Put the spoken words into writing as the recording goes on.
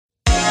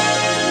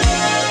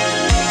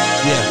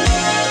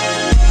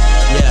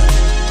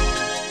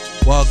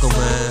Welcome,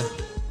 man.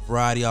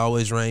 Variety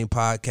Always Rain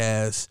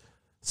podcast,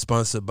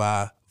 sponsored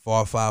by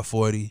VAR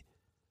 540,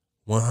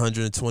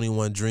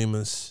 121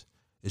 Dreamers.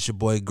 It's your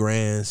boy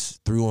Grands,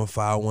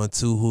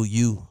 31512. Who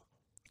you?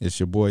 It's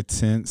your boy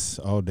Tense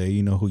all day.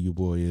 You know who your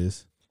boy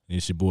is.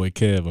 It's your boy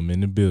Kev. I'm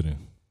in the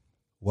building.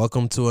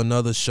 Welcome to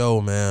another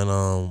show, man.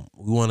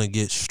 We want to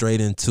get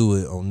straight into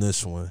it on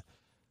this one.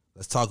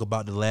 Let's talk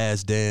about The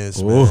Last Dance,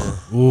 man.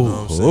 You know what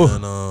I'm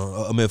saying?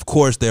 I mean, of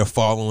course, they're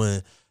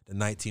following the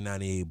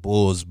 1998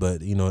 Bulls,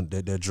 but, you know,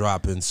 they're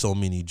dropping so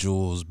many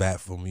jewels back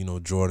from, you know,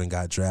 Jordan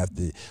got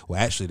drafted.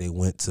 Well, actually, they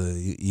went to,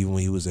 even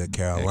when he was at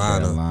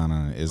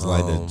Carolina. It's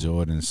like the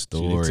Jordan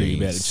story. Take you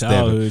back to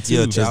childhood, too.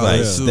 Yeah, It's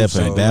like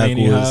stepping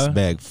backwards,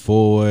 back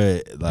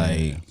forward.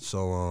 Like,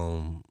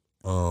 So,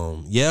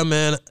 yeah,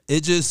 man, I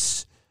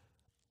just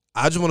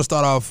want to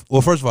start off.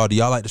 Well, first of all, do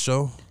y'all like the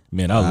show?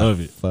 Man, I love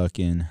it.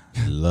 Fucking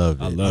love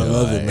it. I I love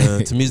love it,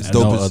 man. To me, it's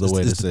No dopest. other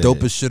way to It's the say it.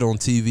 dopest shit on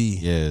TV.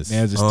 Yes.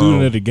 Man, as a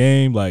student of the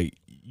game, like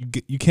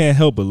you can't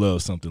help but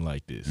love something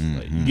like this.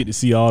 Like you get to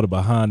see all the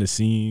behind the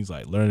scenes,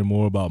 like learning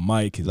more about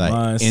Mike, his like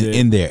mindset.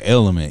 in their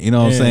element, you know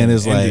what I'm saying?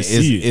 It's And like to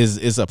see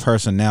it's a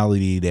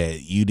personality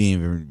that you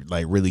didn't even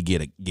like really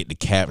get to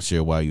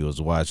capture while you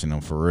was watching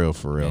them for real,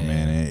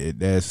 man.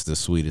 That's the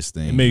sweetest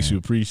thing. It makes man. you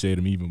appreciate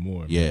him even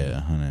more. Yeah, man.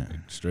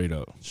 100. Straight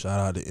up. Shout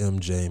out to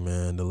MJ,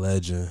 man, the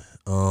legend.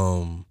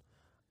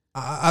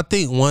 I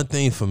think one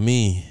thing for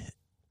me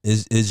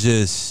is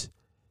just,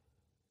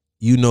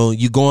 you know,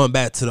 you going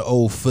back to the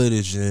old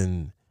footage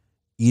and,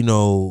 you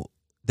know,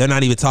 they're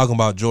not even talking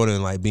about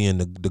Jordan like being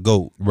the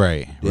GOAT.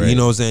 Right. You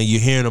know what I'm saying?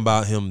 You're hearing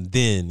about him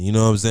then. You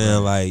know what I'm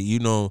saying? Like, you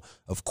know,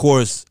 of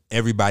course,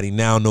 everybody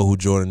now know who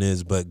Jordan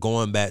is, but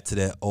going back to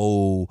that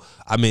old,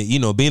 I mean, you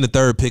know, being the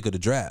third pick of the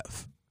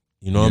draft.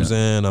 You know what I'm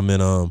saying? I mean,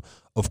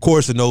 of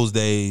course, in those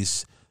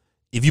days,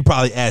 if you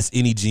probably ask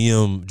any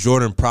GM,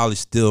 Jordan probably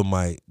still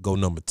might go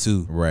number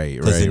 2. Right.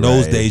 Because in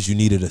those days, you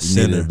needed a You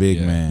center. needed a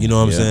big man. You know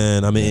what I'm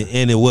saying? I mean,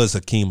 and it was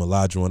Hakeem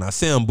Olajuwon. Now,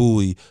 Sam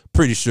Bowie,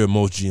 pretty sure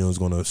most GMs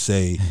going to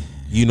say,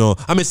 you know,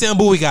 I mean, Sam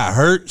Bowie got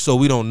hurt, so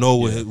we don't know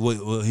what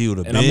he would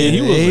have been. And I mean,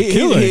 he was a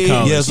killer in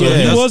college. Yeah, so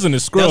He wasn't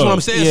a scrub. That's what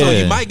I'm saying. So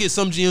Yeah. you might get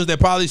some GMs that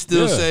probably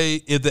still say,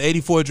 if the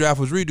 84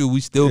 draft was redo,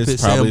 we still It's pick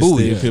Sam probably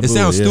Bowie. still pick It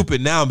sounds Bowie, yeah.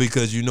 stupid now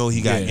because you know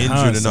he got Yeah,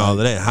 injured and all of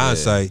that.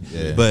 hindsight.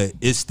 Hindsight. Yeah. But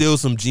it's still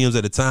some GMs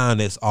at the time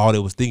that's all they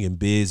was thinking,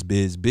 biz.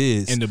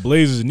 And the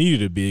Blazers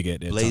needed a big at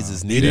that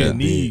Blazers time. needed They a didn't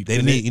big. need.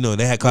 They need, you know,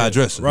 they had Clyde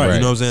Drexler. Right.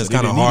 You know what I'm saying? It's So they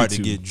kind of didn't hard need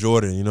to to. get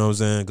Jordan. You know what I'm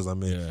saying? Because I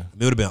mean, Yeah. it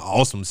would have been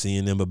awesome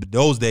seeing them. But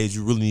those days,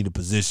 you really need a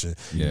position.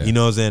 Yeah. You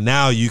know what I'm saying?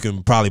 Now you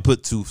can probably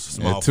put two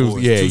small two-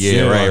 forwards, yeah, two yeah,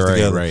 shooting right, guards right,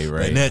 together. right, But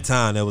right. in that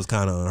time, that was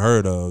kind of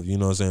unheard of. You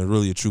know what I'm saying?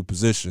 Really a true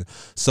position.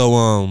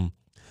 So,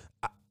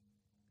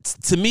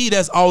 to me,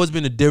 that's always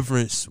been the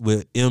difference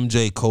with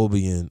MJ,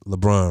 Kobe, and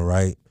LeBron,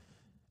 right?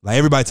 Like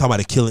everybody talking about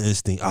the killing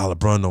instinct. Oh,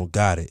 LeBron don't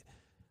got it.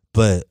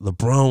 But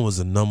LeBron was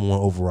a number 1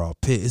 overall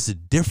pick. It's a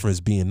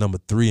difference being number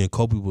 3 and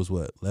Kobe was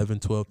what,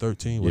 11, 12,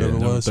 13, whatever it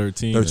Number was?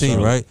 13. 13,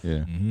 so. right? Yeah.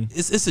 Mm-hmm.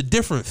 It's a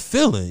different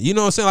feeling. You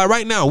know what I'm saying? Like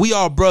right now, we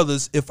all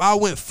brothers. If I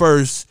went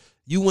first,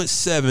 you went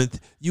 7th,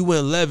 you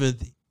went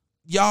 11th,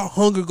 y'all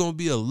hunger gonna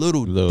be a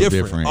little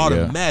different yeah.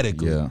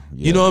 automatically. Yeah.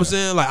 You know what I'm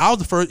saying? Like I was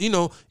the first, you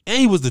know, and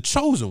he was the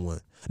chosen one.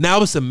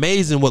 Now it's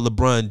amazing what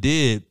LeBron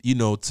did, you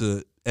know,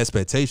 to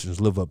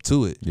expectations, live up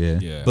to it. Yeah.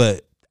 Yeah.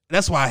 But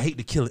that's why I hate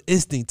the killing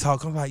instinct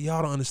talk. I'm like,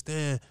 y'all don't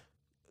understand.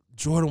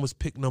 Jordan was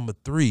picked number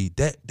 3. He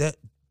That had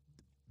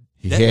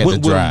to went with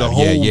him drive. the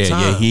whole yeah.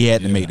 time. He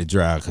had to make the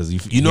drive because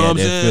You know had what I'm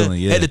that saying?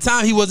 feeling. Yeah. At the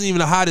time, he wasn't even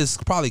the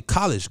hottest, probably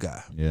college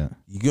guy. Yeah.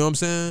 You get what I'm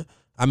saying?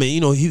 I mean,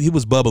 you know, he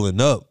was bubbling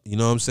up. You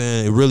know what I'm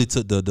saying? It really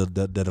took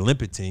the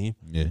Olympic team.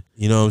 Yeah.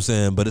 You know what I'm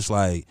saying? But it's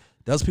like,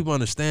 those people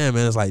understand,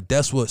 man. It's like,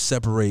 that's what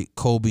separate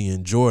Kobe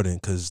and Jordan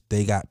because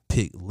they got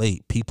picked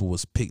late. People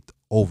was picked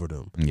over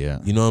them. Yeah.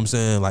 You know what I'm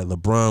saying? Like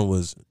LeBron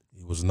was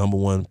number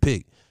 1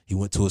 pick. He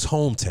went to his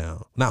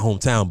hometown. Not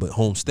hometown, but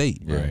home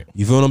state. Right.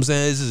 You feel what I'm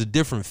saying? This is a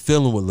different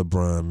feeling with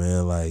LeBron,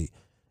 man. Like,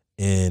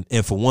 and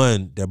for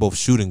one, they're both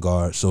shooting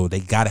guards, so they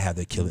gotta have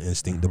that killer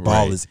instinct. The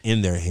ball Right. is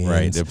in their hands.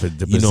 Right.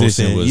 The You know what I'm position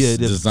saying? was Yeah, the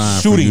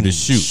designed shooting, for you to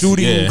shoot.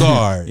 Shooting Yeah.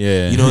 guard.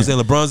 Yeah. You know what I'm saying?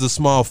 LeBron's a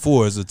small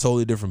 4. It's a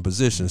totally different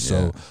position.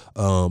 So,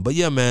 but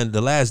yeah, man,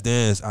 The Last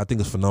Dance, I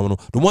think is phenomenal.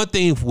 The one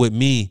thing with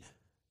me,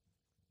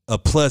 a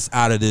plus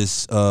out of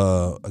this,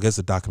 I guess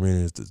the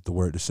documentary is the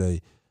word to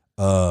say,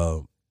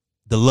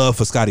 the love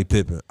for Scottie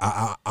Pippen.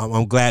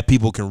 I'm glad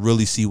people can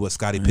really see what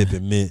Scottie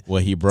Pippen meant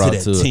What he brought to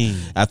that team.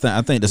 I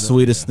think the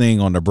sweetest thing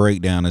on the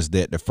breakdown is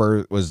that the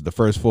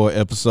first 4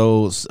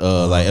 episodes.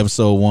 Like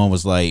episode 1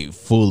 was like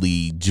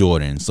fully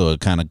Jordan, so it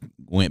kind of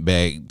went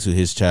back to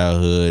his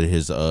childhood,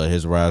 his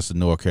rise to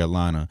North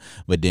Carolina.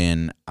 But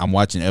then I'm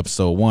watching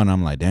episode 1,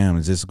 I'm like, damn,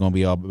 is this gonna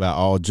be all about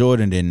all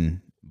Jordan?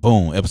 Then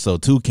boom,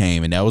 episode 2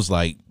 came, and that was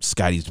like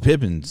Scottie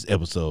Pippen's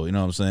episode. You know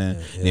what I'm saying?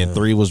 Yeah. And then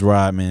 3 was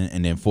Rodman,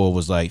 and then 4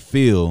 was like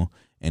Phil.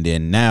 And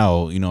then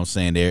now, you know what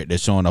I'm saying, they're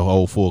showing the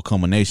whole full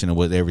culmination of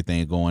what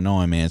everything going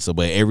on, man. So,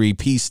 but every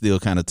piece still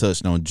kind of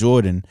touched on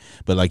Jordan.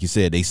 But like you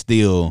said, they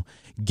still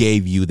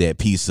gave you that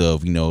piece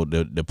of, you know,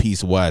 the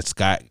piece why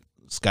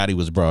Scottie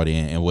was brought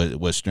in and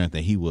what strength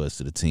that he was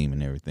to the team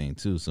and everything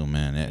too. So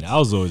man, And I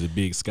was always a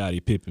big Scottie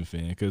Pippen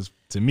fan because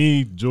to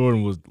me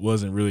Jordan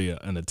wasn't really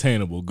an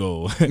attainable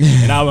goal,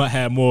 and I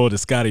had more of the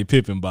Scottie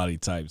Pippen body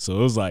type. So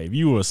it was like if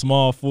you were a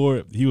small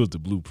forward, he was the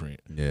blueprint.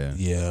 yeah,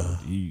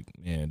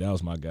 Man, that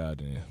was my guy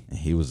then. and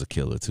he was a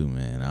killer too,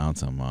 man. I'm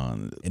talking about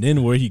And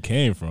then where he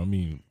came from, I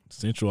mean,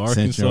 Central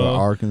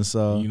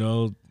Arkansas. You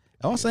know,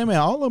 I was saying, man,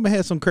 all of them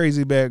had some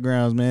crazy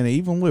backgrounds, man.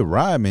 Even with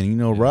Rodman,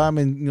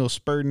 Rodman,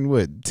 spurting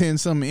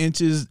 10-something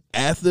inches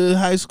after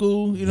high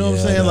school. You know what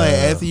I'm saying? Like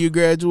after you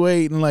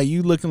graduate and like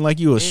you looking like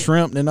you a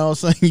shrimp, and all of a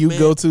sudden you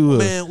go to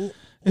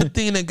one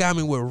thing that got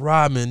me with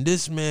Rodman,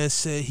 this man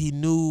said he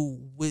knew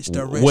which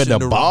direction where the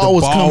ball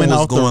was coming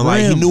off going. the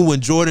Like rim. he knew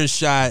when Jordan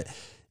shot.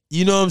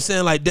 You know what I'm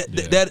saying? Like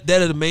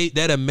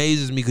that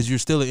amazes me because you're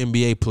still an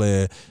NBA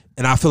player.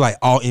 And I feel like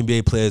all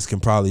NBA players can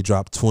probably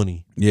drop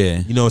 20. Yeah.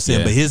 You know what I'm saying?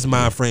 Yeah. But his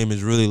mind frame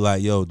is really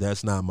like, yo,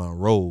 that's not my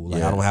role.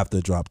 Like, I don't have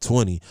to drop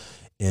 20.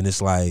 And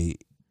it's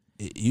like,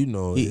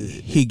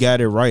 he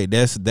got it right.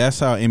 That's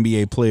how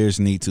NBA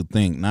players need to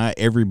think. Not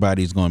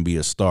everybody's going to be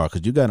a star,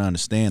 because you got to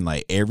understand,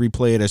 like, every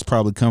player that's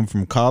probably come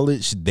from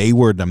college, they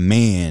were the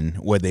man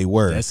where they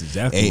were. That's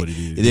exactly what it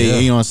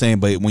is. You know what I'm saying?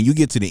 But when you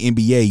get to the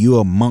NBA, you're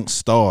amongst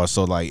stars,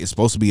 so like it's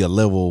supposed to be a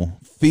level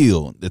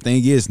field. The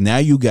thing is, now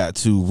you got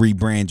to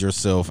rebrand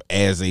yourself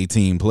as a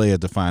team player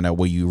to find out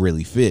where you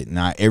really fit.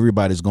 Not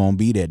everybody's going to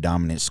be that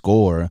dominant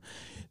scorer.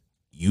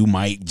 You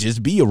might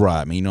just be a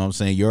Rodman, you know what I'm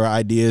saying? Your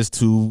idea is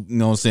to,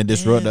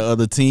 disrupt the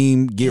other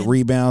team, get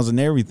rebounds and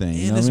everything.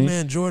 You know this what I mean?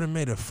 man Jordan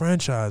made a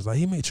franchise. Like,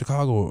 he made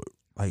Chicago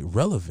like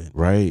relevant.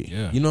 Right.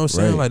 Yeah. You know what I'm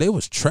saying? Right. Like, they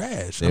was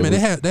trash.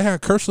 They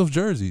had cursive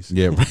jerseys.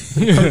 Yeah.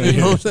 You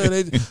know what I'm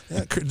saying? They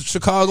had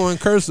Chicago in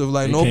cursive.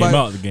 Like, They nobody came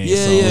out the game,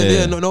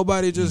 Yeah. so.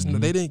 Nobody just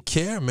they didn't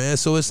care, man.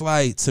 So it's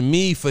like, to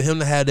me, for him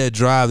to have that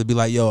drive to be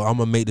like, yo, I'm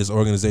gonna make this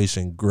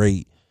organization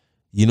great.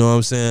 You know what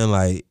I'm saying?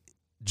 Like,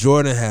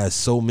 Jordan has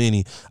so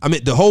many. I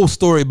mean, the whole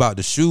story about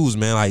the shoes,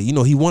 man. Like,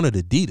 he wanted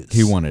Adidas.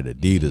 He wanted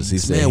Adidas. He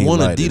said he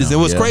wanted liked Adidas. It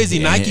was crazy.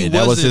 Nike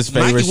that was his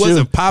favorite shoe.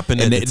 wasn't popping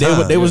at and the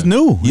time. They was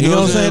new. You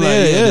know what I'm saying?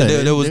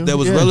 Like, That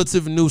was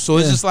relative new. So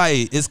it's just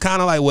like, it's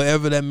kind of like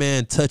whatever that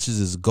man touches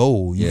is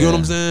gold. You get what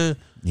I'm saying?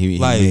 He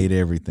made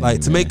everything.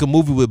 Like, to make a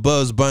movie with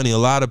Bugs Bunny, a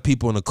lot of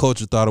people in the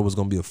culture thought it was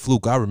gonna be a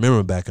fluke. I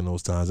remember back in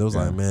those times, it was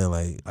like, man,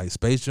 like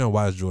Space Jam.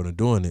 Why is Jordan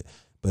doing it?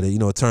 But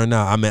it turned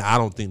out. I mean, I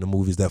don't think the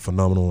movie's that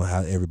phenomenal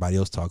how everybody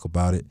else talk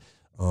about it.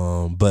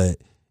 But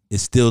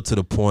it's still to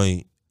the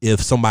point.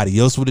 If somebody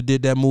else would have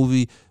did that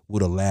movie,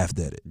 would have laughed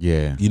at it.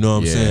 Yeah, you know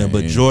what I'm saying.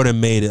 But Jordan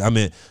made it. I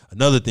mean,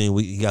 another thing,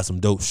 he got some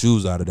dope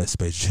shoes out of that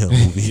Space Jam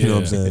movie. You know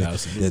what I'm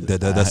saying?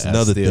 That's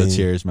another thing. I still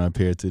cherish my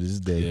pair to this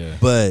day. Yeah.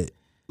 But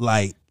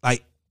like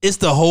it's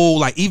the whole,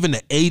 like, even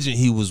the agent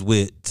he was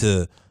with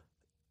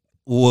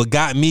what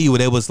got me, where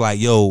they was like,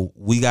 yo,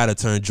 we got to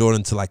turn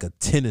Jordan to like a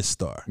tennis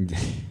star.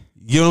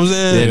 You know what I'm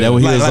saying? Yeah, that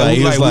what he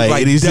was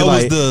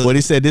like. What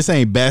he said, this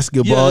ain't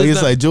basketball.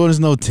 He's like, Jordan's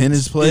no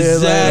tennis player.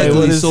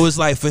 Exactly. Like, so it's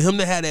like, for him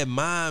to have that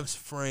mind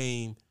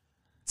frame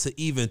to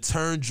even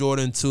turn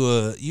Jordan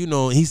to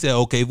he said,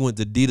 okay, if we went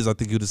to Adidas, I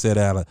think he would have said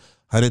at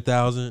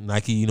 100,000.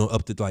 Nike,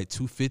 up to like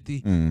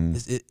 250. And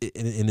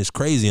it's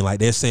crazy. And like,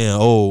 they're saying,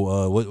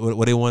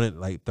 what they wanted,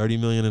 like 30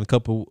 million in a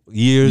couple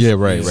years. Yeah,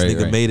 right, this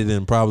nigga made it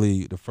in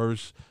probably the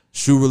first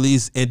shoe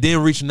release, and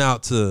then reaching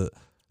out to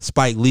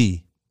Spike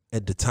Lee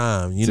at the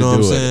time, you know what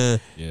I'm saying?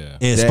 Yeah.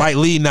 And Spike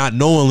Lee not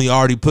knowingly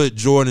already put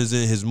Jordans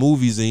in his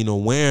movies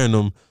and wearing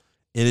them,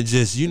 and it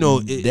just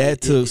that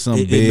took some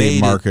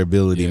big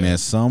marketability, man.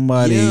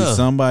 Somebody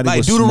like,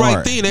 was do the smart.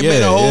 right thing. They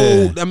made a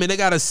whole. I mean, they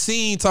got a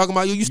scene talking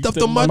about you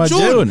stuffed on my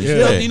Jordans.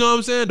 Yeah. You know what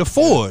I'm saying? The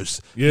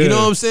fours. Yeah. You know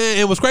what I'm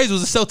saying? And what's crazy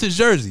was a Celtics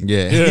jersey.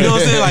 Yeah. You know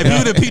what I'm saying? Like,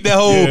 people didn't peep that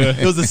whole.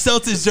 It was a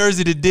Celtics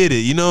jersey that did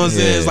it. You know what I'm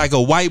saying? It's like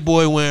a white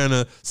boy wearing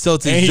a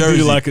Celtics And he jersey.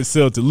 did like a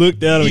Celtic.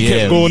 Looked at him and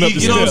kept going up the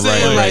You know what I'm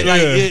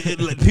steps. saying?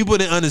 Like, people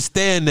didn't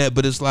understand that,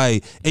 but it's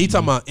like, and you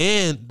talking about,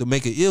 and to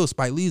make it ill,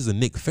 Spike Lee's a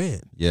Knicks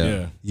fan.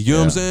 Yeah. You know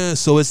what I'm saying?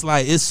 So it's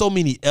like, it's so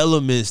many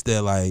elements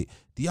that, like,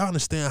 do y'all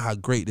understand how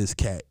great this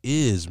cat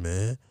is,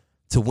 man?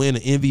 To win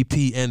an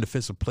MVP and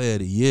Defensive Player of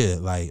the Year,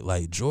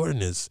 like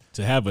Jordan is.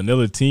 To have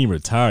another team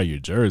retire your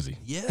jersey.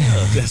 Yeah.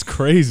 That's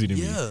crazy to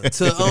me. Yeah.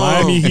 To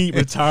Miami Heat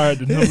retired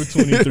the number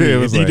 23.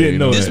 If you didn't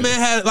know this that. man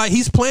had, like,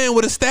 he's playing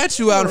with a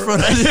statue out in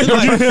front of him.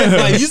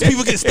 Like these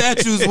people get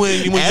statues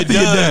when you're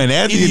done.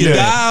 After Either you're you done.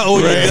 die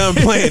or you're done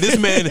playing. This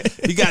man,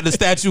 he got the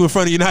statue in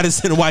front of United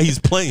Center while he's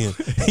playing.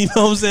 You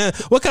know what I'm saying?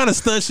 What kind of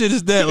stunt shit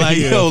is that? Like,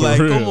 Yeah,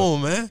 for real. come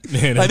on, man.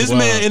 Man, Like, that's this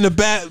man in the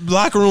back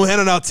locker room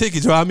handing out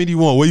tickets. How many do you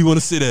want? Where you want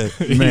to sit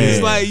at? Man.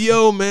 It's like,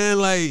 yo, man,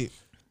 like,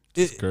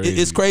 crazy.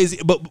 it's crazy.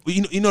 But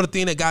you know the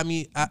thing that got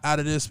me out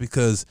of this,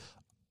 because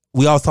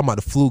we always talking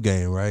about the flu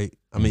game, right?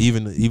 I mean,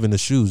 even the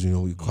shoes,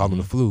 we call them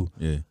the flu.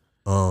 Yeah.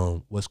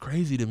 What's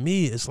crazy to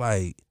me, it's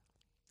like,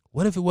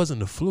 what if it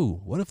wasn't the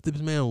flu? What if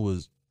this man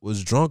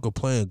was drunk or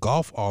playing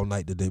golf all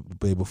night the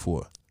day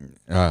before?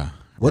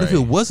 What if it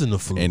wasn't the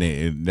flu?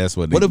 And that's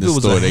what if the it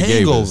was story a they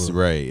gave us. hangover?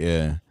 Right,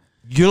 yeah.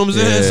 You know what I'm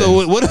saying? Yeah.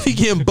 So what if he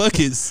getting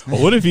buckets?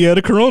 Or what if he had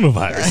a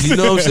coronavirus? You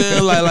know what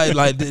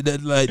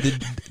I'm saying?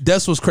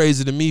 That's what's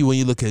crazy to me when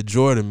you look at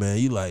Jordan, man.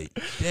 You like,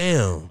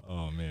 damn.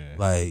 Oh man,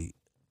 Like,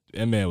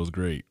 that man was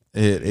great.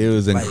 It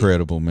was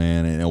incredible,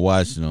 man, and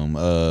watching them.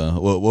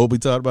 What we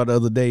talked about the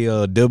other day,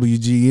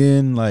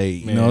 WGN,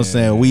 like, you know what I'm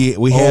saying?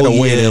 We had a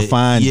way to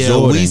find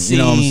Jordan. We seen,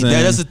 you know what I'm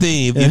saying? That's the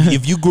thing.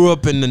 If you grew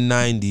up in the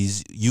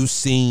 90s, you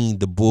seen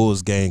the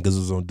Bulls game because it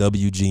was on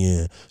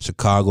WGN,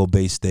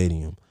 Chicago-based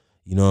stadium.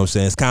 You know what I'm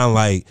saying? It's kind of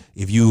like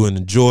if you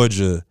in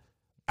Georgia,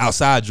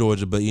 outside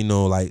Georgia, but you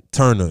know, like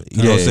Turner,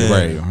 you know what I'm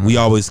saying? Right. We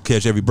always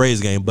catch every Braves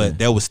game, but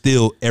that was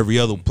still every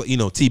other, you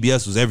know,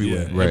 TBS was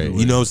everywhere. Yeah, right.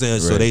 You know what I'm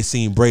saying? So they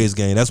seen Braves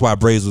game. That's why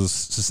Braves was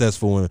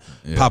successful and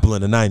popular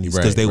in the 90s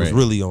because they was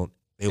really on,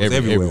 it was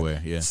everywhere.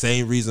 Yeah.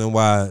 Same reason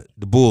why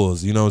the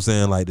Bulls, you know what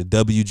I'm saying? Like the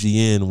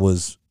WGN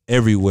was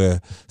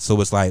everywhere. So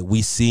it's like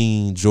we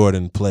seen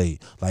Jordan play.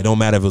 Like don't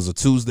matter if it was a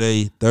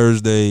Tuesday,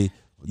 Thursday,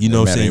 you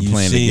know what I'm saying? You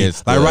seen,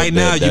 like right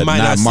now, you might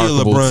not see a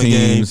LeBron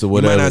game.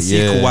 You might not see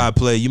Kawhi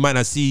play. You might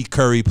not see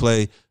Curry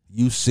play.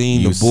 You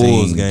seen the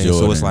Bulls game. Jordan.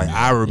 So it's like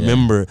I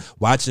remember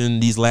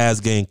watching these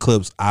last game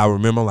clips. I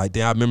remember like,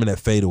 damn, I remember that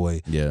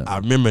fadeaway. Yeah. I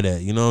remember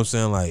that. You know what I'm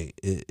saying? Like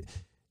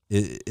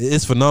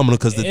it's phenomenal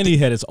because he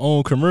had his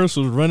own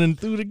commercials running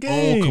through the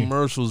game. Own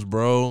commercials,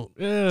 bro.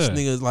 Yeah. This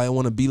nigga's like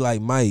want to be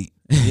like Mike.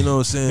 You know what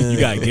I'm saying? You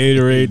got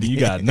Gatorade, you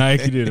got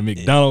Nike, did a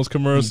McDonald's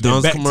commercial,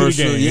 McDonald's back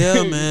commercial, to the game.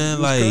 yeah, man. It was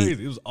like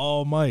crazy. It was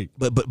all Mike.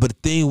 But the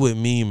thing with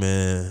me,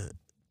 man,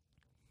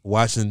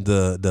 watching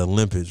the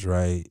Olympics,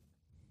 right,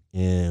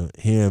 and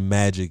hearing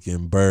Magic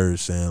and Bird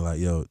saying like,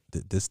 "Yo,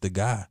 this the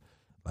guy."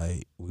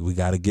 Like we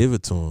got to give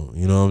it to him.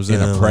 You know what I'm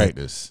saying? In a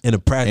practice. In a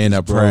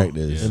practice.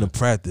 Practice. In a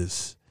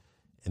practice.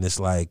 And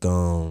it's like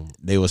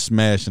they were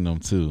smashing them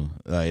too.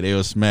 Like they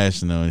were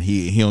smashing them.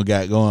 He don't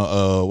got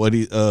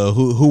going.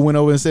 Who went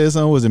over and said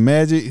something? Was it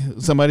Magic?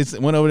 Somebody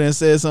went over there and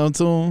said something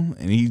to him,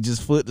 and he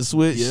just flipped the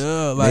switch.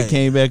 Yeah, like they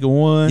came back and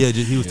won. Yeah,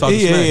 he was talking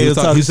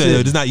smack. He said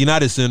it's not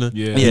United Center.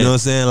 Yeah, you know what I'm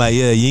saying? Like,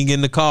 yeah, you ain't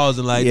getting the calls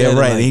and like that. Yeah, right.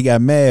 Like, and he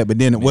got mad, but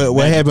then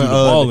what happened? The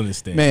ball in his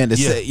stand. Man,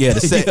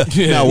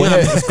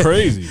 That's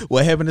crazy.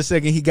 What happened the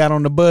second he got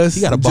on the bus?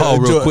 He got a ball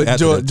real quick.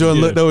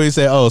 Jordan looked over and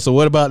said, "Oh, so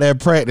what about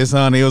that practice,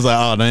 honey?" He was like,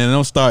 "Oh, man,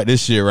 don't start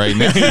this shit right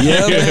now."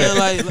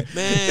 Yeah,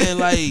 man,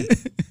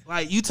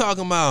 like you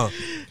talking about.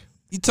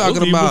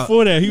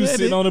 Before that, he was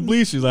sitting on the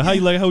bleachers. Like,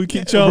 how we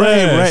kicked y'all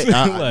ass?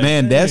 Right. Like,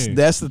 man,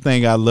 that's the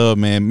thing I love,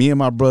 man. Me and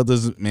my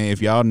brothers, man,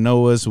 if y'all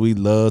know us, we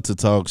love to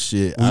talk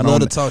shit. I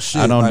love to talk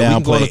shit. I don't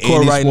downplay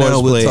any right sports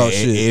now, play. Talk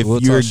shit.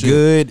 If you're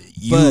good,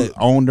 you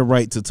own the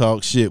right to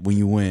talk shit when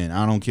you win.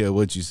 I don't care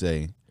what you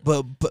say.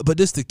 But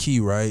this the key,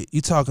 right?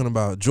 You talking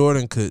about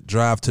Jordan could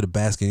drive to the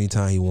basket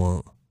anytime he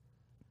want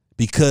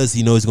because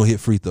he knows he's gonna hit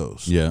free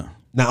throws. Yeah.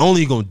 Not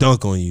only he gonna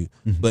dunk on you,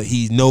 but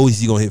he knows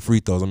he's gonna hit free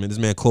throws. I mean, this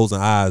man closing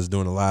eyes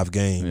during a live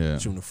game,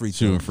 shooting a free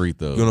throw. Shooting free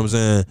throws. You know what I'm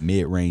saying?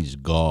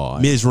 Mid-range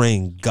God.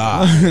 Mid-range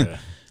God.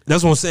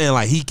 That's what I'm saying.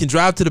 Like he can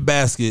drive to the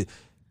basket.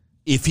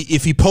 If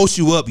he posts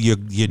you up, you're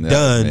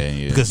done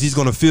because he's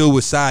gonna feel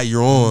which side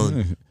you're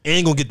on.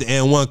 Ain't gonna get the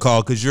N1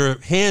 call because your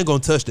hand gonna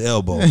touch the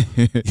elbow.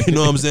 You know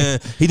what I'm saying?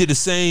 He did the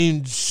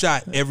same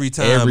shot every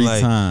time. Every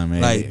time,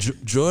 man. Like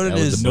Jordan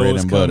is bread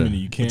and butter.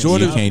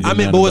 Jordan. I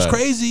mean, but what's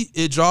crazy?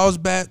 It draws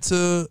back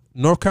to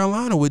North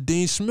Carolina with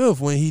Dean Smith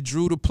when he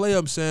drew the play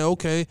up, saying,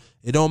 "Okay,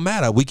 it don't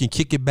matter. We can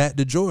kick it back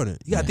to Jordan."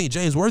 You gotta think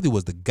James Worthy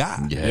was the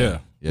guy. Yeah.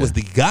 Was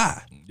the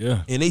guy.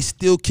 Yeah. And they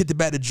still kicked it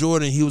back to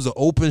Jordan. He was an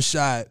open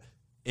shot.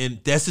 And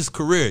that's his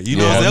career, you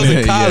know. That was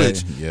in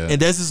college,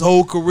 and that's his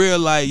whole career.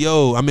 Like,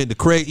 yo, I mean, the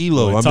Craig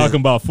Elo. Talking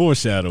about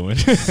foreshadowing.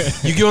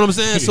 You get what I'm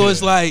saying? So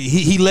it's like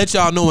he let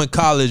y'all know in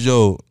college,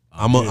 yo,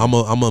 I'm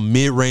a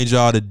mid range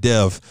y'all to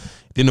death.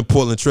 In the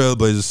Portland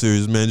Trailblazers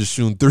series, man, just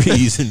shooting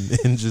threes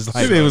and just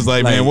like it was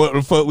like, man, what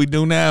the fuck we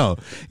do now?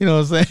 You know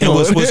what I'm saying?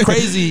 And what's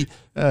crazy?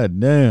 God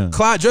damn.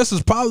 Clyde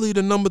Drexler's probably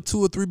the number 2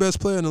 or 3 best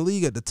player in the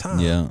league at the time.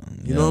 Yeah,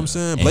 you know what I'm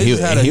saying.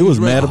 He was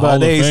mad about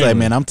that. He's like,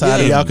 man, I'm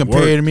tired of y'all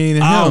comparing me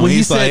to him. When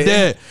he said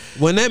that,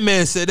 when that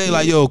man said that,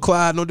 like, yo,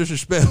 Clyde, no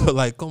disrespect, but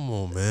like, come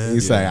on, man.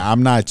 He's like,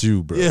 I'm not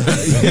you, bro. Yeah,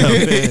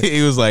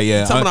 he was like,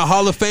 yeah, talking about a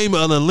Hall of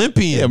Famer, an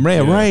Olympian. Yeah,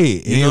 man,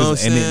 right. You know what I'm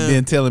saying? And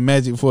then telling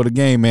Magic before the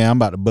game, man, I'm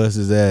about to bust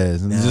his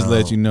ass, and just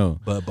let you know.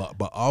 But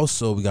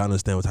also we gotta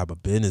understand what type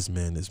of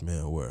businessman this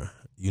man were.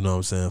 You know what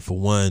I'm saying? For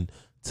one,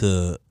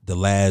 to the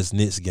last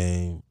Knicks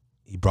game,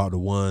 he brought the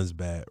ones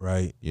back,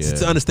 right? Yeah.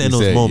 To understand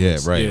those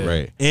moments. Yeah,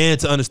 right. And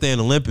to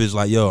understand Olympics,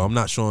 like, yo, I'm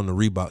not showing the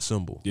Reebok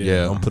symbol.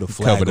 Yeah. I'm gonna put a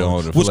flag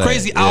on. The What's flag.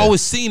 crazy, I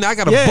always seen, I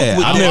got a book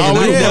with I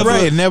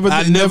that. never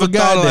I never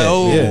got that. Like,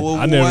 oh,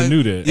 I never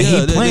knew that.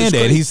 Yeah, he planned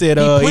that. He said,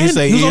 he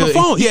was on the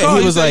phone. He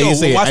was like,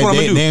 watch what I'm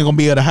gonna do. They ain't gonna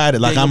be able to hide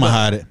it like I'm gonna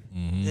hide it.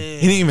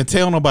 He didn't even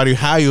tell nobody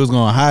how he was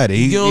gonna hide it.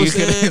 You know what I'm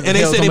saying? And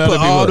they said they put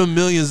all the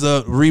millions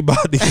of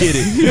Reebok to get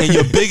it, and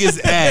your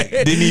biggest act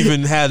didn't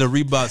even have the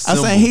Reebok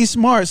symbol. I'm saying he's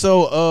smart.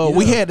 So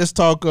we had this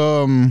talk.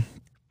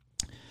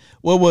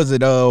 What was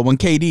it? When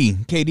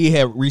KD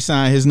had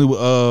re-signed his new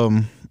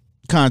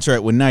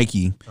contract with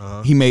Nike,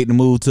 he made the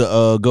move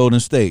to Golden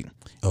State.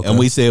 Okay. and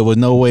we said there was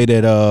no way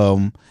that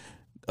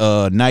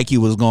Nike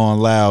was going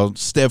to allow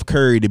Steph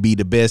Curry to be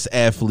the best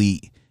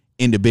athlete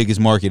in the biggest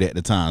market at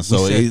the time.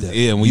 So We said that.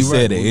 yeah, we You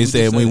said right. it. We It just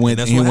said said we it. went. And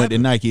that's He what went to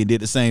happened. Nike and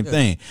did the same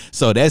thing.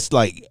 So that's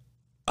like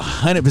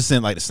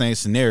 100% like the same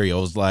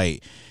scenario. It's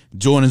like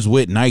Jordan's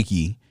with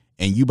Nike,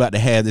 and you about to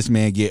have this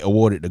man get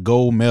awarded the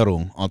gold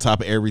medal on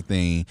top of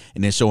everything,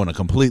 and then showing a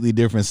completely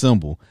different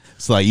symbol.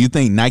 It's like you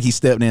think Nike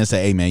stepped in and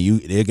said, "Hey man,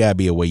 there gotta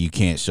be a way you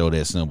can't show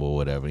that symbol or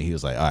whatever." And he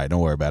was like, "All right,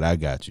 don't worry about it. I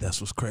got you."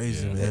 That's what's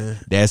crazy, man.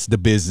 That's the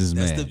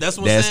businessman. That's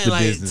what I'm saying.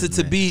 Like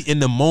to be in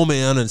the moment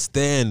and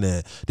understand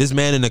that this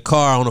man in the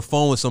car on the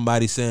phone with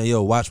somebody saying,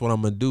 "Yo, watch what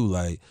I'm gonna do."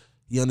 Like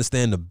you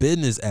understand the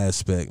business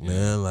aspect,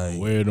 man. Like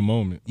Aware of the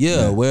moment.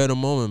 yeah, aware of the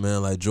moment,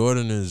 man. Like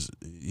Jordan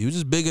he was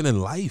just bigger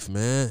than life,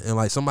 man, and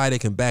like somebody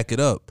that can back it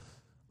up.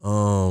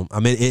 I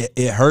mean,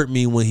 it hurt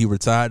me when he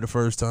retired the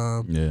first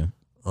time. Yeah.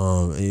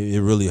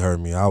 It really hurt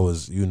me. I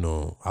was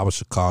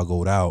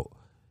Chicago'd out,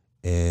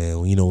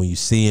 and when you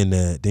seeing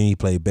that, then he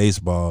played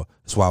baseball.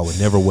 That's why I would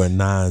never wear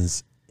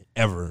nines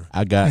ever.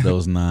 I got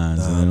those nines.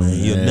 Nah, man,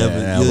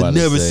 you'll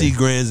never see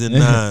grands and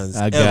nines.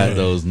 I got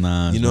those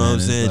nines. You know what I'm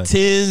saying? Like,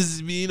 Tens,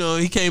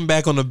 he came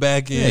back on the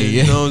back end.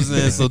 Yeah. You know what I'm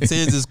saying? So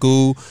tens is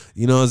cool.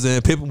 You know what I'm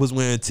saying? Pippen was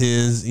wearing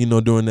tens,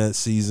 during that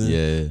season.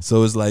 Yeah.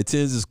 So it's like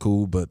tens is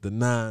cool, but the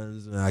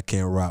nines I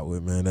can't rock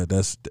with, man.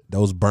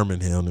 Those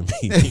Birmingham to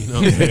me. You know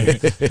what I'm saying?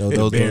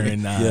 Those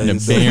Baron nines. Yeah,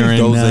 The Baron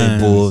those ain't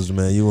nines. bulls,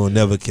 man. You will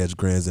never catch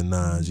grands and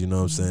nines. You know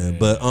what I'm saying?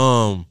 But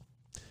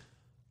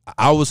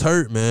I was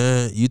hurt,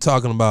 man. You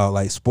talking about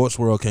like sports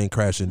world came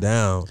crashing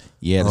down.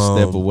 Yeah, to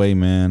step away,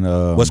 man.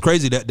 What's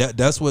crazy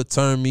that's what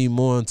turned me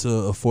more into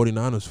a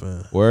 49ers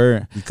fan.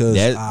 Word. Because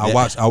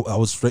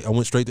I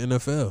went straight to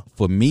NFL.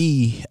 For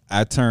me,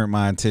 I turned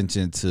my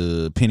attention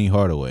to Penny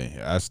Hardaway.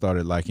 I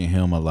started liking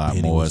him a lot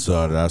Penny more. was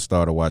So dope. I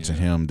started watching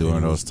him during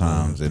Penny those was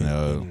times, dope. and Penny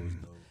was dope.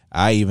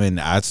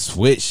 I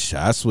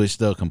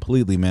switched up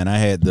completely, man. I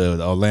had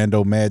the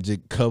Orlando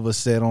Magic cover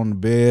set on the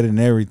bed and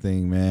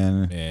everything,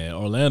 man. Man,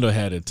 Orlando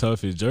had the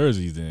toughest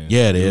jerseys then.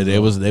 Yeah, they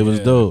was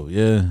dope.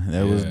 Yeah,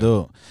 that was Yeah.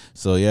 dope.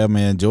 So yeah,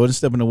 man, Jordan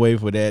stepping away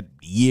for that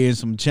year and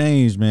some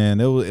change, man.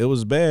 It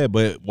was bad.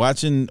 But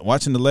watching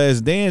The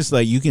Last Dance,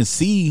 like you can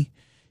see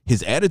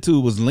his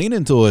attitude was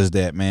leaning towards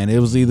that, man. It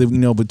was either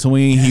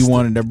between he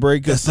wanted to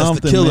break or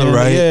something. That's the killer, man.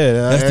 right? Yeah,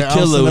 That's the I was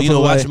killer. sitting up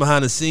like, Watching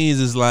behind the scenes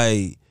is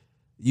like,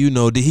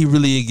 did he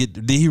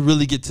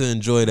really get to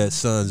enjoy that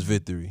Suns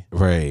victory?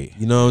 right.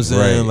 You know what I'm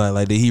saying? Right.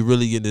 Like did he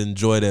really get to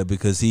enjoy that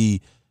because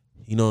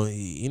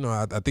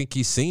I think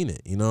he's seen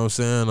it. You know what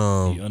I'm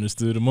saying? He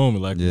understood the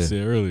moment, like we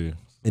said earlier.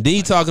 And then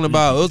he talking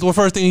about, it was the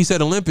first thing he said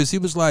Olympus. He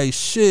was like,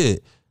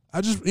 shit,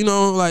 I just, he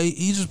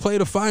just played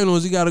the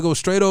finals. He got to go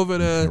straight over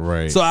there.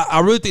 Right. So I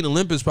really think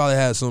Olympus probably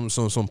had some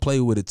play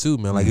with it too,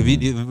 man. Like if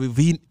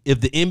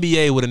the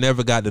NBA would have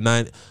never got the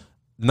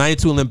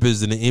 92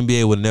 Olympics and the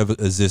NBA would have never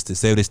existed.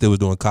 Say if they still was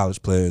doing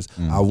college players.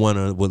 I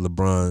wonder with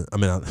LeBron.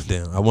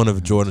 I wonder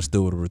if Jordan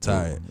still would have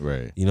retired.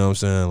 Right. You know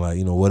what I'm saying? Like,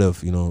 what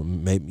if,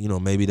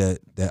 maybe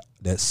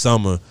that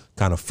summer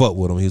kind of fucked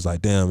with him. He was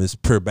like, damn, it's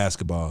pure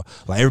basketball.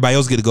 Like everybody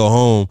else get to go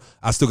home.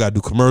 I still got to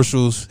do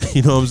commercials.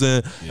 You know what I'm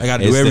saying? I got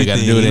to do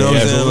everything. You know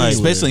what I'm saying? Like,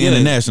 especially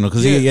international,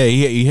 because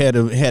he had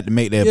to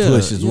make that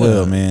push as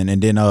well, man.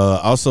 And then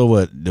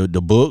also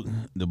the book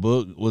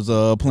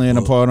was playing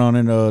a part on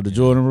it, the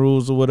Jordan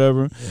Rules or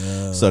whatever.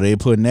 Yeah. So they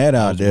putting that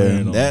out there.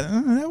 on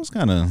That was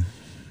kind of.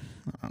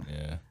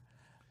 Yeah.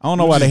 I don't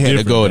know why they had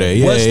to go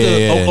there. What's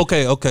Yeah.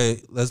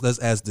 okay. Let's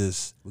ask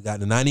this. We got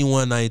the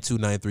 91, 92,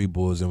 93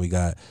 Bulls, and we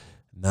got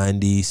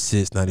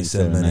 96,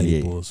 97,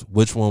 98 Bulls.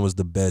 Which one was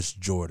the best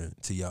Jordan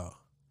to y'all?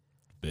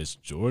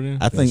 Best Jordan?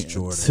 I think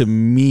Jordan. to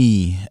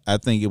me, I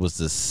think it was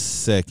the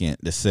second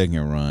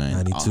run.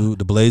 92,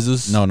 the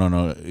Blazers? No.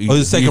 Oh,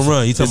 the second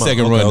run. You The talking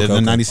second about? run, Okay, the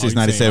okay. 96, Oh, you saying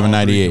 97, all three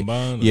 98.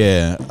 combined, or-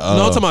 Yeah. No, I'm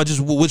talking about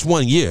just which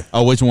one year.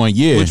 Oh, which one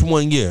year? Which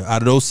one year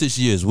out of those 6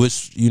 years?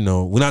 Which we're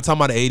not talking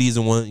about the 80s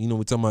and one.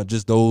 We're talking about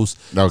just those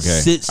Okay.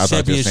 6 I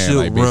thought you were championship saying,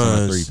 like, based on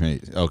the runs. 3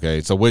 points.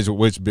 Okay, so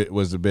which bit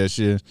was the best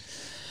year?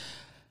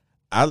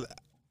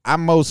 I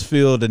most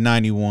feel the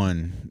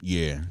 91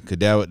 year, because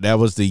that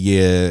was the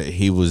year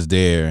he was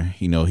there.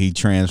 He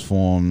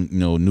transformed.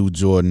 New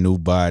Jordan, new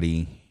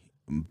body,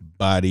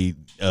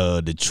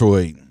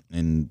 Detroit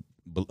in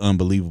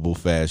unbelievable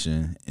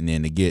fashion, and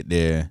then to get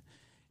there,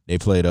 they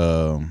played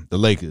the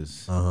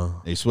Lakers.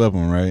 They swept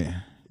them, right?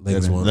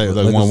 Lakers won. Like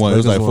 1-1. It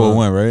was like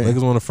 4-1, right?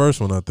 Lakers won the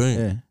first one, I think.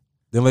 Yeah.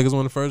 Then Lakers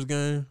won the first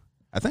game.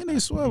 I think they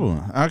swept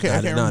them. I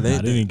can't remember. They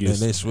didn't get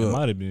they it swept.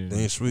 might have been. They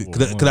ain't sweet.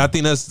 4-1. Cause I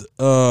think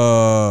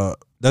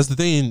that's the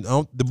thing.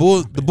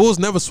 The Bulls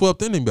never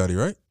swept anybody,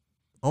 right?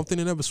 I don't think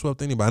they never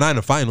swept anybody. Not in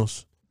the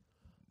finals.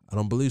 I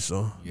don't believe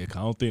so. Yeah, 'cause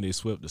I don't think they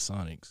swept the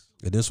Sonics.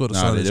 They didn't sweep the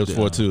Nah, Sonics. it was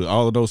 4-2.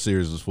 All of those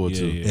series was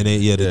 4-2. Yeah. And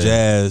then the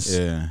Jazz.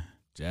 Yeah.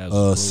 Jazz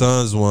was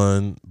Suns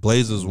won.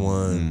 Blazers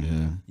won.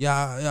 Mhm.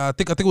 Yeah. I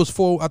think it was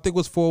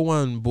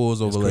 4-1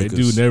 Bulls over crazy. Lakers.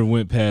 Dude never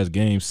went past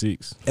Game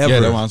 6. Ever. Yeah,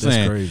 that's what I'm That's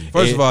saying. crazy.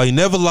 First of all, he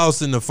never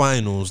lost in the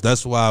finals.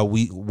 That's why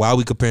we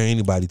compare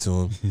anybody to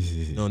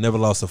him. Never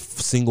lost a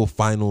single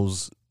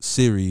finals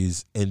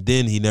series, and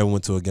then he never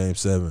went to a game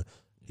 7.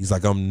 He's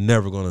like, I'm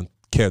never gonna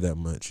care that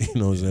much. You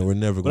know what I'm saying? We're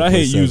never gonna. But I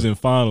hate 7. using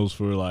finals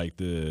for like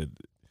the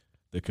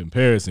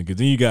comparison, because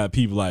then you got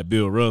people like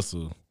Bill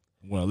Russell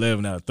won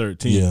 11 out of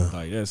 13. Yeah.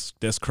 Like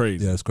that's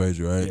crazy. Yeah, that's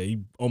crazy, right? Yeah, he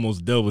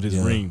almost doubled his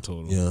ring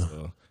total. Yeah.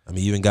 So. I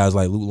mean, even guys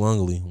like Luke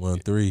Longley won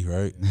 3,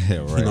 right? Yeah, right. You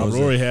know what I'm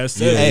Rory saying? has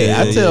 7. Hey,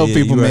 Yeah, I tell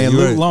people, you right, man, you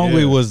Luke right.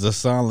 Longley Yeah. was the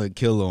silent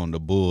killer on the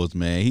Bulls,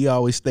 man. He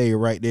always stayed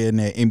right there in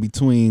that in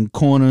between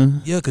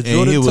corner. Yeah, because And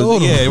Jordan he was,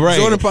 told him. yeah, right.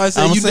 Jordan probably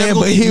said, I'm you saying, never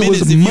but gonna he get was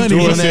minutes if you money do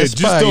in it. that Just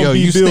spot, don't yo. be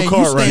You Bill stand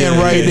Cartwright.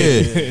 right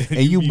Yeah. there,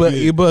 and you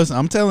be bust.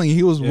 I'm telling you,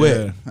 he was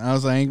wet. Yeah. I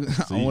was like,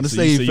 So I you- want to so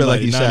say you he say felt you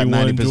like he like shot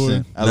 91 90%.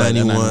 Jordan? I like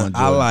 91.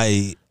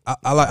 Jordan.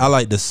 I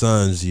like the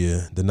Suns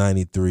year, the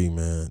 93,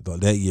 man.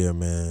 That year,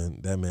 man,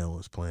 that man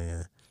was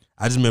playing.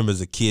 I just remember as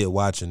a kid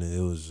watching it.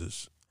 It was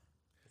just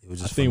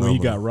I think when he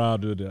got phenomenal.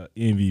 robbed of the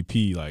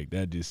MVP, like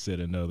that just set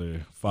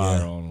another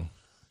fire on him.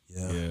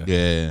 Yeah.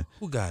 Yeah,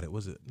 Who got it?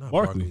 Was it not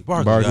Barkley.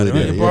 Barkley Barkley got it.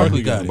 did Yeah, it.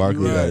 Barkley got it.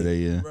 Barkley You're got right. it.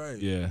 Yeah. You're right.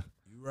 Yeah.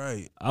 You're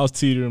right. I was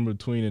teetering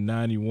between the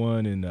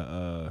 91 and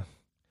the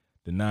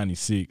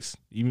 96,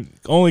 even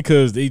only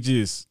because it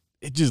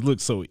just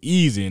looked so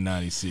easy in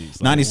 96.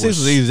 Like, 96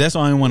 was easy. That's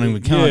why I didn't want him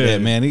to count Yeah.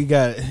 that, man. He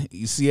got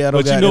Seattle.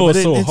 But got you know it,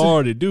 it's so a-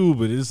 hard to do.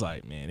 But it's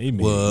like, man, they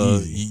made Well,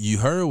 it easy. you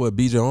heard what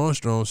B.J.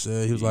 Armstrong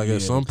said. He was like, at Yeah.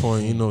 some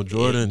point, Jordan,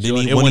 Jordan- it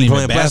when wasn't he even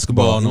playing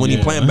basketball, basketball no when he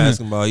more. playing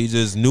basketball, he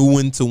just knew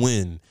when to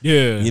win.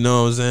 Yeah, You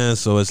know what I'm saying?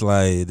 So it's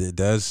like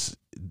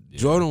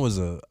Jordan was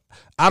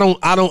I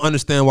don't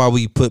understand why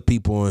we put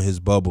people in his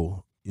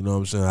bubble. You know what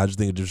I'm saying? I just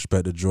think it's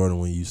disrespect to Jordan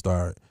when you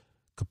start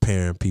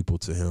comparing people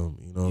to him.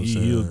 You know what I'm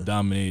saying? He'll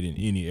dominate in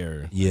any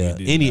era. Yeah,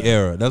 He did any that.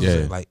 era. That's what I'm Yeah.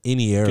 saying. Like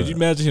any era. Could you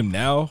imagine him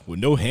now with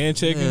no hand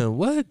checking? Man,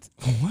 what?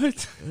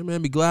 What? That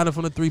man be gliding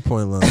from the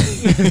 3-point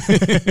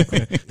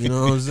line. You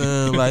know what I'm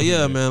saying? Like,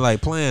 yeah, man,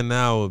 like playing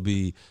now would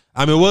be,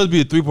 I mean, what would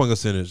be a 3-point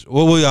percentage?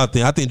 What y'all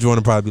think? I think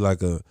Jordan probably be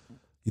like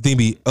you think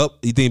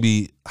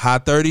be high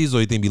 30s or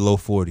you think be low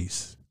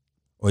 40s?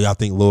 Or y'all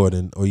think lower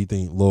than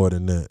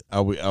that?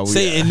 Are we,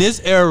 Say in this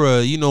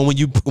era, you know, when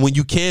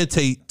you can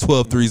take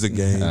 12 threes a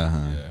game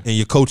and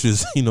your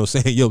coaches, you know,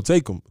 saying, yo,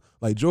 take them.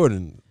 Like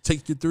Jordan,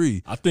 take your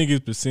 3. I think his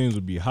percentage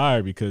would be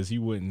higher because he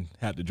wouldn't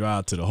have to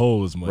drive to the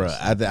hole as much. Bro,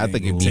 I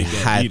think it'd And be take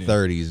that high beating.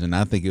 30s, and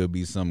I think it would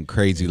be something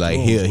crazy. Like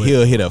Jordan was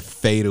he'll hit a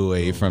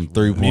fadeaway from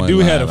 3-point He line. do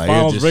had a Like, he'll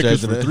finals just record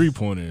stretch for it.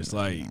 3-pointers.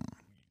 Like,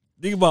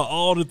 think about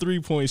all the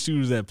 3-point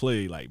shooters that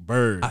played, like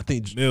Bird, I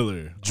think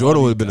Miller. Jordan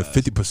all would have been a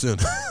these guys.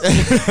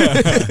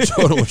 50%.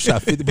 Jordan would have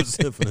shot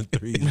 50% from the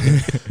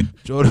 3s.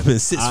 Jordan been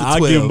 6 for 12. I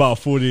give him about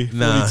 40,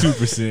 Nah.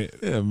 42%.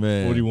 Yeah,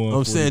 man. 41.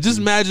 I'm saying, 42. just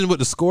imagine what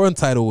the scoring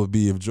title would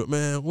be if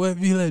man, what if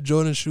you let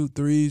Jordan shoot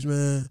 3s,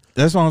 man?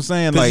 That's what I'm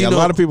saying. 'Cause Like you a know-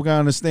 lot of people gotta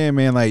understand,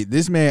 man. Like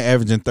this man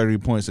averaging 30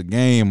 points a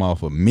game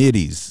off of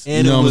middies.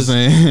 And you know it what was,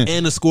 I'm saying?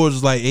 And the scores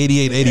was like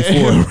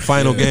 88-84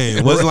 final game.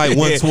 It wasn't like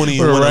 120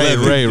 and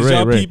 111. Did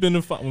y'all peep in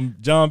the when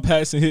John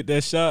Paxson hit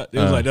that shot? It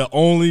was like the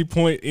only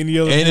point any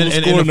other And team in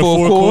scored in the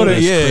fourth quarter.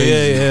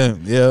 yeah.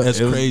 That's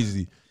It was-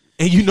 crazy.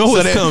 And you know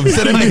what's coming.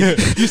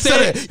 you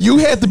said you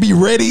had to be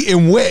ready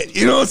and wet.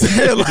 You know what I'm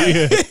saying?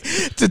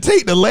 Like, to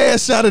take the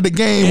last shot of the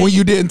game when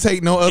you didn't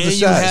take no other And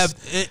shots.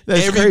 you have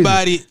That's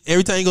everybody,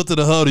 every time you go to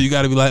the huddle, you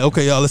got to be like,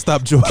 okay, y'all, let's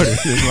stop Jordan.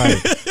 It's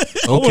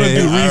like, I want to okay,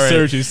 do all right.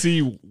 research and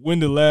see when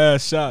the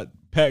last shot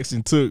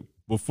Paxson took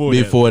before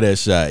that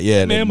shot.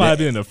 Yeah, Man, might have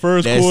been the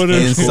first that's quarter.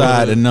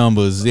 inside the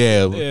numbers.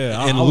 Yeah,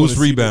 Yeah, And I loose wanna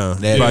see rebound.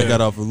 that. Everybody Yeah.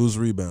 got off a loose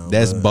rebound.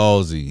 that's but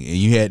ballsy, and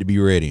you had to be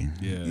ready.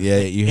 Yeah.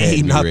 You had he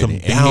to be knocked ready. them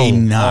And down. he All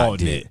knocked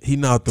day. it. he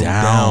knocked them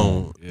Down.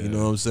 down. You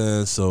know what I'm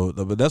saying? So,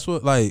 but that's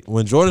what, like,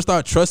 when Jordan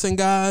start trusting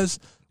guys,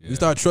 you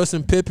start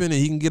trusting Pippen and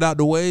he can get out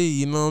the way.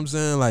 You know what I'm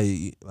saying?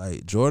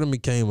 Like Jordan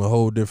became a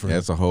whole different.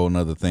 That's a whole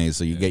nother thing.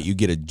 So you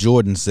get a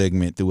Jordan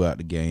segment throughout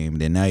the game.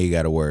 Then now you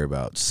got to worry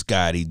about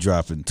Scotty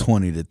dropping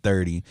 20 to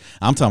 30.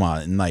 I'm talking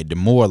about in like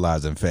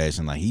demoralizing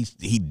fashion. Like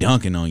he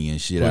dunking on you and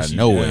shit out Push of you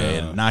nowhere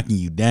down. and knocking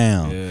you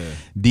down, Yeah.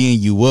 D'ing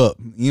you up.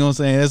 You know what I'm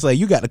saying? It's like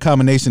you got the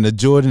combination of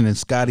Jordan and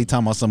Scotty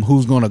talking about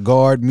who's gonna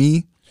guard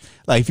me.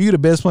 Like if you the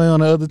best player on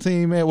the other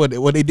team, man, what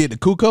they did to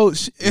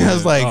Kukoc, it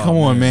was like, Oh, come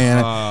on,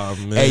 man. Oh,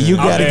 man. Hey, you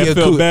gotta I give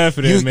felt Kukoc. bad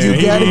for that, man. You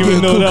He gotta didn't give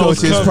even know that was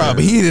Kukoc his coming.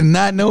 proper. He did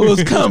not know it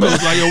was coming.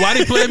 It's like, yo, why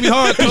they playing me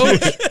hard,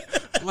 coach?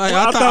 Like,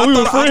 I thought we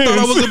were I thought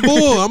I was friends. a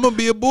bull. I'm gonna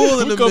be a bull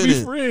in We a gonna be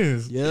minute.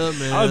 friends. Yeah,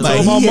 man. I was Like,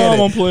 told my he had mom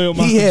a- I'm playing with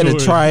he Michael had a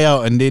Jordan.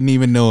 tryout and didn't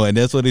even know it.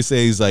 That's what they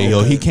say. He's like, yo,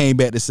 Okay. he came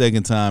back the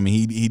second time and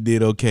he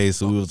did okay.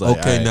 So we was like,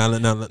 Okay, all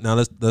right. now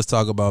let's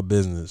talk about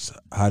business.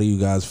 How do you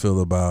guys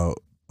feel about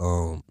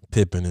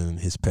Pippen and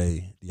his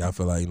pay? Do y'all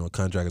feel like,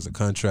 contract is a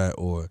contract,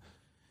 or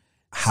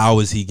how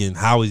is he the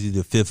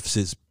 5th,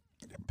 6th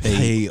paid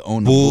Pay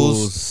on the Bulls?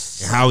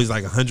 Bulls. And how he's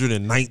like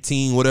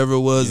 119, whatever it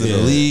was in the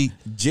Yeah. league.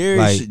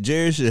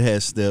 Jerry should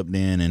have stepped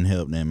in and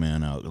helped that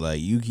man out. Like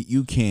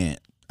you can't.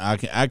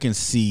 I can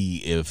see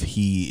if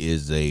he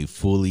is a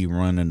fully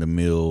run of the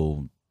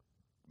mill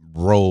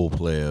role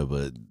player,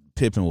 but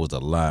Pippen was a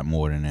lot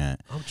more than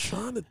that. I'm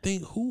trying to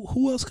think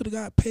who else could have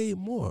got paid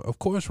more. Of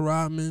course,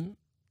 Rodman.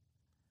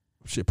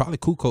 shit, probably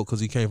Kukoc because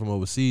he came from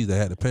overseas. They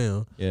had to pay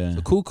him. Yeah.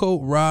 So Kukoc,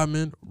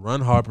 Rodman,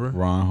 Ron Harper.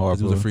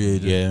 He was a free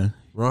agent. Yeah.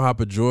 Ron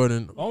Harper,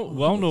 Jordan.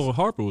 Well, I don't know if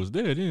Harper was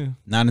there then.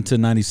 Not until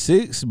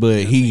 96,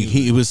 but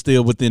he was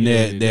still within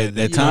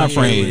that time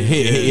frame.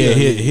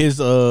 His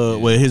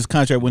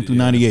contract went through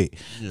 98.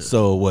 Yeah.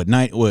 So what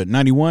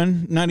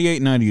 91,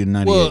 98, 90, and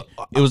 98. Well,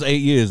 it was 8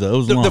 years though. It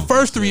was long. The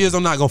first 3 years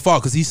I'm not gonna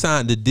fault because he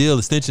signed the deal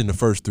extension the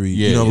first 3.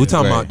 Yeah, you know, we're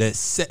talking about that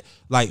set.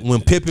 Like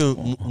when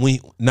Pippen,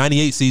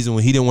 98 season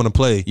when he didn't want to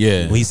play.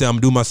 Yeah. When he said I'm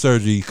gonna do my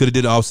surgery, he could have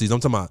did the offseason.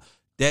 I'm talking about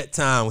that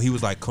time when he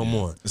was like, come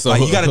on. So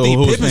like, you got to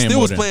think Pippen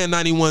still was playing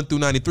 91 through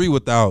 93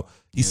 without.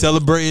 He's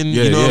celebrating,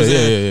 you know what I'm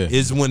saying?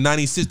 It's when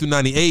 96 through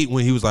 98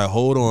 when he was like,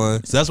 hold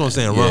on. So that's what I'm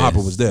saying. Ron Harper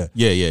was there.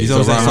 Yeah. You know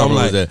what I'm saying? Harper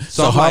was there.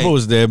 So Harper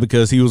was there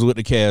because he was with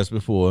the Cavs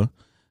before.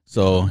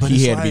 So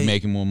he had to be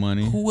making more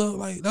money. Who else?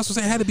 Like that's what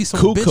I'm saying. Had to be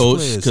some Kukoc, bench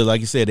players. because like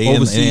you said, they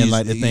didn't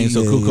like the thing.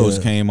 So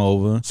Kukoc came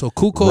over. So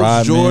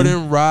Kukoc,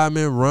 Jordan,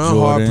 Rodman, Ron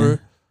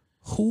Harper.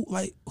 Who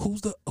else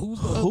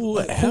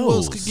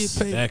could get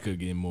paid? That could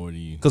get more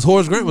than you. Because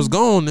Horace Grant was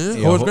gone then.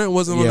 Yeah, Horace Grant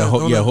wasn't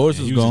on that. Horace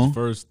was gone.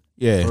 First.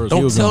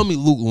 Don't tell me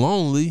Luke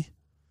Longley.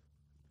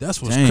 That's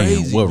what's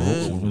crazy,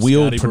 man.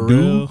 Will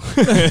Purdue.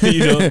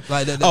 You know?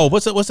 Like that. Oh,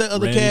 what's that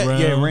other Randy cat?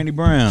 Brown. Yeah, Randy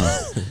Brown.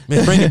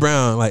 Man, Randy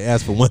Brown like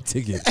asked for one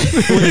ticket.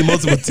 We need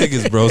multiple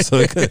tickets, bro. So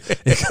it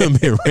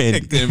couldn't be Randy.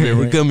 It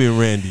couldn't be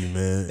Randy,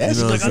 man. That's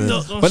you know like what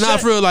I'm saying? But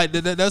not for real. Like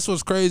that's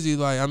what's crazy.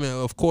 Like I mean,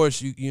 of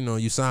course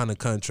you sign a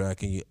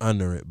contract and you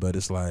under it, but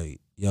it's like,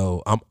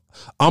 yo,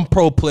 I'm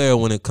pro player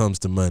when it comes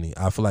to money.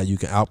 I feel like you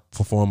can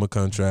outperform a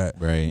contract,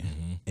 Right.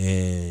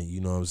 And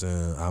you know what I'm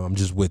saying? I'm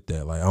just with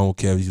that. Like I don't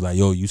care if you like,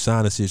 yo, you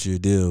signed a 6-year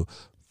deal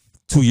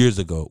 2 years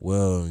ago.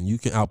 Well, you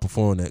can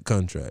outperform that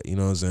contract. You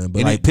know what I'm saying? But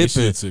and like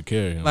Pippen took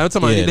care of him. Like I'm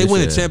talking about, they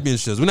win the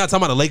championships. We're not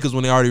talking about the Lakers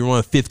when they already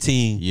won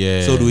 15.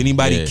 Yeah. So do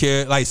anybody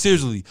care? Like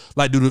seriously,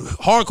 like do the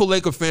hardcore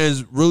Laker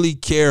fans really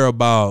care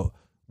about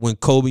when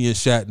Kobe and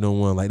Shaq don't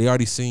won? Like they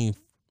already seen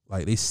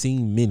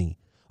many.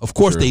 Of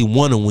course they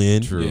want to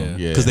win. True.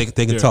 Because they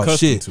can talk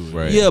shit.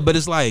 Right. Yeah, but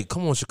it's like,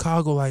 come on,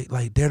 Chicago,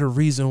 like they're the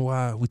reason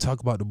why we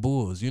talk about the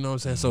Bulls. You know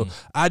what I'm saying? So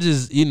I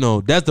just,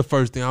 that's the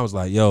first thing I was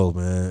like, yo,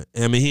 man.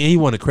 I mean, he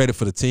wanted credit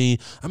for the team.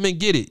 I mean,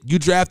 get it. You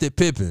drafted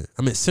Pippen.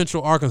 I mean,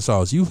 Central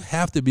Arkansas. You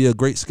have to be a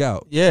great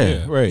scout.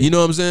 Yeah, right. You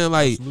know what I'm saying?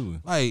 Like, Absolutely.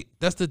 like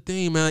that's the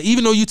thing, man.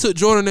 Even though you took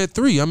Jordan at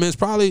 3, I mean,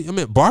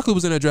 Barkley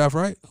was in that draft,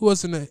 right? Who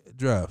else in that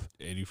draft?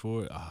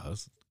 84.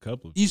 That's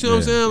couple. You see what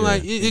I'm saying?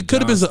 Like it could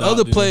have been some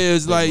other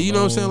players. Like you know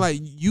what I'm saying? Like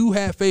you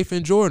had faith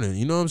in Jordan.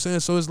 You know what I'm saying?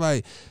 So it's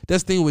like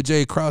that's the thing with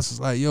Jay Cross is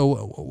like, yo,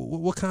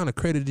 what kind of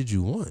credit did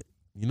you want?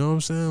 You know what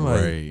I'm saying?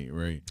 Like,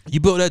 right. You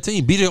built that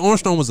team. B.J.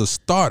 Armstrong was a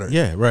starter.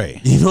 Yeah,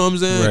 right. You know what I'm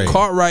saying? Right.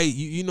 Cartwright,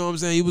 you know what I'm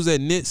saying? He was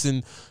at Knicks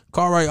and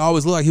Cartwright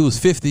always looked like he was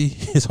 50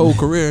 his whole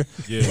career.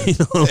 Yeah. You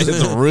know what I'm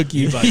saying? As a rookie.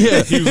 He was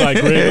like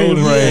Greg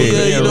Oden.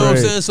 Yeah, you know what I'm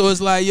saying? So it's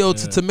like, yo,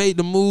 to make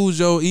the moves,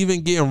 yo,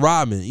 even getting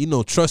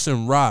Rodman,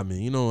 trusting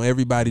Rodman,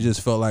 everybody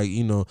just felt like,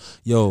 yo.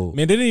 Man,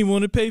 they didn't even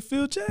want to pay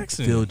Phil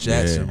Jackson. Phil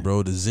Jackson,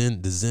 bro, the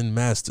Zen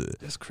master.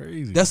 That's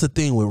crazy. That's the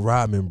thing with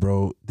Rodman,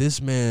 bro.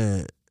 This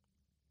man,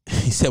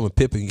 he said when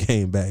Pippen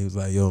came back, he was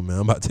like, yo, man,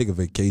 I'm about to take a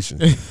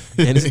vacation.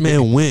 And this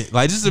man went.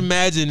 Like, just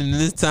imagine in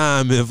this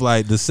time if,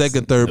 like, the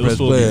second, third best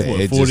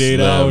player.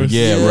 48 hours?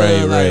 Yeah,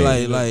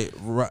 right. Like,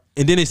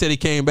 and then they said he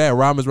came back.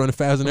 Rodman's running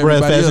faster than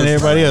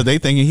everybody else. They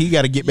thinking he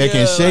got to get back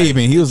in shape.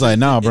 And he was like,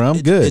 nah, bro,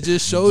 I'm good. It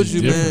just shows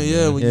you,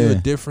 man, when you're a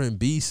different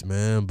beast,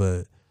 man.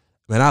 But,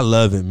 man, I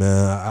love it,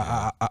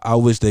 man. I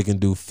wish they can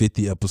do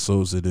 50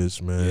 episodes of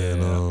this,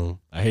 man. Yeah.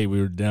 I hate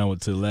we were down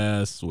to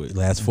last 4, right?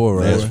 Last 4,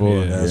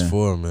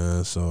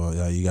 man. So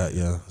you got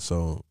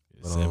So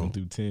 7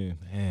 through 10.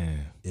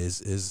 Man,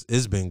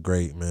 it's been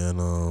great, man.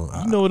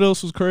 You know what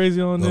else was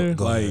crazy on there?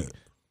 Go like ahead.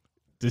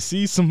 to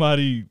see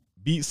somebody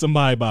beat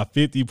somebody by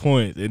 50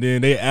 points and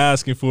then they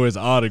asking for his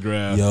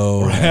autograph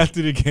right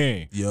after the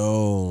game.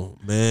 Yo,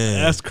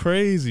 man. That's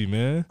crazy,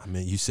 man. I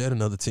mean, you said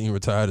another team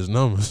retired his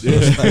numbers. So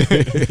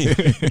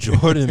it's like,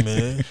 Jordan,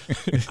 man.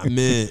 I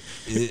mean,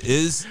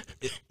 it's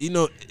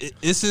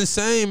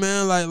insane,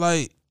 man.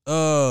 Like,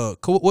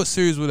 what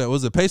series was that?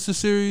 Was it Pacers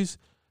series?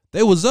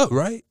 They was up,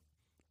 right?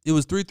 It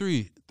was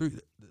 3-3.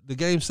 The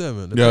game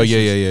 7. Yeah. Like,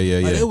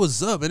 it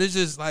was up, and it's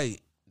just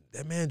like,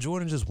 that man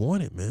Jordan just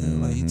won it, man.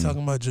 Mm-hmm. Like he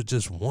talking about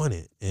just won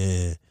it,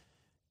 and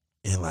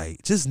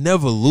like just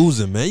never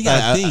losing, man. You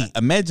gotta think.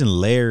 Imagine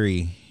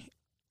Larry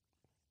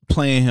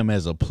playing him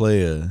as a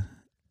player,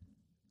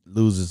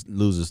 loses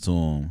to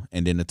him,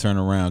 and then to turn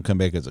around, come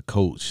back as a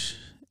coach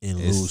and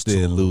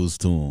lose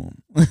to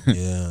him.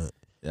 Yeah,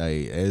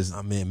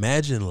 I mean,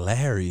 imagine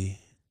Larry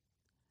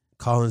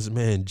calling this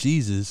man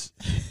Jesus.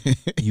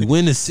 You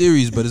win the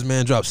series, but this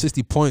man dropped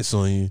 60 points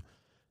on you,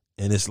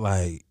 and it's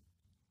like,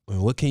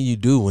 what can you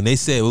do when they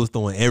said it was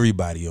throwing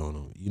everybody on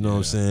them? You know what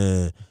I'm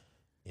saying?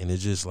 And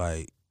it's just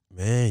like,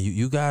 man,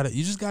 you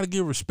just gotta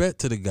give respect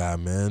to the guy,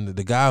 man.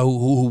 The guy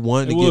who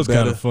wanted to get better. It was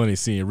kind of funny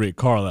seeing Rick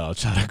Carlisle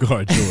try to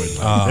guard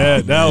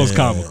Jordan. That was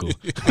comical.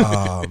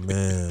 Oh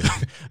man,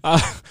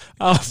 I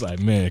was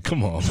like, man,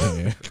 come on,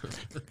 man.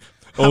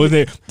 Or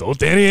they throw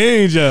Danny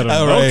Ainge at him.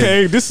 Right.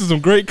 Okay, this is some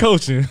great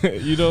coaching.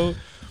 You know,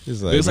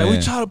 It's it's like man.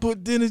 we try to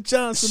put Dennis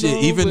Johnson. Shit,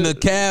 on, even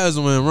but the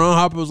Cavs when Ron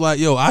Harper was like,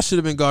 "Yo, I should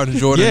have been guarding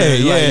Jordan." Yeah,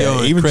 He like,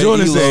 yo, even Craig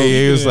Jordan Ehlo. said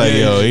he was like,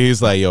 Yeah. he's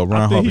like, yo, I Ron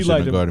think Harper he should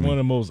like have guarded one me. of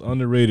the most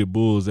underrated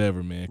Bulls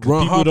ever, man. 'Cause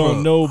Ron people Harper,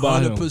 don't know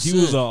about him. 100%. He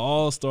was an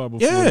all-star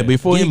before. Yeah, that.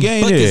 before he Getting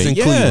gained buckets it. in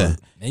Yeah. Cleveland.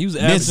 And he was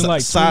averaging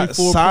like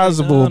 24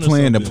 sizable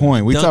playing the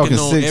point. We Dunking talking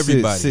on 6'6",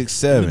 everybody.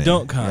 6'7".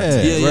 Dunk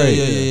contest. Yeah,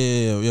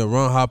 right. yeah.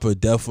 Ron Harper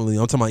definitely.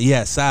 I'm talking about. He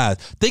had size.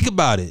 Think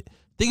about it.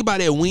 Think about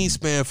that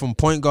wingspan from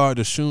point guard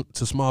to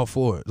small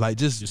forward. Like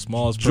just Your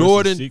smallest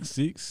Jordan.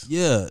 6'6".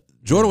 Yeah,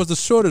 Jordan was the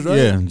shortest, right?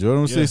 Yeah,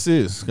 Jordan was Yeah.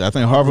 6'6". I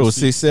think Harper was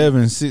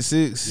 6'7",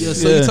 6'6". Yeah,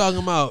 so you're talking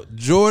about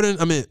Jordan.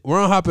 I mean,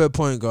 Ron Harper at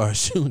point guard,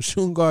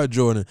 shooting guard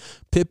Jordan,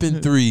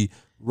 Pippen 3,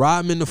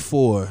 Rodman the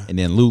 4, And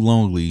then Luke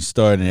Longley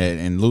starting at,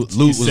 and Luke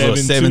was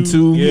 7'2".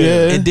 7'2". Yeah.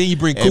 Yeah. and then you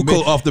bring And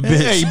Kukoc off the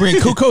bench. Yeah, you bring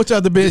Kukoc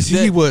off the bench.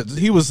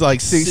 He was like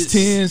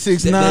 6'10",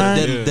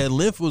 6'9". That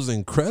length was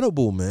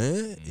incredible,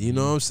 man. You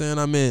know what I'm saying?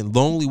 I mean,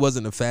 Longley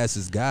wasn't the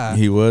fastest guy.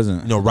 He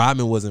wasn't. You know,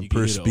 Rodman wasn't He could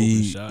per hit an open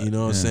speed. shot. You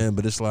know what I'm saying?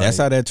 But it's like That's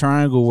how that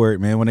triangle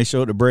worked, man. When they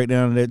showed the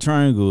breakdown of that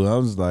triangle, I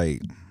was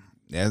like,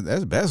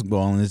 that's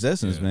basketball in its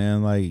essence,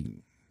 man. Like,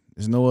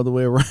 there's no other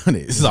way around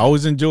it. It's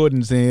always in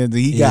Jordan's hands.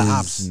 He got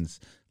options.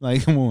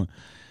 Like, come on.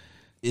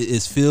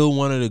 Is Phil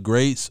one of the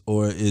greats,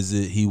 or is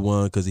it he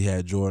won because he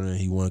had Jordan,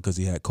 he won because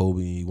he had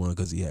Kobe, and he won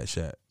because he had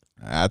Shaq?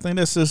 I think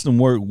that system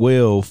worked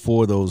well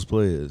for those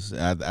players.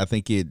 I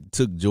think it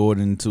took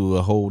Jordan to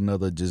a whole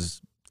nother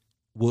just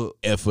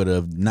effort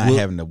of not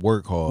having to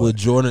work hard. Would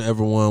Jordan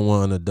ever won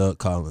one of Doug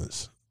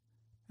Collins?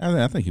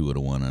 I think he would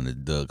have won under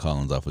Doug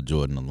Collins off of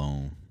Jordan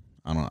alone.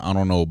 I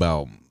don't know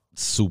about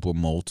super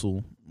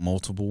multiple.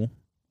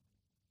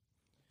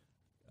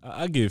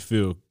 I give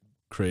Phil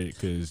credit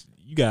because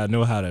you gotta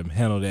know how to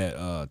handle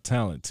that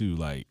talent too.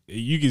 Like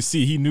you can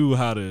see, he knew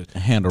how to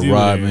Handle deal with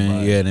Rodman,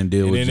 everybody. and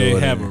deal and with then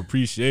Jordan. they have an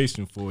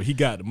appreciation for it. He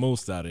got the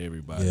most out of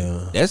everybody.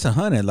 Yeah. That's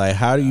 100. Like,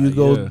 how do you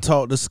go yeah.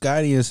 talk to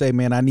Scotty and say,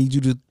 "Man, I need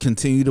you to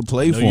continue to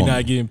play I know for you're him"?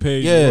 not getting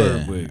paid.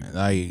 Yeah, But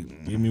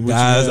like give me what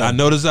Guys, you I have.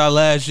 noticed our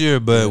last year,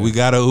 but we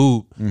got to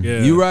hoop.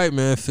 Yeah. You right,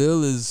 man.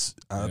 Phil is.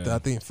 I Yeah.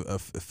 think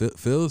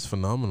Phil is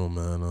phenomenal,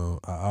 man.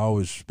 I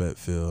always respect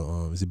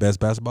Phil. Is he best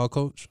basketball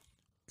coach?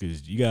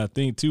 Because you got to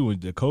think, too,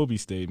 with the Kobe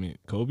statement,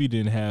 Kobe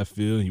didn't have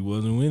Phil. He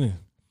wasn't winning.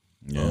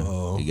 yeah,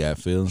 Uh-oh. he got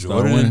Phil and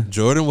started winning.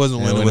 Jordan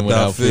wasn't Yeah, winning winning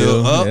without without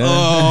Phil. Phil. So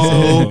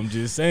Uh-oh. I'm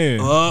just saying.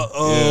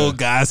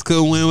 Guys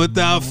couldn't win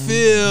without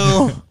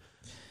Phil.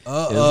 It's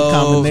a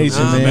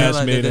combination, man.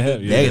 Match made in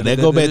heaven. That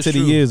go back is to the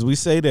true. years. We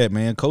say that,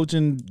 man.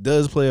 Coaching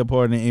does play a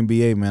part in the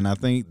NBA, man. I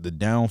think the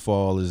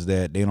downfall is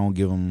that they don't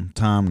give them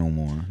time no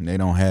more. They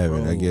don't have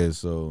it, I Bro. guess.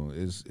 So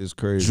it's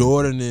crazy.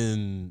 Jordan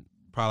in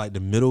probably like the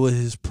middle of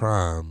his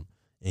prime,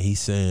 and he's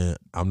saying,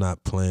 "I'm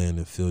not playing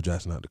if Phil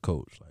Jackson not the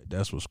coach." Like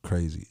that's what's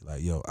crazy.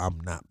 Like, yo, I'm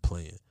not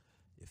playing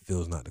if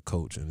Phil's not the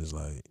coach, and it's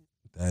like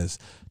that's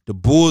the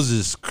Bulls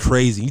is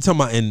crazy. You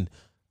talking about? And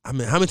I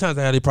mean, how many times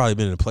have they probably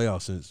been in the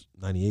playoffs since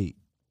 '98?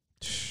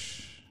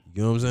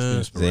 You know what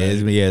I'm saying?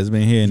 It's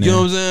been here now. You know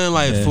what I'm saying?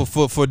 Like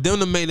Yeah. for them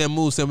to make that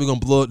move, saying we're gonna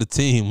blow up the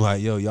team,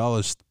 like yo, y'all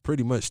are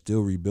pretty much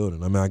still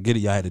rebuilding. I mean, I get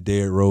it. Y'all had the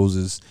Derrick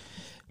Roses.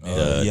 You had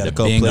a the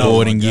couple Ben players.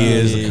 Gordon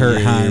years, the Kurt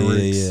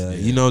Heinrichs. Yeah.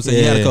 You know what I'm saying?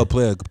 You had a Yeah. couple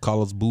players,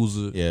 Carlos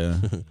Boozer, Yeah.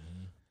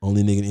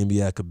 only nigga in the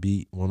NBA I could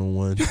beat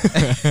 1-on-1.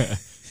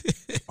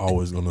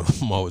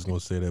 I'm always gonna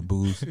say that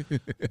Booze.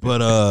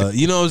 But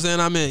you know what I'm saying?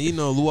 I mean, you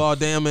know, Luol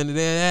Dam and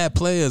they had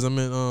players. I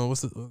mean,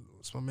 what's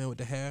my man with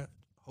the hair?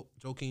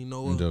 Joakim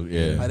Noah.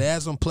 Yeah. Like, they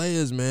had some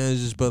players, man.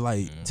 It's just, but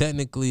like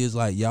technically, it's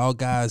like y'all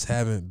guys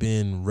haven't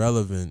been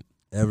relevant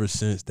ever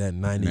since that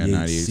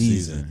 98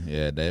 season.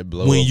 Yeah, that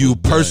blow When up you was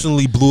done.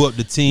 personally blew up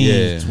the team.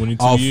 Yeah.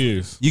 22 off-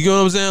 years. You get what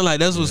I'm saying? Like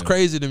that's what's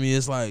crazy to me.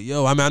 It's like,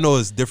 yo, I mean, I know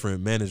it's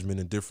different management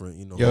and different,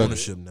 Yo,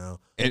 ownership now.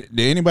 Did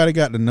anybody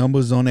got the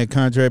numbers on that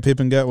contract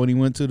Pippen got when he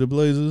went to the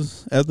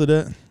Blazers after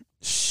that?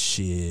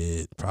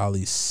 Shit,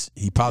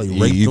 he probably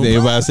raped them.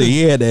 Everybody say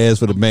he had to ask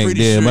for the bank pretty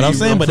then, sure but I'm he-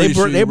 saying, I'm but pretty they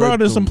sure he brought in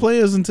raped some them.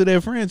 players into their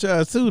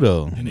franchise too,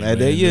 though. And they Like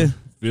that ran year, into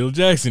Phil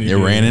Jackson. they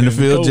again. ran into And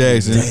Phil Kobe.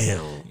 Jackson.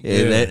 Damn.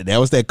 Yeah, that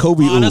was that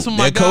Kobe. Oh, that's oop. when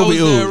my That guy Kobe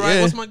was there, oop. right?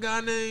 Yeah. What's my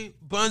guy name?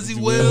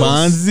 Bunsy Wells.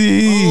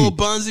 Bonzi. Oh,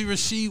 Bunsy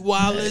Rasheed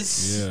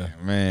Wallace. Yeah.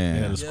 Man. They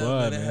had a Yeah, squad,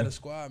 man, they man. had a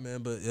squad,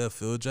 man. But yeah,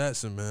 Phil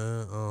Jackson,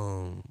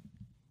 man.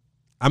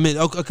 I mean,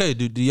 okay,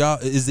 do y'all?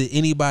 Is it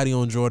anybody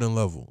on Jordan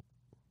level?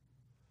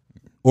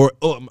 Or,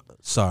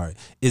 sorry,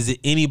 is it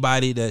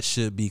anybody that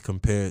should be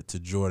compared to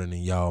Jordan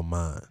in y'all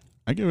mind?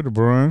 I give it to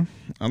Bron.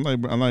 I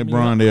like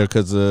Bron there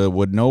because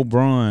with no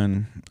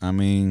Bron, I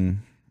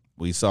mean,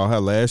 we saw how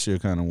last year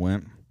kind of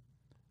went.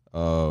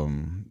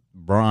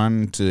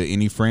 Bron to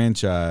any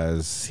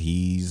franchise,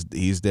 he's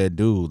that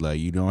dude. Like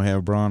you don't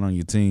have Bron on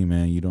your team,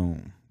 man. You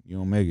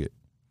don't make it.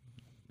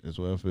 That's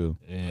what I feel.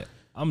 Yeah,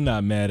 I'm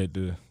not mad at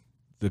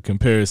the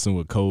comparison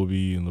with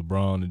Kobe and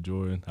LeBron and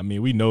Jordan. I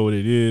mean, we know what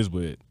it is,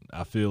 but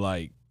I feel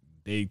like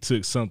they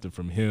took something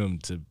from him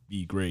to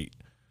be great.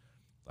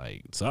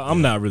 Like, so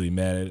I'm not really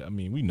mad at it. I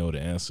mean, we know the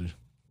answer.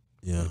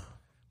 Yeah.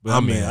 But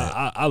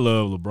I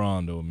love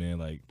LeBron though, man.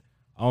 Like,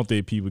 I don't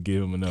think people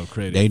give him enough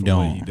credit. They for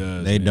don't. What he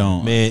does, they man.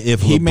 don't. Man,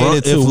 if he LeBron, made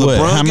it to if what?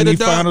 LeBron How many get a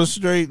dunk, finals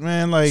straight,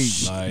 man? Like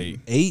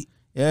 8?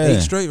 Yeah. 8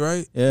 straight,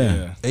 right?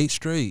 Yeah. 8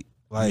 straight.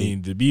 Like, I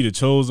mean, to be the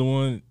chosen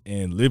one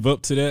and live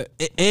up to that.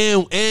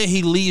 and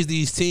he leaves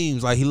these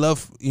teams. Like, he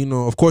left,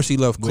 of course he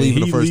left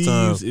Cleveland the first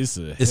time.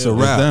 It's a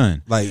wrap.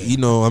 done. Like,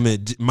 I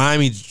mean,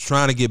 Miami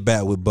trying to get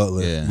back with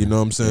Butler. Yeah. You know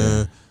what I'm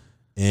saying?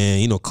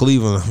 And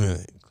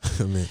Cleveland,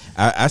 I mean,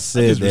 I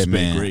said that, respect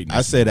man. greatness,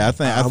 I said I'm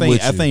I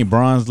with you. think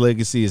Bron's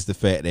legacy is the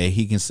fact that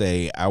he can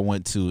say I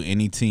went to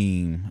any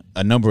team,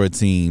 a number of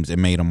teams,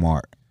 and made a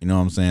mark. You know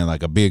what I'm saying?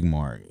 Like a big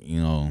mark.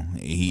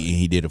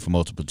 He did it for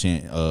multiple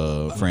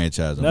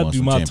franchises. When I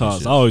do my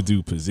talks, I always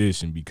do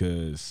position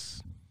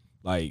because,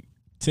 like,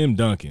 Tim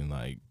Duncan,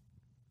 like,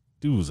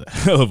 dude was a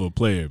hell of a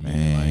player,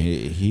 man. Like,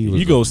 he if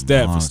was you go a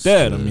stat for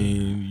stat, I monster.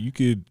 mean, you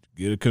could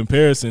get a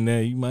comparison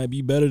that you might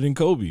be better than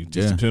Kobe,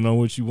 just depending on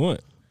what you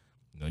want.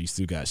 You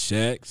still got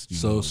Shaqs.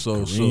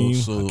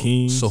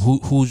 Kareem, so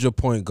who's your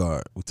point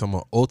guard? We're talking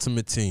about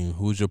ultimate team.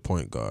 Who's your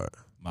point guard?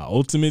 My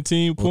ultimate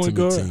team point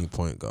guard. Ultimate team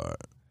point guard.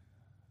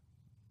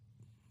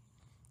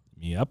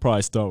 Yeah, I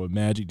probably start with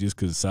Magic just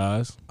because of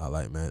size. I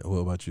like Magic. What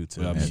about you,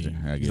 Tim? But, I Magic.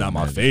 mean, I he's get not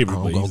my Magic. favorite.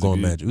 I'm but going he's to go a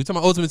good- Magic. We're talking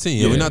about ultimate team.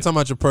 Yeah, Yeah. we're not talking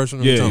about your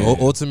personal. Yeah, We're talking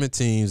yeah. ultimate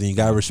teams, and you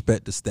got to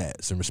respect the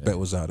stats and respect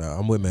what's out there.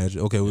 I'm with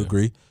Magic. Okay, we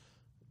agree.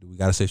 Do we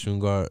got to say shooting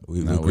guard?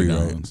 We agree,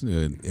 right?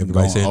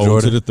 Everybody saying Going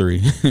Jordan? to the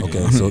 3.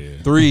 Okay, so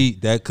Yeah. 3,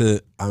 that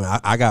could. I mean,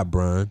 I got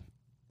Bron.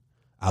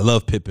 I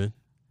love Pippen.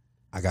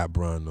 I got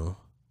Bron though.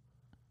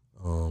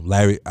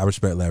 Larry, I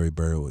respect Larry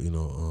Bird.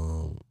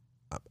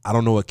 I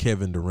don't know what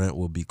Kevin Durant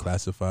will be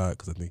classified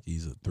because I think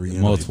he's a 3 and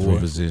a Multiple 4.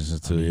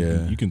 positions too. I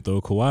mean, you can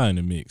throw Kawhi in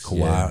the mix.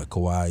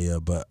 Kawhi, yeah,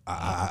 but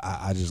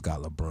I just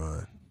got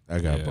LeBron. I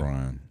got Yeah.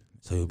 Bron.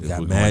 So we If got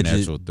we're going Magic.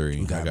 natural 3.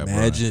 We got I got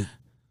Magic,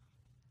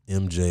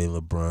 MJ,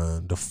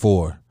 LeBron. The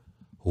 4,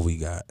 who we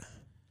got?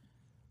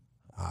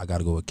 I got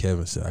to go with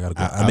Kevin. So I got to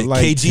go. I I mean,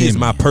 like KG is Timmy.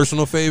 my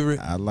personal favorite,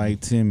 I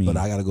like Timmy. but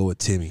I got to go with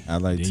Timmy. I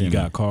like Then Timmy. you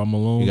got Karl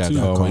Malone You got too.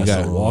 Karl Malone. That's You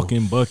a got-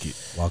 walking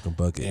bucket Walking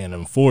bucket. and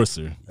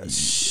enforcer.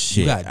 Shit.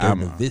 You got Dirk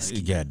Nowitzki.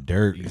 You got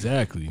Dirk.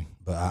 Exactly.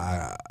 But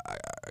I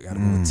got to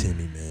go with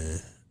Timmy, man.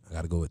 I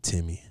got to go with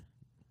Timmy.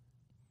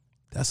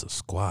 That's a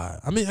squad.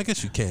 I mean, I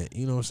guess you can't.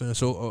 You know what I'm saying?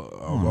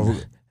 So,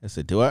 I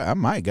said, do I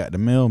might got the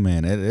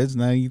mailman. That's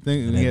now you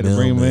think And you that got to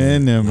bring him mailman.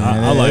 in there,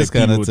 man. I like That's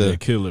people kinda with tough. that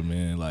killer,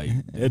 man. Like,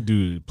 that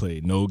dude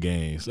played no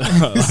games. Like,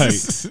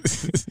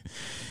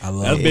 I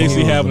love that's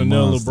basically he's a having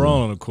another monster.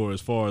 LeBron on the court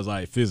as far as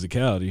like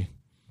physicality.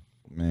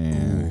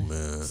 Man,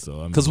 man. So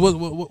I mean, Because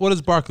what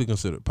is Barkley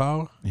considered?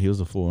 Power? he was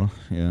a 4.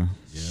 Yeah.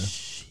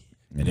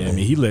 and then, I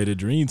mean, he led the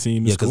dream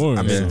team in Yeah, because scoring.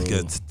 I mean, so-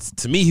 'cause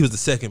to me, he was the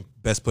second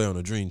best player on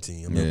the Dream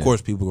Team. I mean, Yeah. of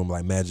course, people gonna be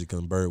like Magic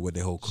and Bird, what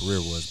their whole career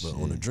was, but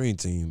on the Dream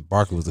Team,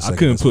 Barkley was the I second.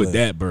 couldn't best put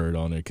player. that Bird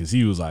on there because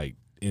he was like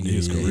into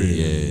his Yeah, career.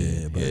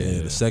 Yeah, but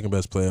Yeah. the second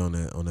best player on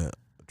that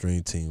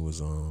Dream Team was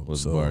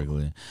so,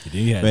 Barkley. And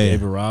then you had Man.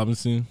 David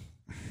Robinson.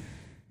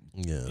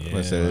 Yeah. Yeah. Like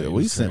I said, like, it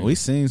was we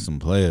seen some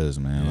players,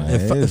 man.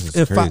 Like, And, it's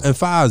just crazy. and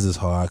fives is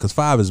hard because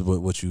 5 is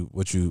what you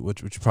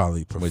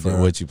probably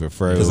prefer. What you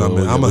prefer? 'Cause I'm a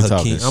We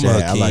talking Hakeem- I'm a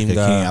Shaq. I like Hakeem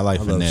guy. Hakeem. I like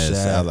I love finesse.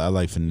 Shaq. I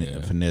like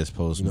Yeah. finesse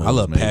post. You know, I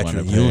love moves, man.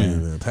 Patrick He wanna Ewing,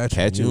 play. man.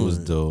 Patrick was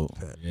Ewing. dope.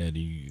 Yeah,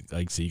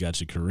 like I said, you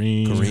got your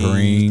Kareem.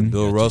 Kareem,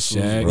 Bill got your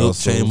Russell, Shaq. Will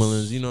Russells.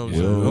 Chamberlains. You know what I'm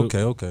Yeah.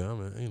 saying? Okay. I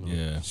mean, you know.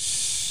 Yeah.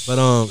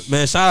 But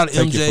man, shout out to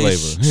Take your MJ.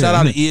 flavor. Shout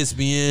out to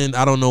ESPN.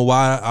 I don't know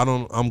why.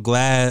 I'm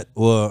glad.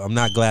 Well, I'm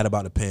not glad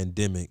about the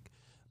pandemic,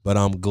 but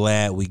I'm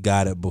glad we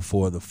got it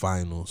before the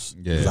finals.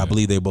 'Cause Yeah. I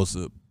believe they both.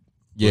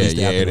 Yeah, Released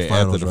it after the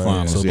finals, right?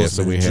 finals. So it Yeah, must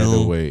so have we been had to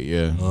June. wait.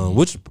 Yeah.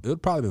 Which it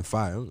would probably been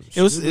fire.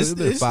 It was- It'd it's-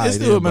 been it's- fire it's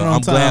then, still been but on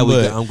I'm glad time, we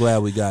but got, I'm glad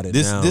we got it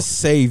This now. this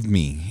saved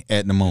me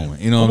at the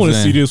moment. You know I what want I'm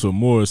to saying? see this with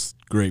more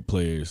great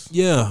players.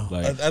 Yeah,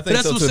 Like, I think But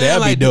that's so what too. I'm saying.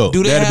 That'd Like, be dope.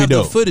 do they That'd have be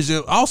the dope. footage?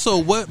 And also,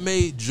 what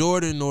made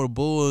Jordan or the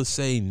Bulls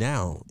say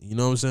now? You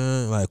know what I'm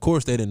saying? Like, of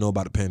course, they didn't know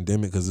about the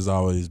pandemic because it's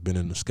always been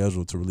in the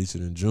schedule to release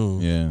it in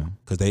June. Yeah.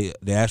 Because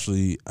they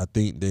actually, I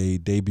think they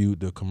debuted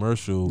the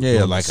commercial. Yeah,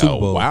 during like the Super a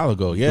Bowl. while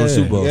ago. During Yeah. the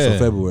Super Bowl, yeah. so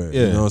February.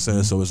 Yeah. You know what I'm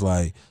saying? So it's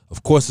like,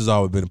 of course, it's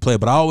always been a play.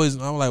 But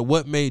I'm like,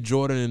 what made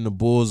Jordan and the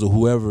Bulls or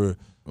whoever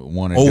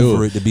Want to do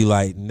over it. it to be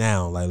like,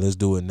 now, like, let's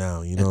do it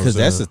now. You know, Because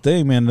that's the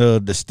thing, man.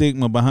 The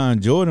stigma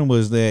behind Jordan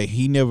was that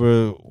he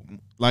never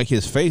like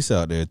his face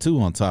out there too.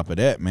 On top of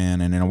that,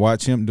 man, and then I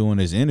watch him doing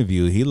this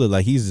interview. He looked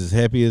like he's as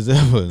happy as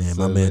ever. Man,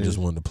 So, my man like, just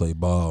wanted to play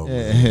ball.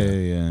 yeah,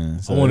 man. yeah.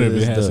 I So wonder if it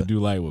it's has to dope. do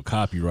like with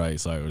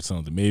copyrights, like or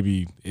something.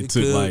 Maybe it It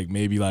took could. like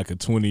a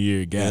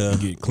 20-year gap to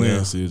get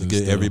clearances to and get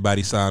stuff.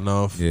 everybody sign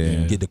off.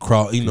 Yeah. Get the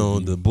crowd,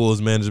 the Bulls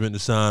management to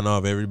sign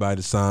off, everybody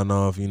to sign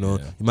off. You know,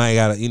 Yeah. you might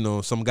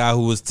got some guy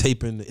who was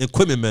taping the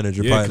equipment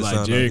manager Yeah, probably to like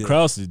sign Jerry off.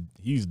 Krause,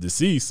 he's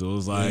deceased, so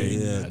it's like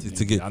Yeah,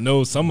 to get- I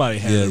know somebody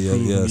had to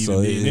prove him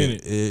So even being in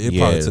it. it Yeah.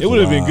 probably took It would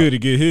have a been while. good to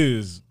get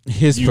his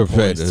His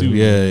perspective. too.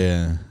 Yeah,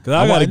 yeah. Because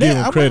I got to give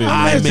him credit.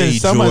 I imagine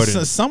made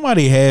Jordan.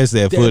 somebody has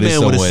that That footage man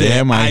would have somewhere. said,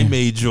 That might- "I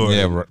made Jordan."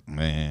 Yeah,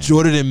 man.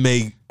 Jordan didn't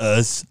make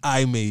us.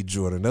 I made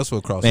Jordan. That's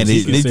what Cross Man,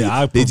 was did saying. you hear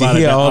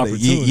all the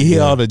you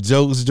hear all the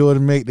jokes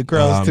Jordan make the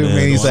Cross too?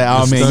 Man, he's like,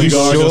 "Oh man, you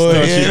short."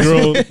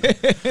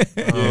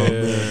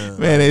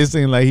 Man, it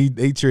seemed like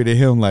they treated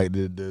him like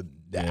the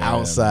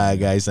outside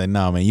guy. He said,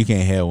 "No, man, you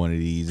can't have one of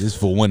these. It's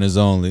for winners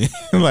only."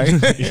 like,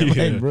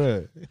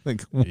 bro,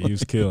 like, he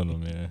was killing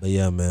them, man. But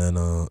yeah,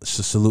 man,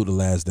 salute The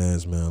Last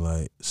Dance, man.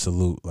 Like,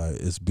 salute. Like,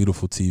 it's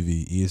beautiful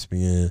TV.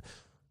 ESPN,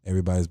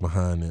 everybody's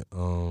behind it.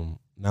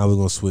 Now we're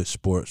gonna switch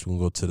sports. We're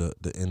gonna go to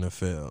the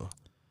NFL.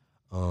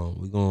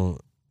 We're gonna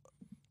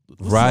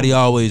variety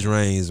always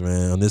reigns,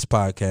 man. On this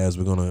podcast,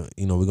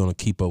 we're gonna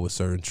keep up with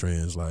certain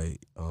trends. Like,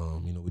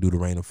 we do the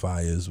Rain of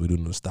Fires, we do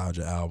the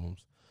nostalgia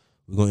albums.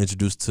 We're gonna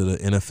introduce to the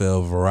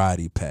NFL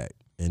variety pack,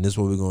 and this is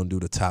what we're gonna do,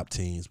 the top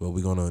teams. But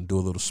we're gonna do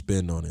a little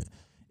spin on it.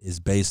 It's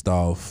based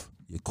off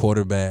your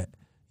quarterback,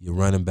 your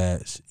running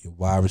backs, your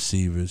wide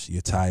receivers,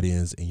 your tight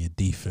ends, and your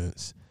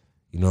defense.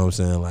 You know what I'm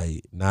saying?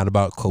 Like, not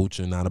about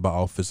coaching, not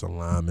about offensive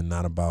linemen,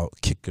 not about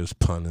kickers,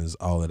 punters,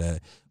 all of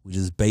that. We're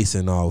just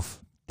basing off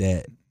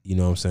that. You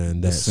know what I'm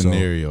saying? That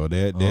scenario,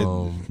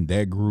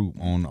 that group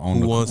on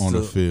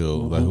the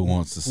field. Like, who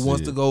wants to? Who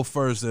wants to go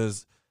first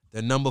as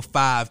the number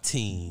 5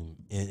 team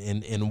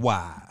and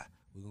why?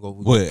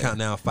 We're count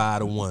down 5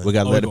 to 1. We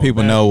got to let the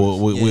people know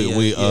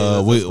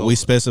we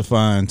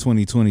specifying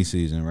 2020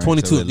 season, right?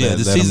 22, so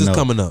the season's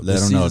coming up.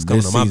 Let them know.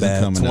 My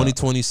bad.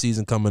 2020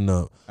 season coming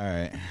up.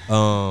 All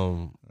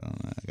right.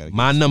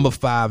 My number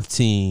 5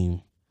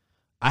 team.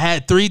 I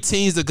had 3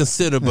 teams to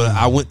consider, but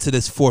I went to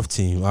this 4th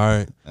team. All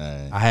right.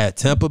 I had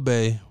Tampa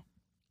Bay,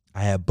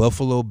 I had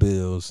Buffalo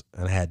Bills,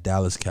 and I had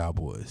Dallas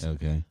Cowboys.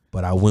 Okay.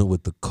 But I went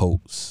with the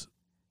Colts.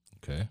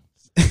 Okay.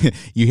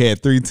 You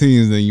had 3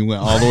 teams, and you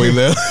went all the way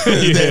left.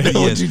 That's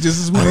what you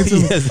just explained to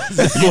me. You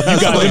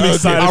got them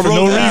excited for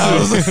no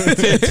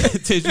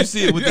reason. Did you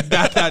see it with the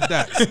dot?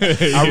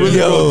 I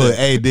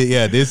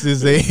really this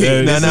is a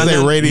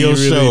radio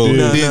show.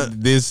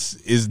 This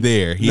is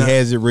there. He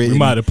has it written. We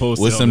might have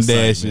posted with some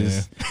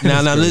dashes.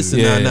 Now listen.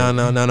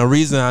 Now the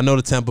reason I know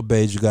the Tampa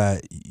Bay, you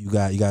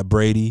got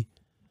Brady.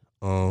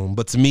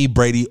 But to me,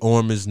 Brady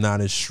arm is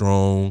not as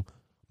strong,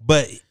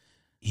 but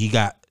he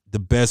got the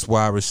best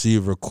wide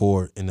receiver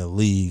core in the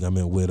league. I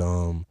mean, with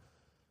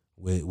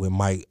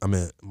Mike. I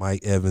mean,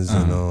 Mike Evans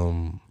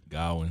and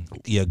Godwin.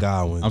 Yeah,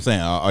 Godwin. I'm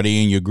saying, are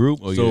they in your group?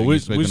 Or so you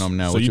picking them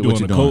now? So you doing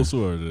the Colts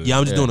or the? Yeah,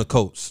 I'm just doing the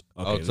Colts.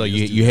 Okay, so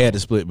you had to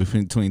split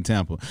between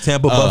Tampa,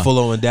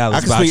 Buffalo, and Dallas.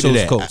 I can speak to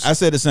that. Colts. I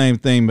said the same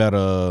thing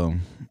about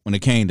when it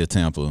came to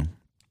Tampa.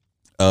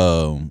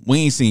 We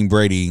ain't seen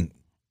Brady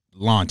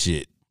launch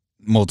it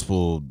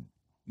multiple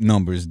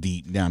numbers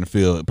deep down the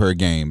field per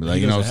game.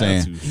 Like, you know what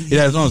I'm saying? Yeah,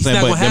 that's what I'm saying.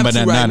 He's not gonna have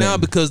to right now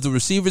because the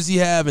receivers he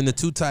have and the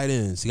 2 tight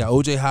ends. He got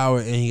OJ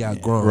Howard and he got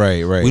Gronk.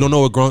 Right. We don't know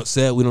what Gronk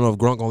said. We don't know if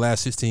Gronk gonna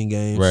last 16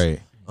 games. Right.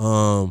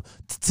 The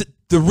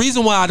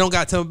reason why I don't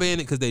got Tampa Bay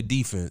in it because they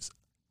defense.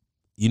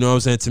 You know what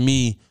I'm saying? To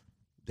me,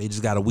 they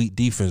just got a weak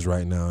defense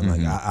right now. And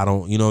like I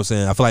don't, you know what I'm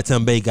saying? I feel like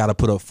Tampa Bay got to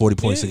put up 40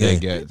 points a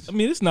game. I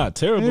mean, it's not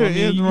terrible.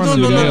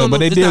 No, but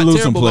they did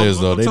lose some players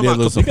though. They did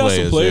lose some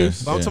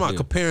players. But I'm talking about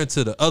comparing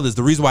to the others.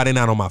 The reason why they're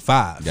not on my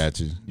 5.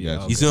 Got you.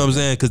 You see what I'm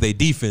saying? Because they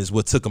defense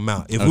what took them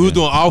out. If we were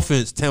doing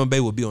offense, Tampa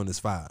Bay would be on this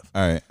 5.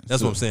 All right.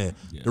 That's what I'm saying.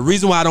 Yeah. The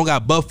reason why I don't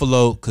got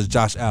Buffalo because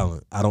Josh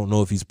Allen. I don't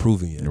know if he's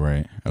proven yet.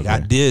 Right. Okay.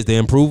 Got Diz. They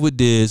improved with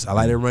Diz. I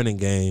like their running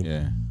game.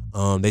 Yeah.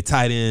 They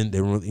tight end.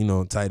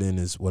 Tight end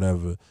is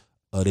whatever.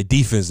 Their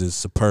defense is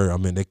superb. I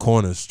mean, their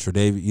corners,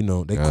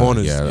 Tre'Davious, their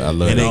corners. Yeah, I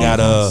love and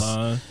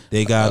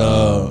they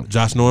got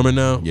Josh Norman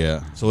now.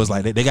 Yeah. So it's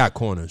like they got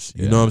corners.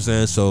 You know what I'm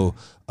saying? So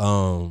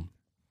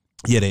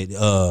they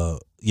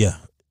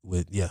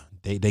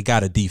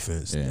got a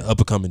defense, up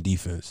and coming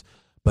defense.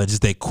 But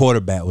just their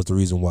quarterback was the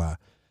reason why.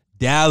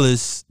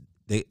 Dallas,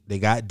 they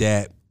got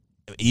that.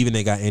 Even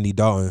they got Andy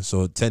Dalton,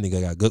 so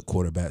technically they got good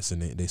quarterbacks in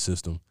their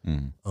system.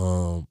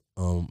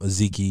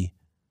 Ezekiel.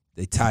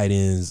 They tight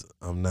ends.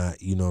 I'm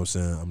not, you know what I'm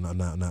saying? I'm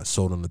not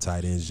sold on the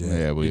tight ends yet.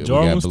 Yeah, we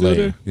Jarwin got still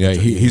there? Yeah,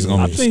 he's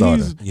gonna be a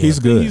starter. He's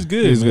good. He's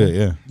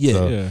good.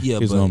 Yeah.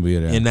 He's gonna be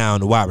there. And now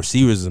the wide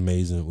receivers is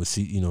amazing with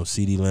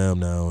CeeDee Lamb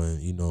now,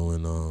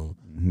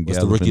 and what's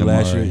the rookie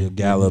last year?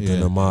 Gallup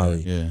and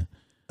Amari. Yeah.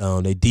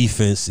 Their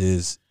defense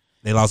is.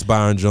 They lost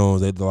Byron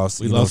Jones. They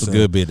lost. We lost a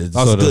good bit.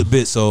 Lost a good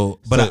bit.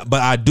 But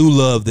I do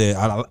love that.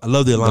 I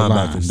love their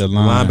linebackers. The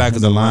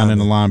line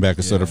and the linebackers.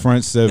 Yeah. So the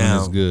front 7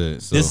 is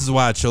good. So. This is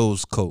why I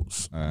chose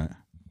Colts. All right.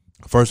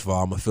 First of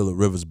all, I'm a Phillip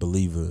Rivers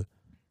believer.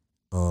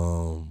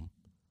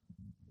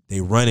 They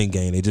running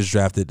game. They just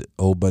drafted the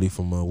old buddy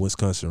from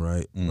Wisconsin,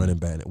 right? Running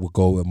back. We'll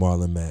go with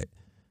Marlon Mack.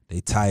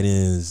 They tight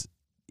ends.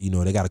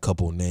 They got a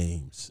couple of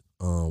names.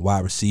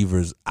 Wide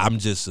receivers. I'm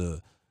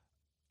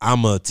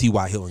a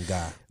T.Y. Hilton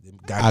guy.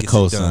 I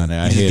co-sign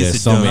that. I hear that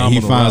so many.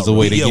 He finds a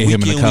way to get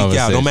him in the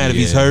conversation. No matter if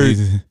he's hurt.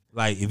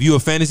 Like, if you're a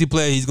fantasy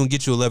player, he's going to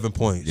get you 11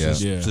 points.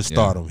 To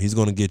start him. He's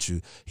going to get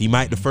you. He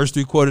might, the first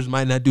 3 quarters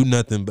might not do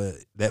nothing, but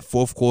that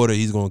 4th quarter,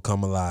 he's going to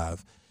come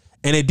alive.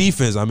 And their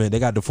defense, I mean, they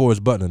got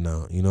DeForest Buckner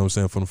now, you know what I'm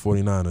saying, from the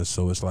 49ers.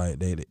 So it's like,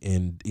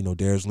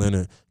 Darius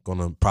Leonard going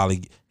to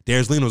probably,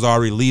 Darius Leonard was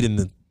already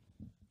leading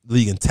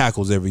league in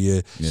tackles every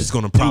year. It's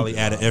going to probably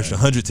add an extra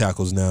 100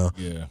 tackles now.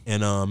 Yeah.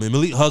 And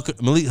Malik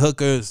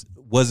Hooker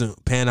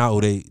wasn't pan out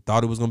who they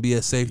thought it was going to be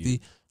at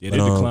safety. Yeah, they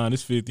declined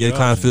his 50. Yeah, they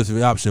declined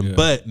 50 option.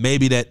 But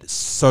maybe that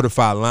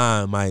certified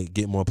line might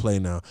get more play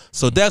now.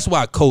 So that's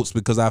why I coach,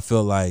 because I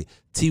feel like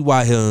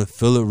T.Y. Hill,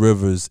 Phillip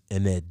Rivers,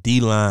 and that D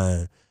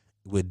line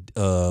with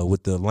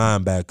the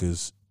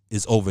linebackers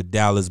is over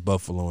Dallas,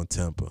 Buffalo, and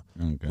Tampa.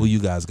 Okay. Who you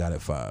guys got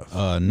at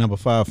 5? Number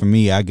 5 for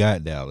me, I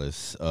got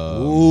Dallas.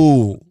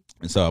 Ooh.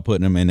 So I put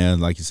them in there,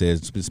 like you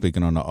said,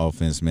 speaking on the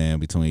offense, man,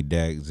 between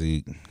Dak,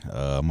 Zeke,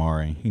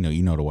 Amari, you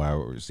know the wide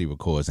receiver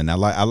course, and I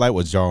like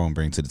what Jarwin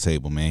brings to the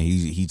table, man.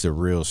 He's a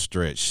real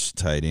stretch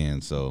tight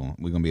end, so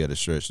we're gonna be able to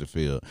stretch the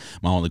field.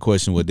 My only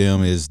question with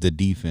them is the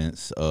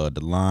defense.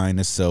 The line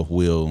itself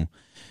will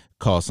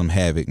cause some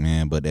havoc,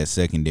 man, but that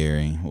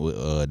secondary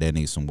that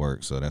needs some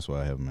work, so that's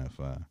why I have them at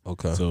 5.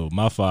 Okay. So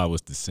my 5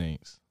 was the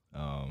Saints.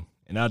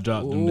 And I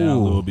dropped them down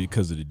a little bit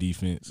because of the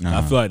defense.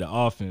 I feel like the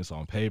offense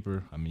on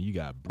paper, I mean, you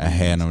got Breeze, I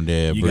had them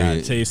there. you got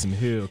Taysom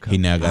Hill. He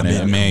now got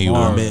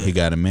Emmanuel. He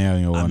got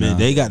Emmanuel. I mean,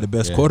 they got the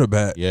best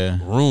quarterback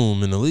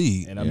room in the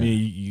league. And I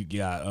mean, you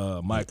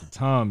got Michael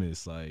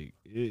Thomas. Like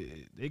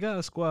they got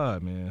a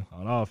squad, man,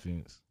 on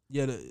offense.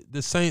 Yeah,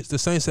 the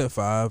Saints at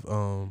 5.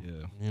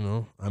 You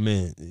know, I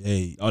mean,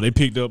 hey, they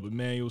picked up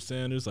Emmanuel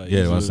Sanders. Like,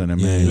 I was saying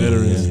Emmanuel.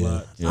 Veteran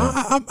slot.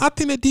 I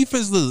think the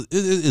defense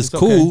is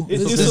cool. Okay.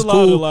 It's a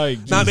lot of like.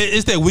 I mean,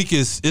 it's their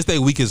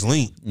weakest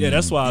link. Yeah,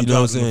 that's why I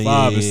dropped them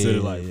 5 instead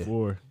of like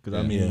 4. Because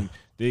I mean,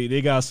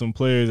 they got some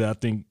players that I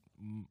think,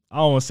 I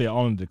don't want to say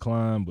on the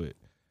decline, but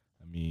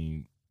I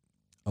mean,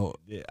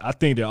 I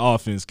think their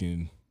offense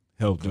can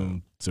help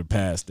them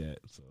surpass that.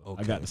 So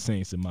I got the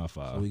Saints in my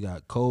 5. So we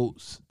got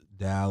Colts,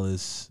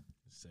 Dallas,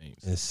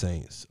 Saints, and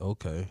Saints.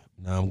 Okay.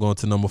 Now I'm going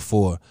to number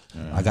 4.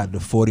 I got the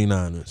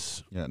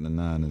 49ers. Yeah, the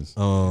Niners.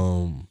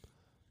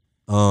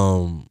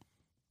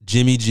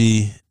 Jimmy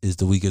G is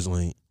the weakest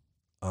link.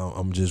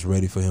 I'm just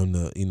ready for him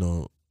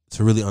to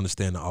really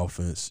understand the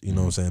offense. You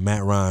know what I'm saying?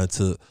 Matt Ryan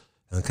took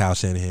and Kyle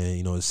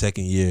Shanahan, his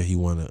second year he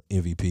won an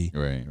MVP.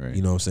 Right.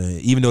 You know what I'm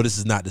saying? Even though this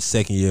is not the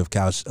second year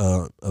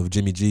of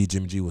Jimmy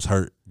G was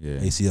hurt. Yeah.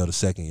 ACL the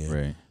second year.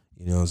 Right.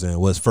 You know what I'm saying?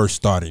 Well, his first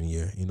starting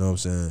year. You know what I'm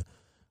saying?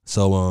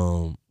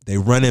 So they're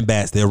running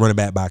back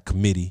by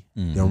committee.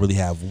 They don't really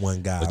have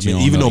one guy. But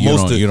even though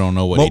you don't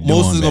know what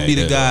most is gonna be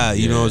the guy.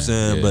 You know what I'm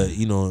saying? Yeah. But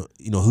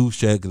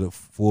Huschek, the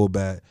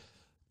fullback,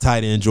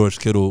 tight end George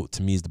Kittle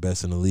to me is the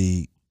best in the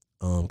league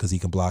because he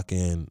can block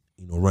in,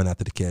 run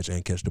after the catch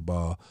and catch the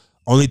ball.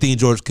 Only thing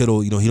George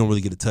Kittle, he don't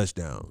really get the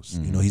touchdowns.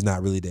 He's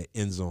not really that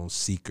end zone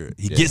seeker.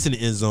 He gets in the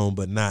end zone,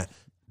 but not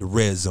the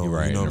red zone.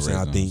 Right, you know what I'm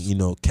saying? I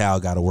think Cal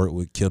got to work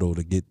with Kittle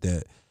to get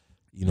that.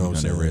 You know what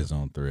I'm saying? That red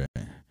zone threat.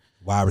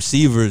 Wide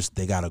receivers,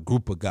 they got a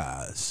group of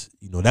guys.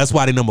 That's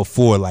why they number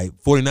 4. Like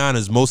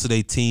 49ers, most of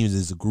their teams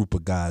is a group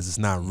of guys. It's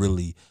not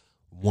really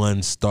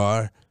one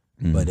star,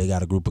 but they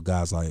got a group of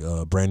guys like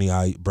Brandon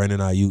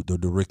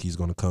Ayuk, the rookie's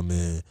going to come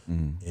in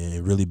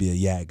and really be a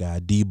yak guy.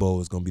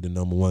 Debo is going to be the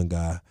number 1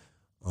 guy.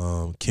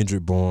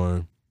 Kendrick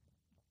Bourne.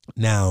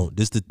 Now,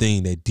 this is the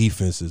thing, that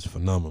defense is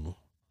phenomenal.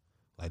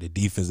 Like the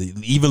defense,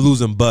 even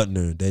losing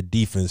Butner, that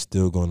defense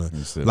still gonna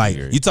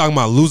you talking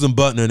about losing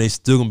Butner, they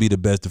still gonna be the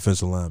best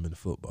defensive lineman in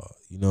football.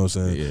 You know what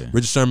I'm saying? Yeah.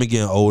 Richard Sherman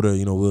getting older,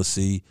 we'll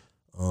see.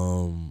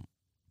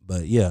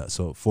 But yeah,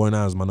 so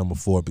 49 is my number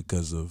 4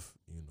 because of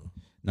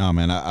No,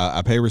 man,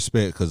 I pay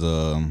respect because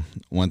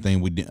one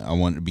thing I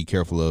want to be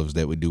careful of is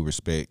that we do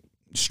respect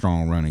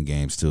strong running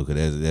games too,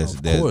 because that's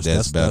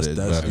about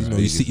it.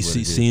 You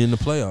see in the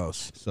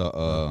playoffs.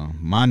 So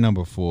my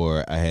number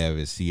 4 I have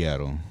is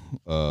Seattle.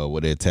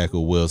 With their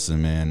tackle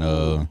Wilson,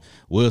 man.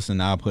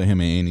 Wilson, I'll put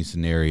him in any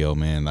scenario,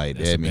 man. Like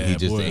that, I mean,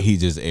 he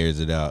just airs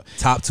it out.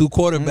 Top 2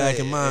 quarterback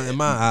in my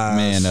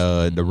eyes.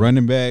 Man, the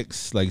running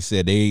backs, like I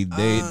said, they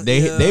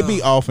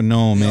be off and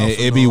on, man.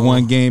 It'd be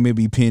one game, it'd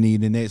be Penny,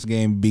 the next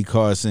game it'd be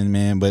Carson,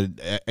 man. But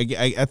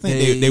I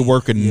think they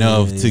work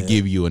enough to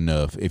give you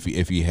enough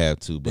if you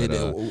have to.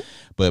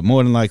 But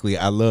more than likely,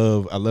 I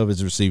love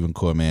his receiving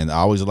core, man. I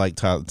always like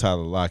Tyler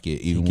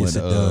Lockett, even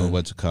when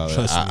what you call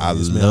it. I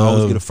always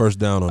get a first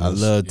down on. I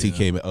love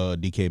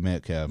DK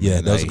Metcalf. Man.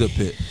 Yeah, that was a good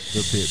pick.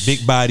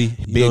 Big body,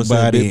 big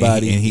body,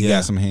 and he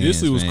got some hands.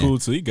 This was cool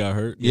too. He got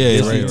hurt. Yeah,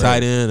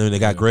 tight end, and they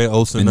got Greg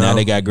Olsen now.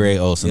 They got Greg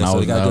Olsen. Yeah, so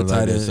they got good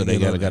tight end. So they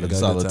got a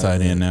solid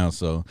tight end now.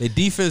 So their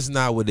defense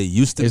not what they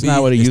used to be. It's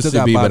not what it used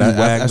to be, but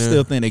I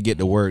still think they get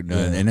the work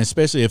done, and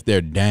especially if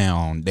they're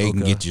down, they can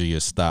get you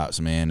your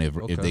stops, man.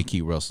 If they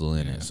keep Russell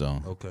in it,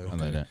 so I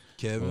like that.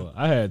 Kevin,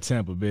 I had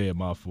Tampa Bay at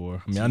my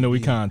 4. I mean, I know we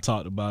kind of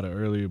talked about it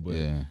earlier, but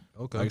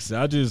like I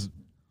said,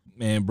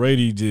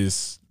 Brady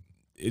it's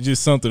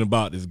just something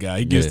about this guy.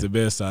 He gets the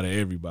best out of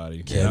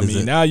everybody. I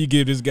mean, now you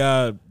give this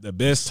guy the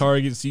best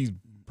targets. He's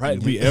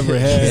we ever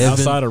had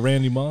outside of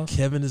Randy Moss.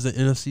 Kevin is an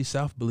NFC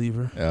South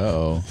believer.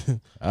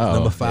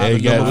 Number 5.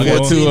 We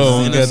got 2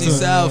 of them. NFC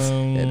South.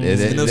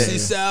 NFC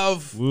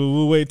South.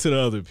 We'll wait till the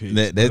other pick.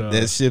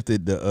 That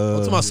shifted the.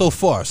 What's about so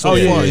far? So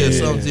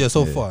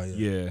far.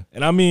 Yeah,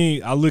 and I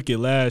mean, I look at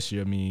last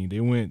year. I mean, they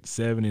went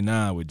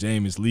 7-9 with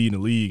Jameis leading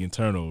the league in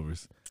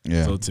turnovers.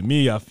 Yeah. So to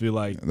me, I feel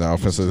like the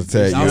offensive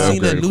attack. Y'all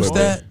seen that new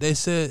stat? They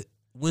said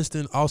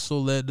Winston also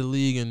led the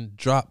league in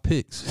drop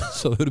picks,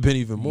 so it would have been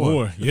even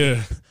more.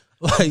 Yeah.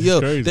 Like, yo,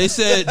 they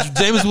said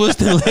Jameis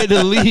Winston led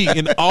the league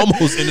in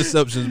almost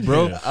interceptions,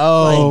 bro. Yeah.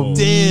 Oh, like,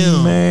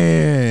 damn,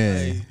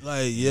 man.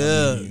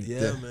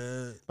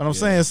 Man. But I'm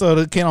saying, so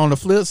on the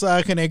flip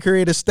side, can they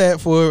create a stat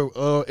for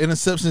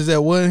interceptions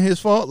that wasn't his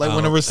fault? Like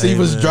when the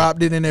receivers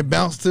dropped it and it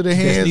bounced to the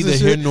hands. Neither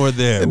here nor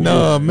there.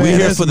 No, man. We're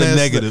here for the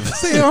negative.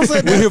 See what I'm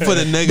saying? We're here for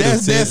the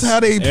negative. That's how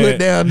they put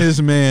down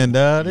this man,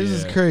 dog. This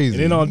is crazy.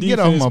 And then on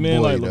defense,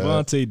 man, like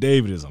Levante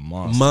David is a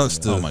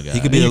monster. Oh my God. He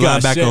could be a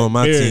linebacker on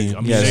my team.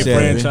 I mean, they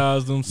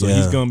franchised him, so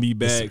he's gonna be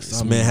back.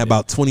 This man had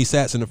about 20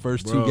 sacks in the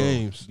first 2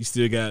 games. You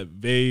still got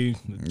Vay,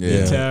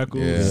 the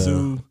tackle,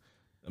 Sue.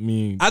 I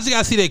mean, I just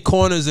gotta see their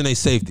corners and their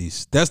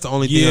safeties. That's the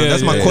only thing.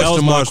 That's my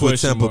question mark with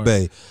Tampa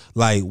Bay.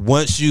 Like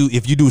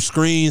if you do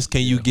screens,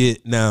 can you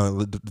get now?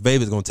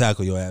 David's gonna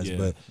tackle your ass,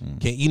 but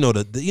can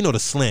the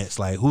slants?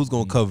 Like who's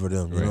gonna cover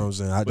them? You know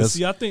what I'm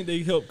saying? I think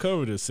they helped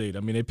cover the safety.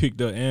 I mean, they picked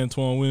up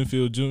Antoine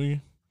Winfield Jr.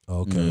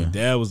 Okay,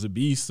 Dad was a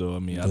beast, so I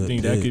mean, I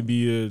think that could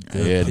be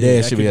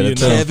Dad should be at a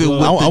Kevin with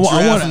the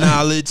draft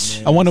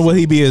knowledge. I wonder will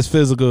he be as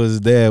physical as his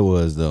dad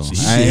was though. Is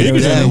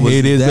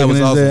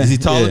he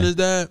taller than his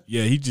dad?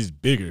 Yeah, he's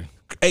just bigger.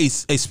 Hey,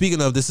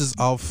 speaking of, this is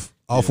off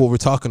what we're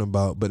talking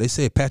about, but they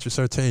say Patrick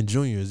Surtain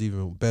Jr. is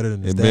even better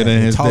than his dad.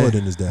 And taller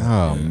than his dad.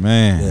 Oh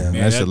man,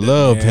 that's a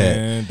love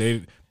Pat.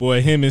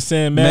 Him and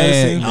Sam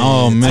Madison.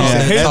 Oh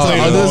man,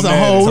 there's a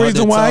whole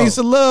reason why I used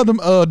to love them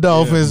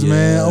Dolphins,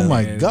 man. Oh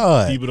my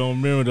God, people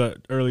don't remember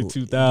the early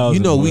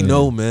 2000s. We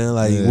know, man.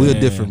 Like we're a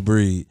different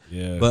breed.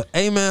 Yeah. But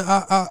hey, man,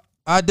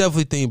 I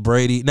definitely think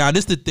Brady. Now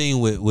this is the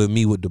thing with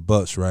me with the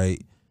Bucs, right?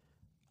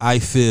 I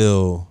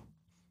feel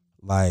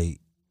like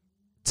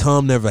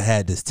Tom never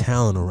had this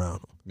talent around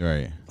him.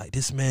 Right. Like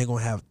this man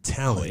gonna have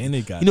talent. And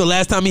they got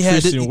last time he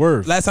had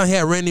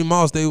Randy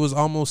Moss, they was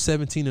almost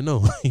 17-0.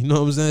 You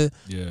know what I'm saying?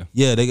 Yeah.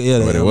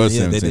 But it was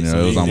 17-0.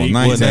 It was almost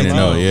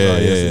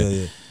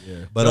 19-0.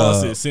 Yeah.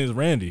 But since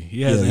Randy,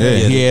 he hasn't.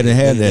 He hadn't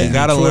had that. He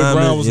got a Troy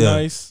Brown was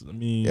nice. I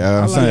mean,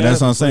 that's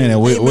what I'm saying. That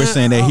we're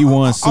saying that he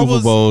won Super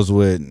Bowls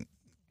with.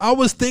 I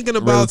was thinking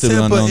about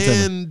Tampa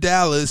and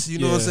Dallas. You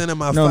know what I'm saying? In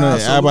my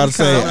five. I about to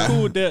say I'm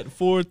cool with that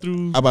 4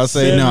 through. I about to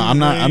say no. I'm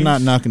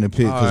not knocking the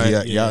pick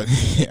because y'all.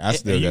 I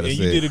still gotta say.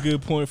 You did a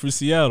good point for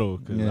Seattle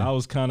because I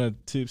was kind of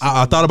tipsy.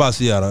 I thought about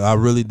Seattle. I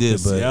really did,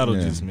 but Seattle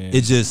just man.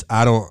 It just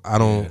I don't.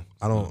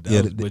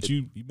 But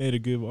you made a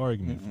good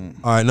argument.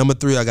 All right, number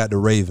 3, I got the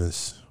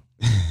Ravens.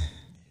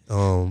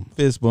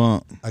 Fist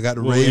bump. I got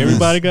the Ravens.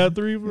 Everybody got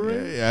 3 for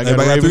Ravens.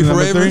 Everybody got 3 for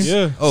Ravens.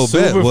 Yeah. Oh,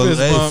 bet.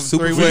 Well,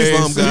 super fist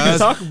bump,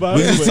 guys.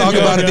 We can talk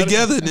about it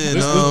together then.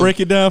 Let's break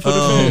it down for the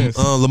fans.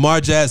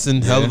 Lamar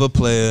Jackson, hell of a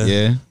player.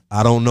 Yeah.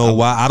 I don't know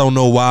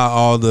why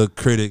all the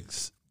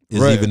critics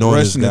is even on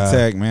this guy.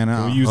 Attack,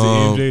 man. We use the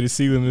MJ the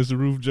ceiling as a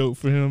roof joke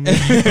for him. Man.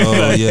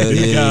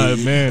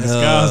 Man, the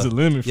sky's the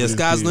limit. The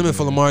sky's the limit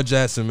for Lamar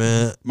Jackson,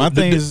 man. My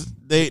thing is.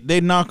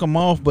 They knock him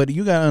off, but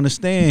you gotta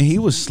understand he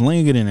was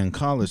slinging it in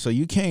college, so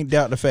you can't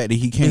doubt the fact that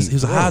he can't.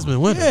 He's a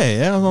Heisman winner. Yeah,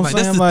 that's what I'm saying.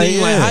 That's the thing.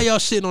 Like, how y'all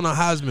shitting on a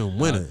Heisman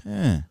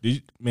winner?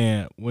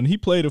 Man, when he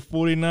played the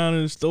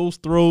 49ers, those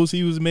throws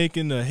he was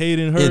making to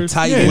Hayden Hurst in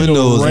tight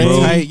windows,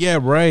 bro.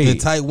 In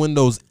tight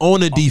windows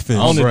on the defense,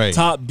 on the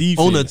top defense,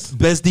 on the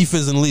best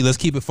defense in the league. Let's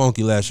keep it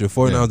funky. Last year,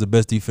 49ers the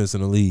best defense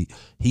in the league.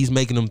 He's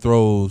making them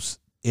throws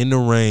in the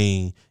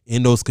rain,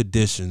 in those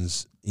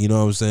conditions. You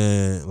know what I'm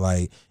saying?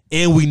 Like.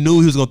 And we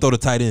knew he was gonna throw the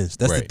tight ends.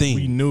 That's the thing.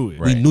 We knew it.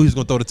 We knew he was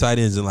gonna throw the tight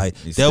ends, and like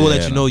that will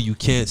let you know you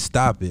can't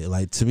stop it.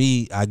 Like to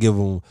me, I give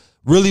him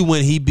really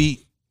when he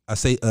beat. I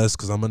say us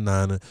because I'm a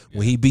Niner.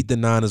 When he beat the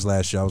Niners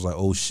last year, I was like,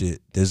 oh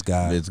shit, this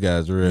guy's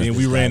real. And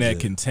we ran that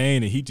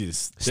contain, and he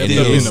just stepped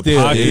up in the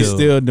pocket. He's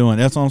still doing.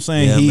 That's what I'm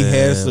saying. He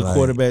has the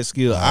quarterback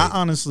skill. I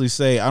honestly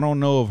say I don't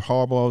know if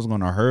Harbaugh is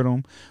going to hurt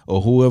him or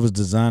whoever's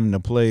designing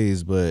the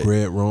plays, but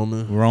Greg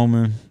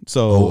Roman.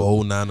 So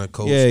old Niner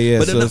coach. Yeah.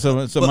 But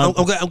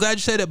I'm glad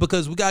you say that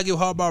because we gotta give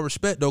Harbaugh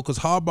respect though, because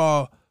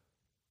Harbaugh.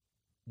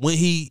 When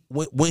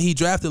he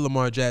drafted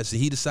Lamar Jackson,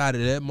 he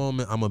decided at that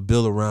moment I'm gonna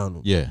build around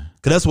him. Yeah,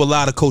 because that's what a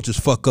lot of coaches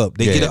fuck up.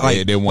 They get it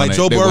like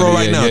Joe Burrow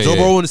right now. Joe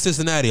Burrow in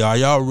Cincinnati. Are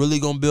y'all really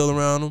gonna build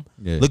around him?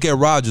 Yeah. Look at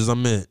Rodgers.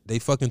 They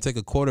fucking take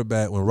a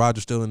quarterback when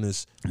Rodgers still in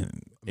this.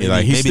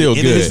 He's still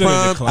good. His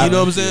prime, you know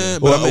what I'm saying?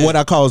 Well, what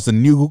I call is the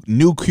new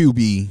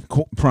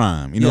QB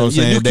prime. You know what I'm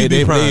saying? New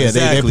QB prime.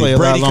 Exactly. They play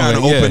Brady kind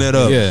of open it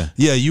up.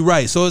 Yeah, you're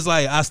right. So it's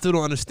like I still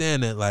don't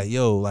understand that. Like,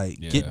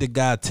 get the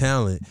guy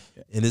talent,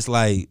 and it's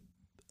like.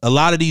 A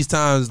lot of these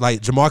times,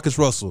 like Jamarcus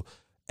Russell,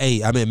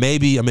 Hey, I mean,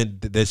 maybe,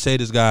 they say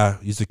this guy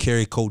used to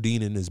carry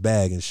codeine in his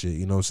bag and shit.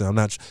 You know what I'm saying? I'm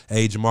not,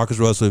 hey, Jamarcus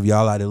Russell, if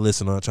y'all out there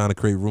listening, I'm not trying to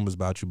create rumors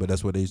about you, but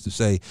that's what they used to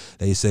say.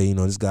 They say, you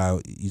know, this guy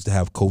used to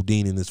have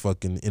codeine in his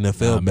fucking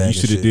NFL bag.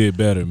 You should have did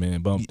better,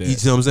 man. Bump that. You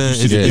see what I'm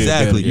saying?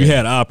 Exactly. You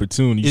had an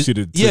opportunity. You should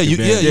have. You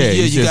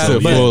got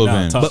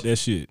to talk that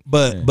shit.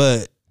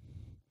 But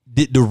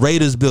did the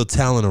Raiders build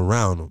talent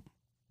around him?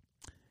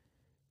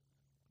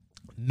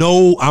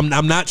 No, I'm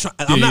not trying.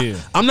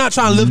 I'm not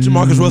trying to lift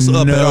Jamarcus Russell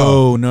up at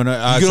all. No.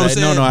 I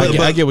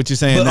get what you're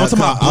saying. But I'm talking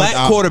about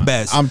black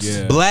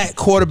quarterbacks. Black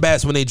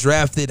quarterbacks when they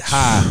drafted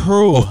high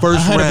or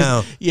first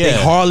round, they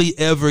hardly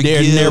ever.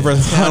 They're give never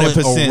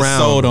 100%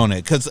 sold on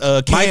it because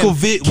Michael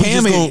Vick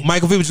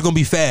was just gonna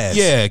be fast.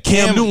 Yeah,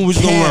 Cam Newton was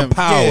gonna run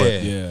power.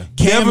 Yeah,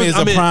 Cam is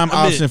a prime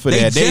option for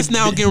that. They just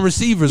now getting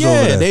receivers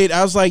over there.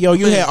 I was like, yo,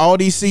 you had all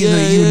these seasons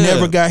and you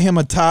never got him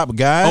a top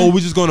guy. Oh, we're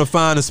just gonna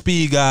find a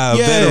speed guy, a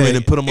veteran,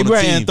 and put him on the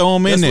team. And throw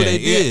him in That's there. What they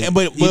did. Yeah,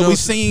 but we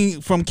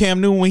seen from Cam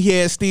Newton when he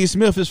had Steve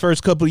Smith his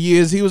first couple of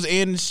years, he was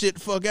in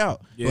shit fuck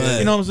out. Yeah.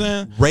 You know what I'm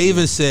saying?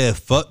 Ravens said,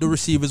 fuck the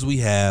receivers we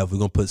have. We're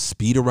going to put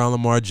speed around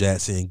Lamar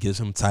Jackson and give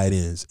him tight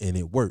ends. And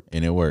it worked.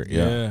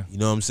 Yeah. You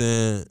know what I'm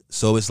saying?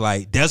 So it's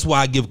like, that's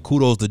why I give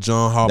kudos to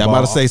John Harbaugh. I'm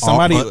about to say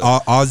somebody.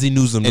 Ozzie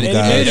Newsome. And he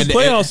made the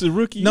playoffs as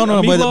rookie. No,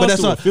 but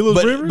that's not.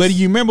 But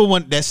you remember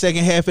when that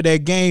second half of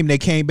that game, they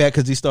came back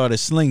because he started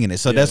slinging it.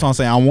 So that's what I'm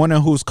saying. I wonder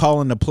who's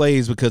calling the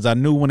plays because I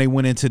knew when they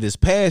went into this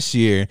past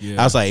year,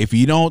 I was like, if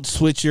you don't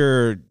switch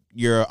your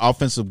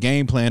offensive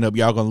game plan up,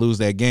 y'all gonna lose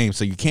that game.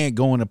 So you can't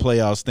go in the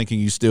playoffs thinking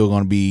you still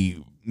gonna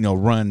be,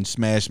 run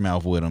smash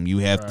mouth with them. You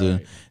have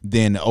to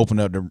then open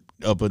up the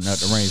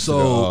range.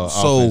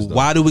 So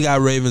why do we got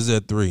Ravens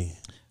at 3?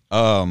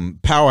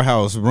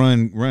 Powerhouse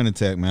run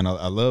attack, man.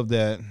 I love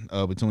that.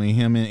 Between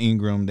him and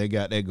Ingram, they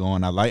got that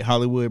going. I like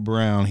Hollywood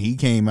Brown. He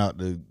came out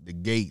the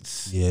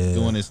gates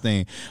doing his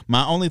thing.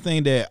 My only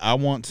thing that I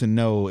want to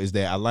know is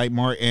that I like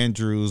Mark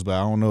Andrews, but I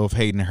don't know if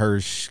Hayden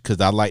Hurst,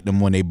 because I liked them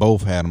when they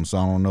both had them, so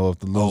I don't know if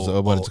the loser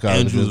of the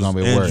college is going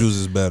to be worse. Andrews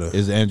is better.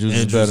 Andrews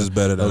is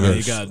better than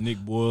Hurst. They got Nick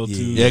Boyle, too.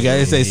 Yeah,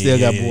 guys say still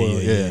got Boyle.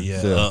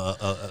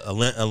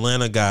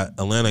 Atlanta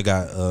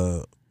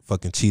got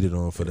fucking cheated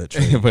on for that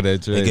trade.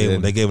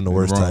 They gave him the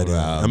worst tight end.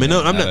 I mean,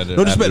 no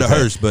disrespect to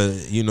Hurst,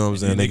 but you know what I'm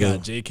saying. They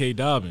got J.K.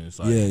 Dobbins.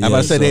 I'm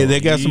about to say they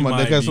got some.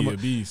 They got some.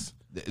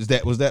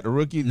 Was that the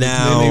rookie?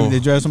 Now they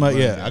dressed somebody.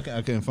 Yeah, I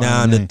couldn't find.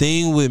 Now the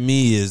thing with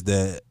me is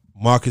that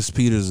Marcus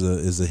Peters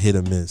is a hit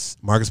or miss.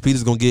 Marcus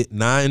Peters gonna get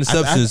 9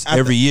 interceptions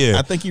every year.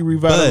 I think he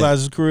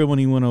revitalized his career when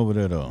he went over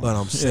there, though. But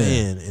I'm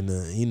saying,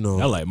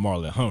 I like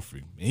Marlon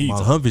Humphrey.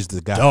 Marlon Humphrey's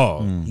the guy.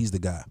 Dog. He's the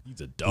guy.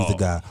 He's a dog. He's the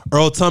guy.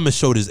 Earl Thomas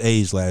showed his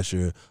age last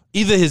year.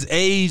 Either his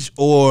age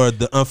or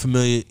the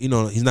unfamiliar.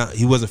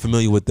 He wasn't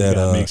familiar with that.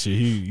 Make sure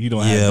he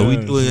don't.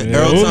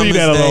 Earl Thomas.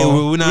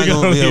 We're not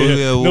gonna.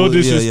 No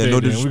disrespect.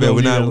 No disrespect.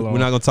 We're not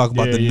gonna talk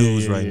about the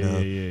news right now.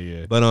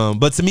 Yeah.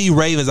 But to me,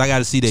 Ravens, I got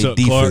to see their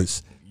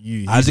defense.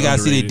 I just got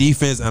to see their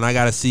defense, and I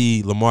got to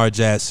see Lamar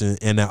Jackson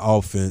and that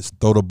offense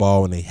throw the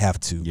ball when they have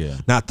to. Yeah.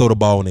 Not throw the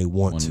ball when they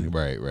want to.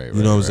 Right.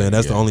 You know what I'm saying?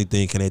 That's the only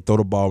thing. Can they throw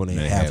the ball when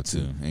they have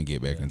to and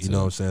get back into it? You know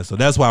what I'm saying? So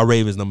that's why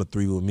Ravens number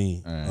 3 with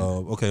me. Right.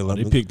 Okay.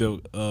 They picked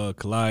up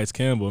Calais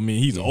Campbell. I mean,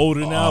 he's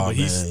older now, but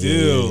he's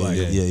still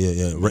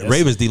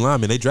Ravens D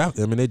lineman. They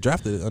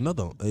drafted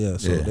another. Yeah.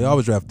 So they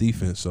always draft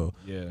defense. So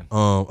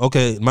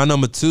okay, my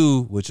number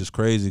 2, which is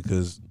crazy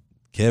because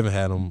Kevin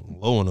had them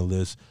low on the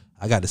list.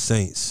 I got the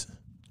Saints.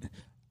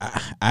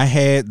 I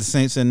had the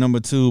Saints at number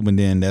 2, but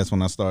then that's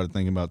when I started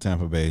thinking about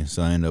Tampa Bay,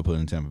 so I ended up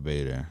putting Tampa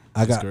Bay there.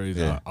 That's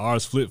crazy.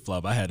 Ours flip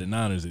flop. I had the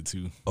Niners at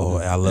 2. Oh,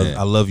 I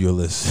love your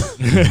list.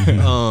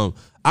 I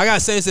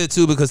got Saints at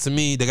 2 because to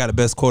me they got the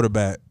best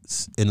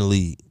quarterbacks in the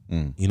league.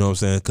 You know what I'm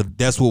saying? Because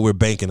that's what we're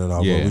banking it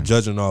off. We're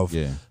judging off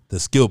the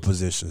skill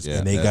positions,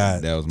 and they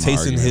got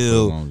Taysom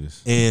Hill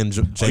and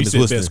Jameis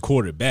Winston. Best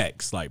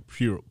quarterbacks, like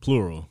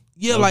plural.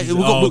 Yeah, like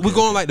we're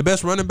going like the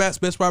best running backs,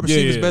 best wide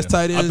receivers, best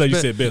tight ends. I thought you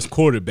said best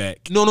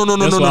quarterback. No.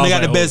 They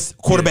got the best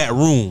quarterback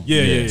room.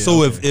 Yeah.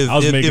 So if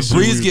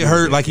Breeze get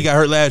hurt like he got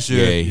hurt last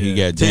year, he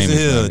got Taysom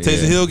Hill.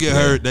 Taysom Hill get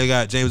hurt, they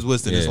got Jameis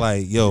Winston. It's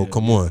like,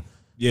 come on.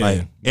 Yeah,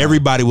 like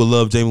everybody would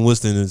love Jameis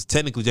Winston. And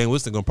technically, Jameis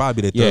Winston gonna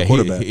probably be their third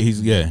quarterback.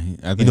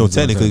 I think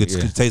technically,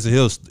 Taysom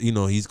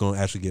Hill, he's gonna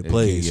actually get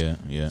plays.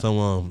 Yeah.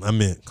 So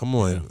come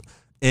on. Yeah.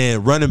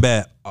 And running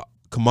back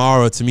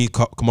Kamara, to me,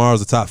 Kamara's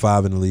the top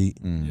 5 in the league.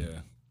 Yeah.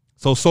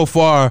 So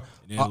far,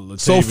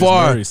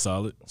 very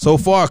solid. So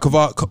far,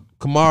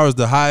 Kamara's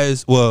the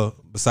highest. Well,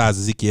 besides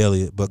Ezekiel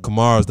Elliott, but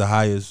Kamara's the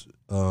highest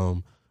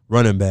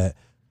running back.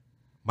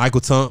 Michael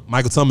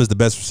Thomas is the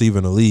best receiver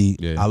in the league.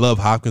 Yeah. I love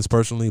Hopkins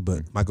personally,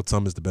 but Michael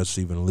Thomas is the best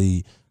receiver in the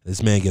league.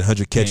 This man get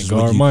 100 catches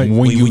when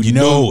you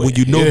know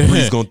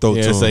Brees gonna throw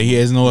to him. So he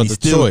has no other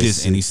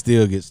choice, and he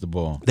still gets the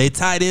ball. They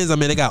tight ends. I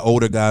mean, they got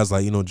older guys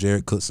like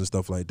Jared Cooks and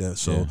stuff like that.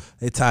 So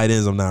they tight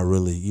ends. I'm not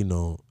really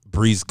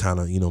Breeze kind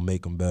of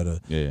make them better.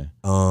 Yeah.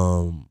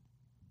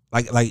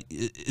 Like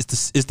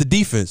it's the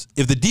defense.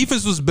 If the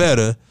defense was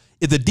better,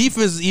 if the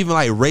defense is even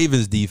like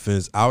Ravens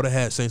defense, I would have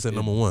had Saints at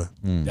number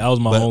 1. That was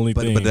my only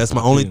thing. But that's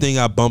my only thing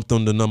I bumped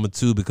on to number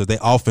 2 because their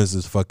offense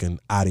is fucking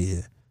out of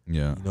here.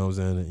 Yeah. You know what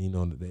I'm saying? You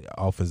know, the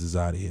offense is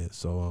out of here.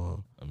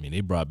 So, I mean,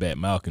 they brought back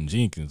Malcolm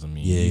Jenkins. I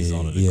mean, he's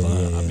on the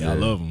decline. I mean, I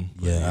love him.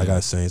 Yeah, I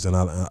got Saints, and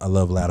I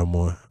love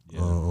Lattimore.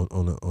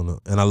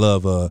 And I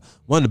love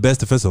one of the best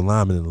defensive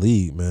linemen in the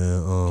league,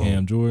 man.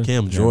 Cam Jordan.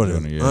 Cam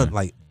Jordan. Yeah.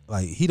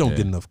 Like he don't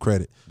get enough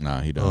credit.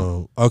 Nah, he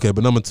don't. Okay,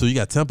 but number 2, you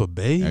got Tampa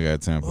Bay. I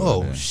got Tampa.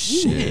 Oh there.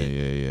 shit.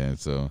 Yeah.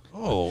 So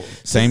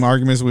same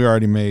arguments we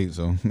already made.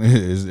 So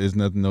it's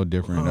nothing no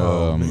different.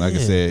 Like I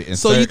said,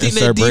 so you think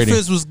that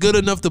defense was good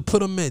enough to put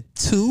them at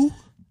 2?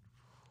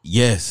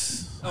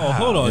 Yes. Oh,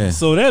 hold on. Yeah.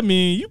 So that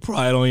means you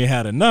probably only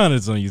had the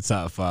Niners on your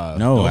top 5.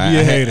 No, I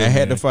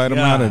had to fight them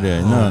out of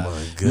there.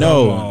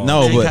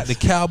 No, they but got the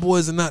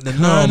Cowboys and not the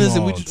Niners.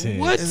 And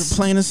what? It's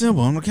plain and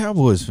simple. I'm a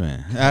Cowboys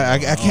fan.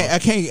 I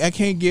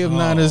can't give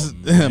Niners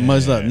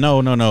much up.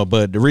 No.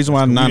 But the reason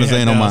why the Niners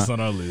ain't on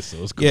our list,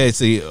 so it's cool.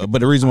 See, but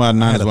the reason why the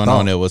Niners went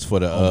on there was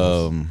for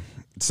the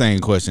same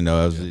question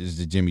though. It's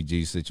the Jimmy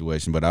G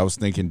situation, but I was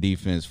thinking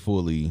defense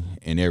fully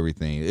and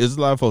everything. There's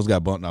a lot of folks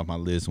got bumped off my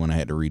list when I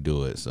had to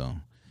redo it. So.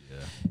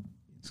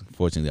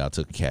 Fortunately, I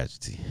took a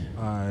casualty.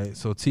 All right,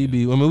 so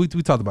TB. I mean, we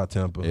talked about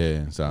Tampa.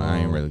 Yeah, so I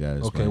ain't really got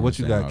it. Okay, what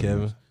you got,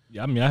 Kevin?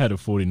 Yeah, I mean, I had the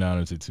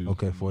 49ers at 2.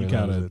 Okay, 49ers. You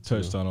kind of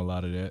touched on a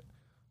lot of that.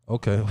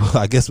 Okay, well,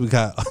 I guess we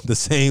got the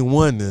same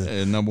one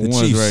then. Number 1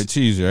 is right,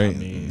 Chiefs, right? I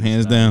mean,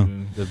 hands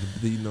down.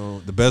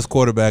 The best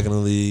quarterback in the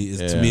league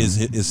to me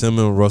is him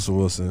and Russell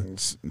Wilson.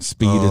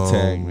 Speed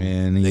attack,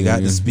 man. They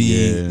got the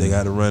speed. They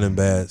got the running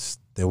backs.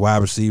 Their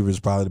wide receiver is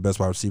probably the best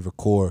wide receiver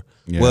core.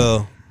 Yeah.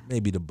 Well.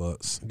 Maybe the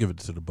Bucks. Give it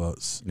to the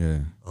Bucks. Yeah.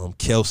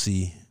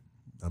 Kelsey,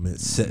 I mean,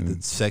 the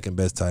second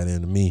best tight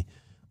end to me.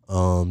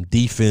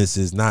 Defense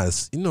is not,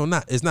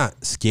 it's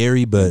not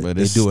scary, but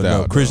they do it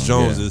now. Chris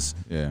Jones is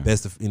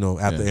best,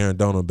 after Aaron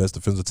Donald, best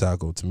defensive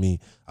tackle to me.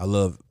 I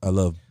love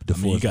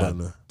DeForest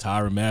Buckner.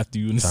 Tyrann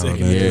Mathieu in the second.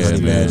 Man.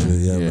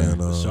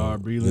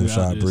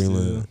 Rashad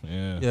Breeland.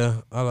 Yeah.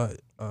 I like.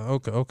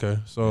 Okay.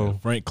 So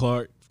Frank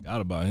Clark,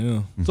 forgot about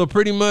him. So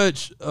pretty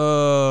much,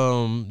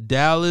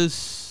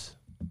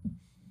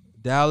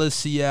 Dallas,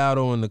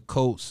 Seattle, and the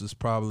Colts is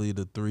probably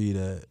the 3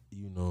 that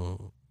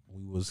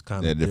we was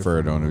kind of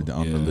deferred on the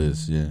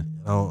list. Yeah,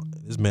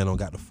 this man don't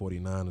got the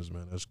 49ers,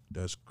 man.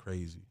 That's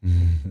crazy.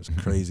 That's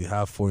crazy.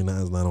 How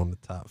 49ers not on the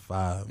top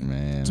 5,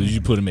 man? So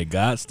you put him at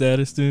God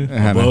status then,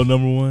 above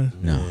number 1?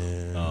 No.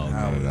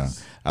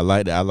 I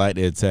like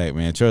the attack,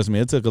 man. Trust me,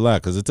 it took a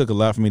lot because it took a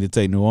lot for me to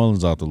take New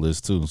Orleans off the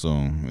list too. So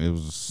it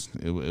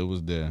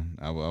was there.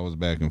 I was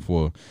back and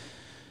forth.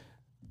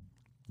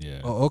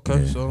 Yeah. Oh, okay.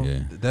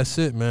 That's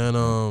it, man.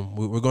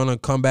 We're gonna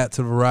come back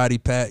to the variety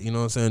pack. You know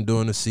what I'm saying?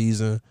 During the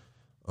season,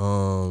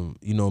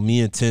 me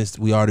and Tense,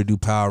 we already do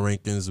power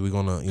rankings. We're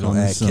gonna,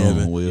 add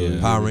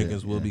Kevin. Power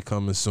rankings will be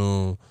coming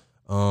soon.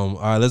 All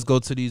right, let's go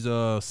to these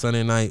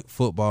Sunday night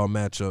football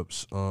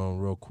matchups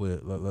real quick.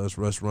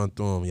 Let's run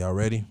through them. Y'all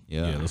ready?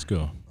 Yeah, let's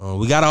go.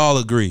 We gotta all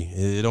agree.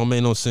 It don't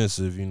make no sense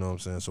if you know what I'm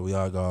saying. So we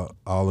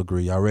all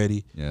agree. Y'all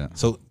ready? Yeah.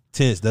 So.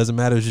 Tense, doesn't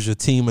matter if it's your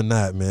team or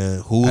not, man.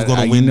 Who's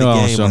gonna win the game?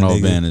 I don't show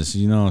no banners.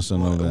 You know I don't show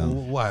no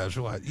banners.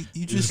 Why?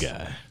 You just this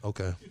guy.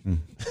 Okay.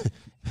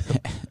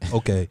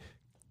 Okay.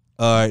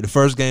 All right. The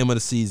first game of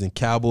the season: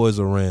 Cowboys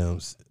or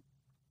Rams.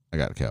 I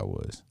got the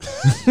Cowboys.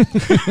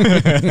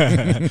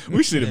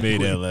 We should have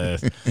made that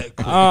last.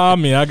 I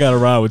mean, I got to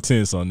ride with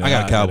Tense on that. I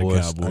got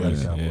Cowboys.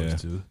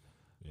 Too.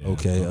 Yeah.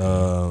 Okay.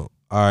 All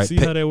right. See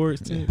how that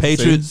works, Tense?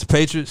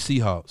 Patriots,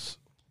 Seahawks.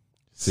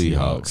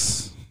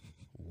 Seahawks.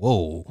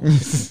 Whoa.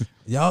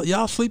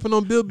 Y'all sleeping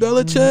on Bill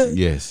Belichick?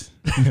 Yes.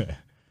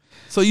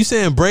 So you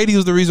saying Brady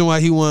was the reason why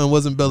he won,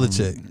 wasn't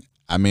Belichick?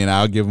 I mean,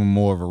 I'll give him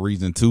more of a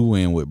reason to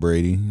win with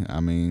Brady. I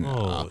mean,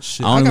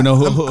 shit. I don't even know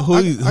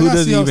who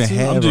does he even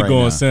have. I'm just right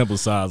going now. Sample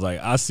size. Like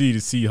I see the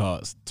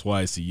Seahawks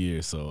twice a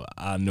year, so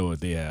I know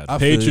what they have. I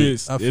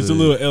Patriots, feel it's a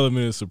little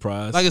element of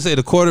surprise. Like I say,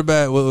 the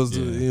quarterback was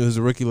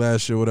a rookie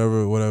last year,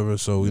 whatever.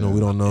 So we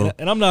don't know.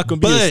 And I'm not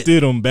gonna be a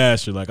Stidham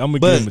basher. Like I'm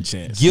gonna give him a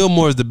chance.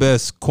 Gilmore's the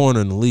best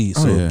corner in the league,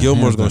 so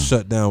Gilmore's gonna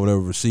shut down whatever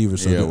receiver.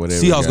 So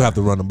Seahawks gonna have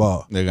to run the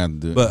ball. They're gonna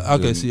do. But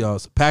okay,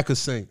 Seahawks, Packers,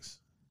 Saints.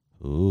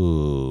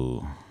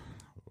 Ooh.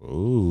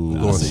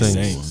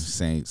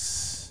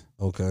 Saints.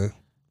 Okay.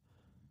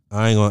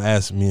 I ain't gonna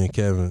ask me and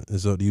Kevin.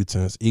 It's up to you,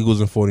 Tense.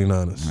 Eagles and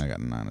 49ers. I got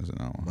the Niners in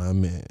that one. My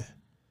man.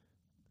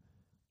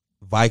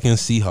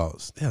 Vikings,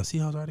 Seahawks. Damn,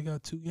 Seahawks already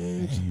got 2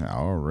 games.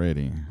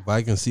 Already.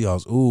 Vikings,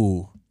 Seahawks.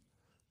 Ooh.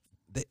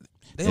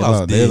 They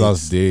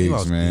lost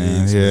Diggs,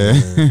 man. Yeah.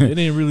 They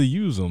didn't really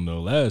use them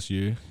though last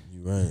year.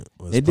 Right.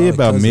 Well, it did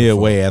about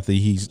midway after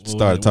he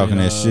started talking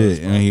that shit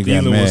and he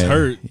got mad. Was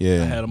hurt.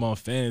 Yeah. I had him on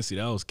fantasy.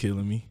 That was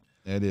killing me.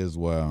 That is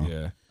wild.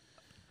 Yeah.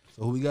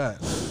 So who we got?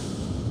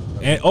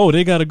 And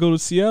they got to go to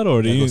Seattle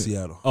or they go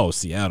Seattle. Oh,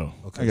 Seattle.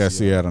 Okay, I got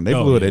Seattle. They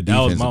blew their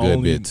defense a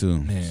good bit too.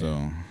 Man. So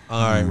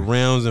all right,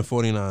 Rams and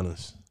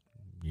 49ers.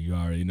 You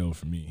already know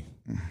for me.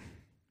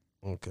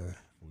 Okay.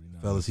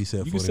 Fellas, he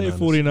said 49ers. You can say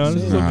 49ers.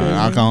 It's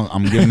okay,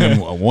 I'm giving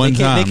them a one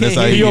time. They That's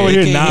how can't hear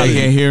you. They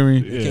can't hear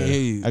me. They can't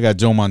hear you. I got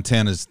Joe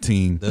Montana's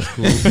team. That's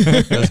cool.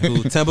 That's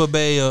cool. Tampa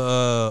Bay,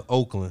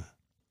 Oakland.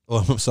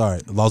 Oh, I'm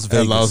sorry, Las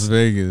Vegas. Las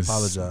Vegas.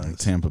 Apologize.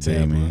 Tampa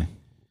Bay, man.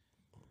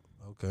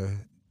 Okay.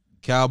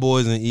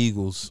 Cowboys and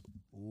Eagles.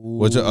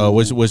 Which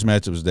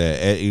matchup was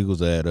that? At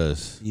Eagles or at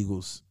us?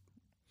 Eagles.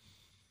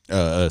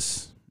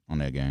 Us on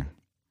that game.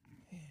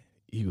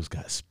 Eagles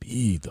got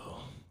speed though.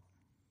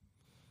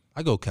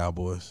 I go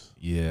Cowboys.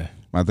 Yeah.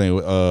 I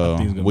think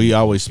we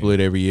always split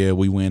every year.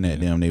 We win at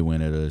them, they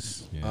win at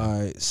us. Yeah. All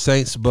right,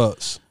 Saints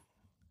Bucks.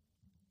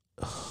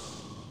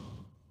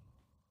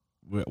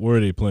 Where are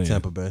they playing?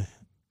 Tampa Bay.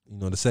 You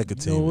know the second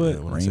team. You know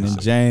what?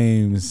 Raymond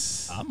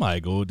James. I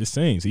might go with the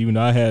Saints, even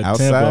though I had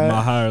Outside? Tampa on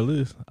my higher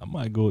list. I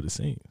might go with the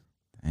Saints.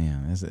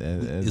 Damn,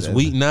 It's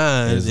week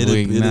 9. It's It'll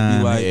week be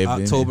 9. like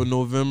October,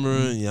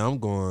 November. Yeah, I'm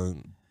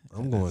going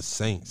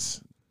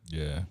Saints.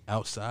 Yeah.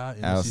 Outside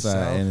in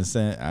the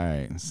Saints. All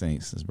right,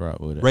 Saints is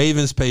brought with it.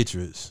 Ravens,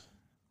 Patriots.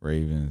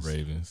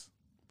 Ravens.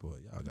 Boy,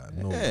 y'all got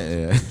no.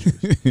 Yeah.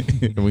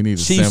 We need a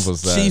sample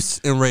size. Chiefs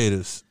and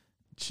Raiders.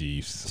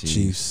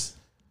 Chiefs.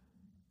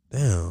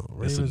 Damn,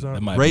 Ravens are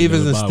that might be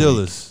Ravens and another bye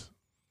Steelers.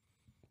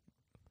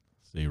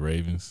 Say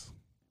Ravens.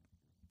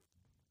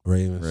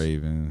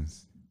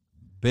 Ravens.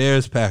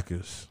 Bears,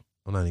 Packers.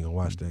 I'm not even gonna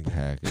watch that game.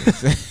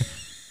 Packers.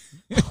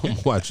 I'm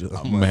watching.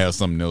 I'm gonna have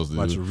something else to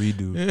watch do. a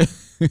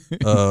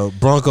redo.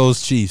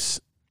 Broncos,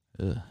 Chiefs.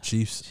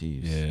 Chiefs.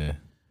 Yeah.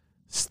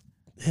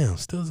 Damn,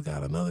 Steelers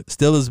got another.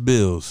 Steelers,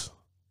 Bills.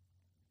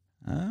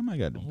 I might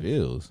got the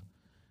Bills.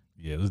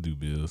 Yeah, let's do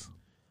Bills.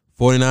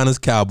 49ers,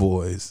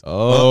 Cowboys.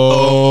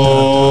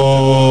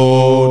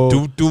 Oh.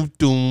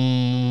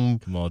 Doom.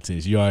 Come on,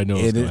 Tish. You already know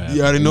what's going to happen.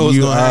 You already know what's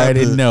You going to happen.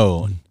 already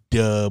know.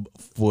 Dub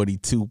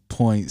 42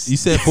 points. You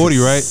said 40,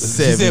 right? You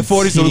said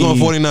 40, so we're going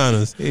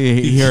 49ers.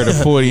 He heard a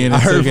 40 in the I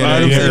heard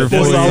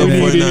 40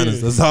 49ers.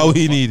 That's all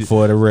we needed.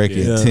 For the record,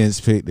 Yeah. Tense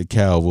picked the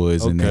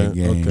Cowboys in that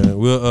game. Okay.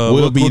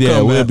 We'll be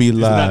there. We'll be It's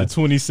not live. the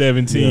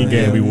 2017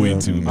 game we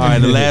went to. All right,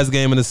 the last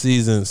game of the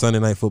season, Sunday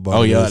Night Football.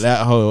 Oh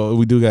yeah,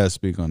 we do got to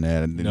speak on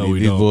that. No,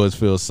 we These don't. boys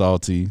feel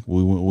salty.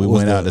 We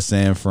went out to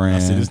San Fran I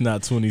said it's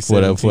not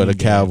 2017 for the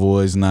game.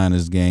 Cowboys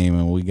Niners game,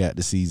 and we got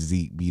to see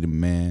Zeke be the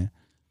man.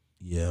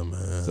 Yeah,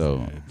 man.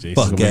 So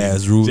Fuck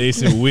ass Ruben.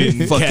 Jason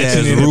Witten Fuck ass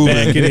catching in the Ruben.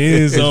 back of the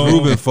end It's zone.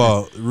 Ruben's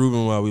fault.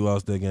 Ruben why we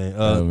lost that game.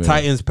 man.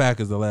 Titans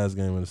Packers the last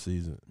game of the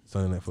season.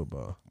 Sunday Night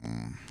Football.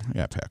 I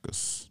got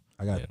Packers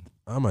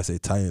I might say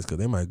Titans because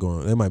they might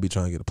be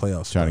trying to get a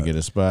playoff spot. trying to get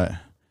a spot.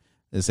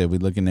 They said we're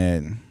looking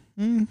at.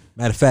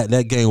 Matter of fact,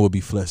 that game will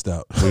be fleshed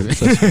out. Yeah.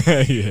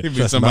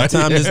 Trust me, by the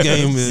time this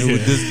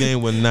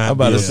game will not. I'm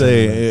about be to a-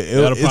 say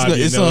That'll probably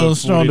be it's another a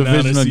strong 49ers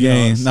divisional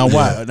game.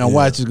 Seahawks. Now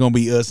watch it's gonna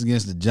be us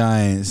against the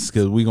Giants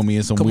because we're gonna be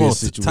in some Come weird on,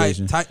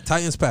 situation.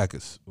 Titans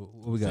Packers.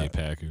 What we Say got?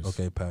 Packers.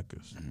 Okay,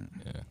 Packers.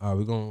 Yeah. All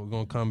right, we're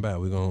gonna come back.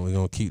 We're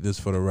gonna keep this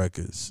for the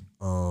records.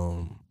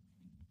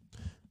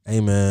 Hey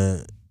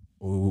man,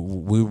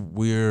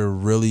 we're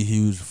really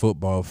huge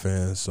football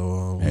fans,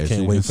 so we As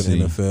can't you wait can for see,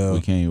 the NFL.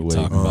 We can't wait.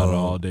 Talking about it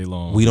all day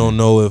long. We don't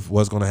know if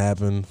what's gonna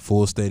happen.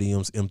 Full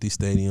stadiums, empty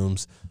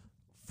stadiums,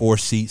 4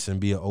 seats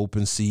and be an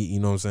open seat. You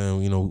know what I'm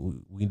saying? You know,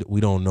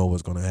 we don't know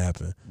what's gonna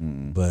happen,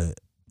 but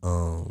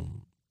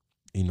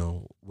you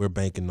know, we're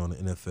banking on the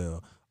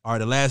NFL. All right,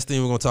 the last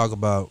thing we're gonna talk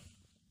about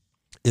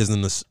is the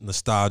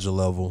nostalgia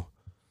level,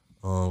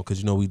 because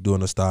you know we do a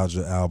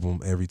nostalgia album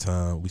every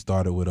time. We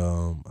started with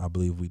I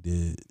believe we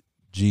did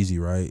Jeezy,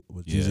 right?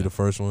 Was Jeezy the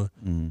first one?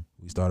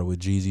 We started with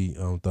Jeezy,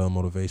 Thug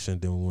Motivation.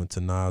 Then we went to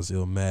Nas,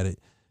 Illmatic.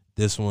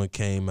 This one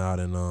came out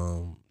in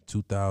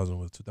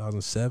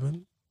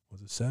 2007?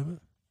 Was it 7?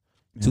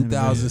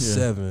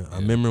 2007. Yeah. I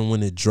remember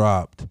when it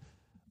dropped.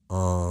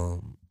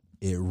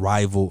 It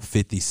rivaled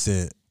 50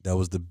 Cent. That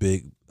was the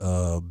big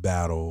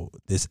battle.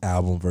 This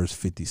album versus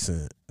 50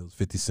 Cent. It was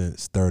 50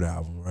 Cent's third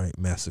album, right?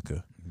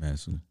 Massacre.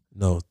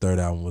 No, third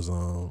album was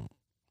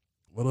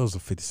what was the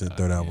 50 Cent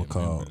third album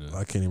called?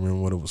 I can't even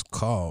remember what it was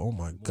called. Oh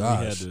my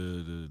gosh. He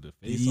had the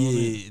face on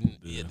it?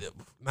 Yeah,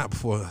 not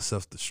before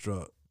Self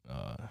Destruct.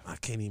 I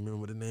can't even remember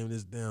what the name of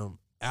this damn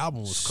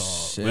album was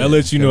called. Well, that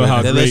lets you know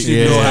how That great lets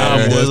you know how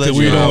it was because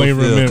we don't even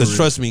remember. Because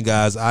trust me,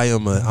 guys,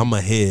 I'm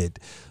a head,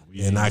 We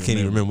and ain't I can't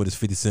even remember. remember what this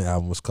 50 Cent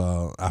album was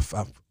called. I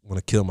want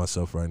to kill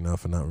myself right now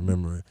for not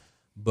remembering.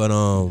 But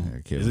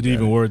Is it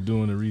even worth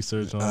doing the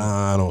research on?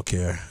 I don't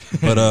care.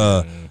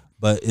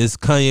 But it's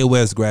Kanye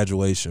West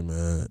Graduation,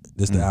 man.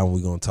 This the album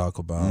we're gonna talk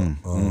about.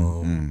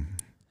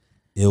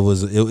 It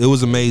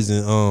was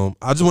amazing.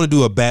 I just want to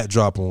do a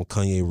backdrop on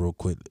Kanye real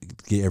quick,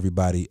 get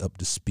everybody up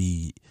to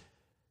speed.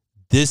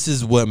 this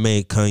is what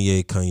made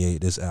Kanye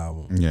this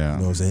album. Yeah, you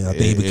know what I'm saying. I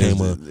think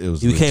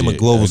he became a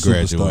global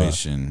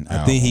superstar.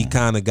 I think he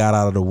kind of got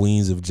out of the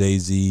wings of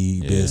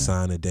Jay-Z, being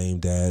signed to Dame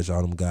Dash,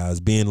 all them guys,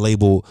 being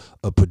labeled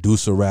a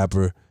producer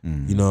rapper.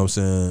 You know what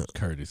I'm saying?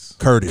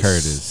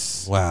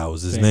 Curtis. Wow, it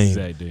was his name.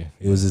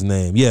 It was his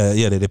name.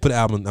 Yeah. They put the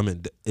album. I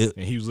mean, and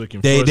he was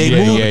looking. They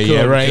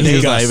moved, right. He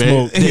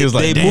was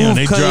like, they moved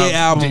Kanye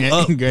album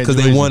up because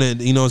they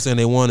wanted. You know what I'm saying?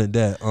 They wanted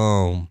that.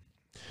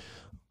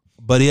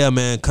 But yeah,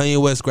 man, Kanye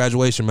West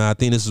Graduation, man. I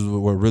think this is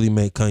what really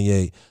made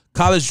Kanye.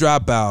 College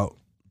Dropout,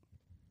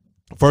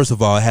 first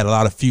of all, it had a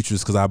lot of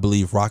features because I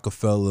believe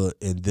Rockefeller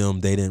and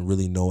them, they didn't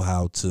really know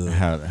how to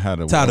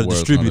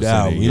distribute the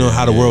album. You know,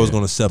 how the world was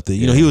going to accept it.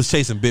 You know, he was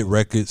chasing big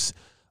records.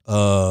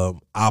 I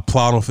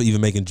applaud him for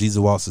even making Jesus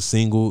Waltz a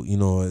single. You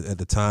know, at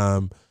the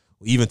time,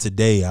 even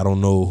today, I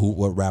don't know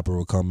what rapper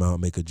will come out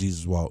and make a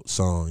Jesus Waltz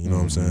song. You know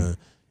what I'm saying?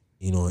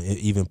 You know,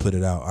 even put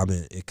it out. I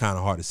mean, it's kind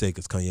of hard to say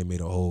because Kanye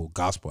made a whole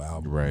gospel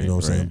album. Right. You know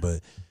what I'm saying?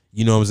 But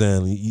you know what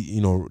I'm saying? You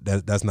know,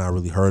 that's not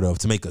really heard of.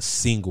 To make a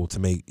single, to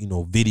make, you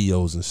know,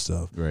 videos and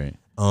stuff. Right.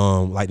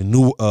 Like the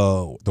new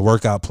the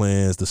workout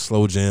plans, the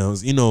slow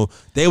jams. You know,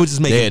 they were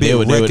just making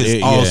big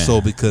records also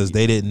because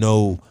they didn't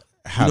know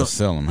how to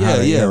sell them.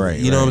 Right.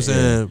 You know what I'm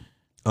saying?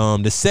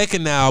 The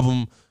second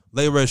album,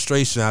 Late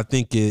Registration, I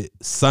think it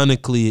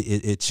sonically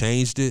it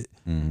changed it.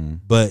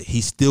 But he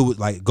still was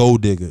like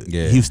Gold Digger.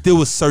 Yeah. He still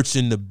was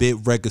searching the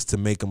big records to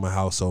make him a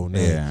household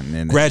name. Yeah,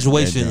 and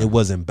Graduation, it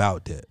wasn't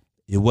about that.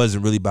 It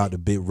wasn't really about the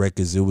big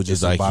records. It was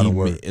just about the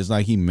work. It's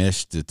like he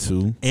meshed the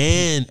two.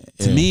 And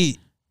to me,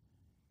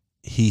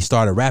 he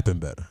started rapping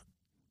better.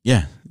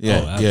 Yeah.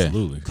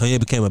 Absolutely. Kanye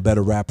became a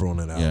better rapper on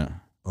that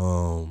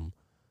album.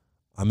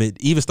 I mean,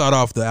 even start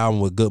off the album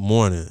with Good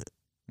Morning.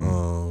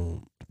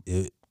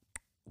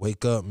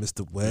 Wake up,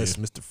 Mr.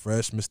 West, Mr.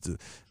 Fresh, Mr.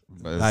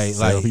 Like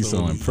he's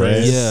so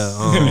impressed.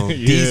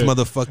 These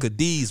motherfucker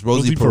D's,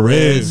 Rosie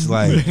Perez.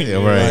 Like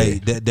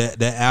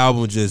that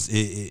album just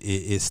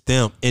it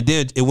stamped. And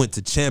then it went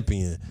to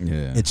Champion.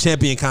 Yeah. And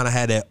Champion kind of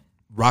had that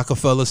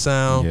Rockefeller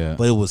sound,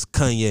 but it was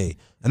Kanye.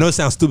 I know it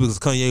sounds stupid because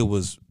Kanye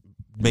was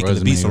making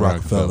the beats on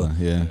Rockefeller.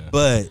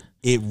 But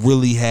it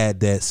really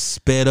had that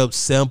sped up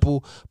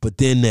sample, but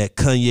then that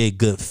Kanye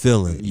good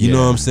feeling. You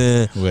know what I'm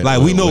saying?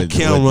 We know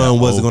Cameron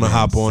wasn't gonna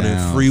hop on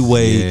it.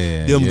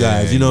 Freeway, them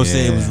guys. You know what I'm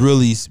saying? It was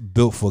really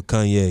built for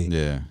Kanye.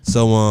 Yeah.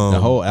 So the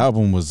whole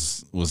album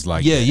was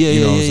like that.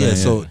 Yeah.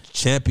 So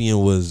Champion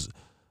was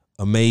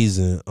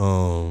amazing.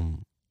 And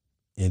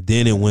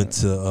then it went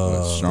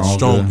to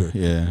Stronger.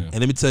 Yeah. And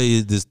let me tell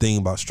you this thing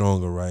about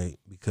Stronger, right?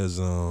 Because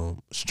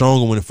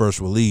Stronger, when it first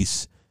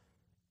released,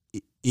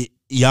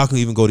 y'all can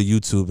even go to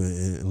YouTube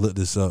and look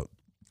this up.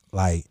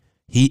 Like,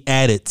 he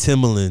added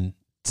Timbaland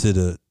to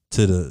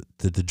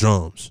the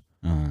drums.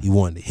 He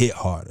wanted to hit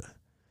harder.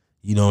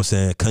 You know what I'm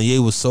saying?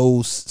 Kanye was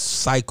so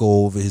psycho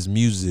over his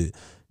music.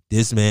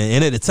 This man,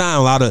 and at the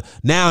time,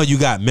 now you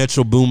got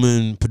Metro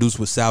Boomin produced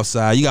with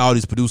Southside. You got all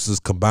these producers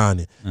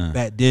combining.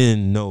 Back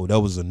then, no, that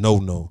was a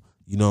no.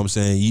 You know what I'm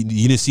saying?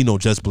 You didn't see no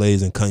Just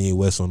Blaze and Kanye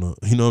West on the,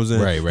 you know what I'm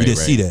saying? Right. You didn't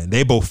see that.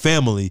 They both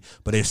family,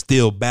 but they're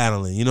still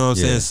battling. You know what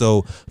I'm saying?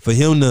 So for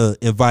him to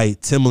invite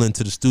Timbaland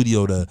to the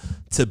studio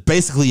to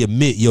basically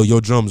admit,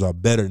 your drums are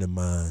better than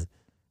mine,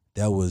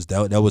 that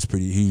was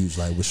pretty huge.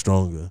 Like, with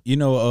Stronger. You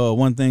know,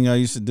 one thing I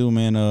used to do,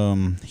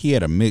 man. He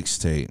had a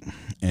mixtape,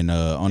 and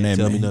on that,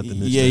 Tell Me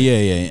Nothing.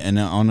 And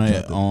on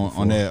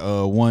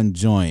that one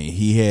joint,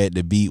 he had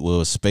the beat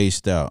was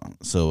spaced out,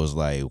 so it was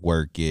like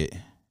Work It.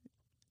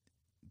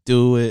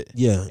 Do it,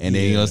 and then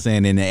you know what I'm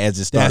saying. And as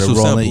it started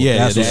rolling,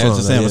 that's the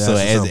sample. So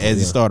as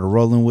he started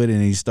rolling with it,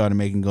 and he started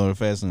making go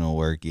fast and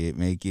Work It,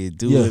 make it,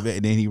 do it,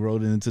 and then he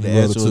rolled it into the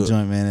actual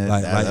joint, man.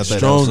 Like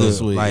Stronger,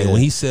 so like when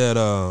he said,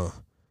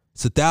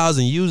 "It's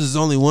 1,000 users,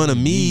 only one of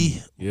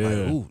me." Yeah, like,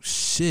 oh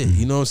shit,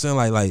 you know what I'm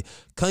saying? Like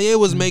Kanye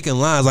was making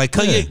lines. Like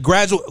Kanye,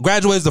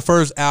 Graduate is the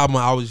first album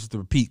I always used to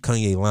repeat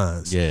Kanye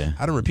lines. Yeah,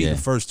 I didn't repeat the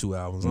first two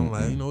albums. I'm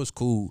like, it's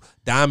cool.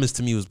 Diamonds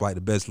to me was like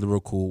the best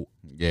lyrical.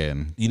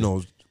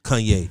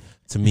 Kanye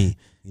to me,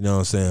 you know what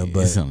I'm saying?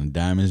 But it's on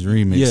Diamonds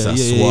remix,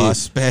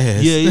 Spaz.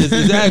 Yeah,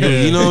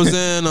 exactly. You know what I'm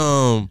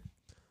saying?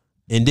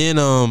 And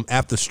then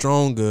after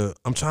Stronger,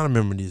 I'm trying to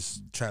remember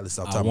this track list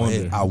off the top of my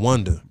head. I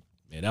Wonder.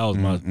 Man, that was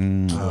my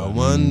I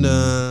Wonder.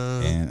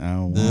 And I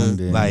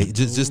Wonder. Like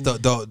just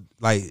the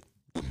like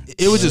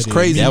it was just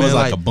crazy. That man. was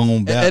like a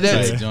boom bap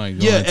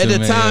joint. Yeah, at the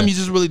time you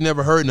just really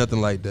never heard nothing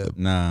like that.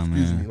 Nah,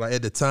 man. Like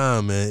at the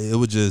time, man, it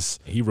was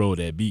just he wrote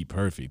that beat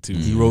perfect too.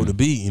 He wrote the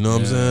beat, you know what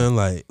I'm saying?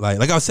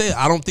 Like I said,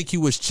 I don't think he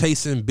was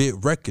chasing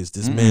big records.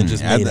 This man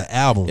just made an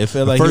album. It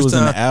felt like he was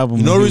in the album.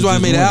 You know the reason why I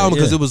made an album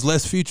because it was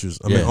less features.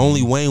 I mean,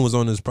 only Wayne was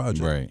on this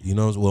project. Right. You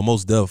know, well,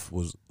 Mos Def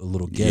was a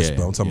little guest,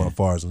 but I'm talking about as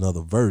far as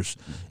another verse,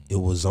 it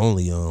was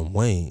only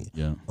Wayne.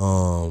 Yeah.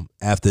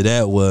 After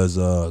that was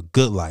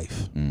Good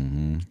Life.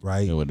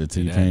 Right? Yeah, with the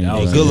T-Pain.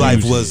 Good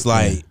Life was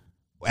like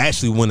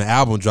actually when the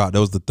album dropped, that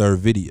was the third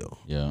video.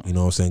 Yeah. You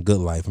know what I'm saying? Good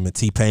Life. I mean,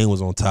 T-Pain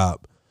was on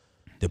top.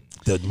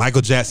 the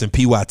Michael Jackson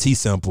PYT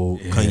sample,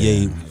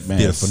 Kanye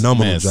did a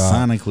phenomenal job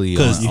sonically,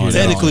 because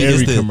technically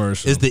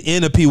it's the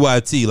end of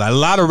PYT. Like a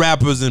lot of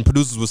rappers and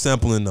producers were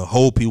sampling the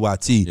whole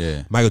PYT.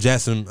 Yeah. Michael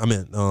Jackson,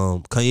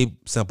 Kanye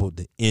sampled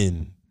the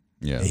end.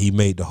 Yeah, and he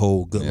made the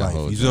whole Good Life.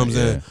 You see what I'm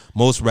saying?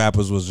 Most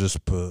rappers was just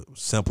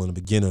sampling the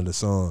beginning of the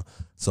song.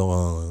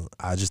 So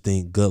I just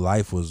think Good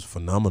Life was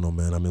phenomenal,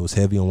 man. I mean, it was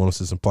heavy on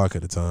 106 & Park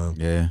at the time.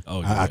 Yeah.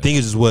 I think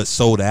it's just what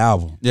sold the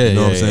album. Yeah, you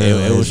know what I'm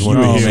saying? It was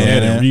strong,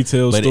 man. In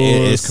retail but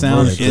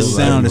stores. It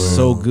sounded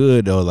so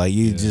good though. Like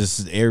you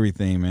just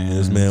everything, man.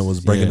 This man was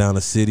breaking down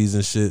the cities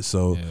and shit.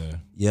 So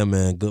yeah,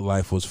 man, Good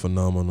Life was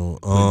phenomenal.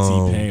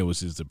 T-Pain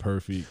was just the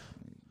perfect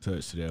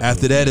touch to that.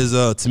 After that is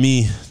to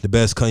me the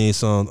best Kanye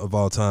song of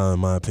all time. In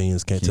my opinion,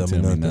 Can't Tell Me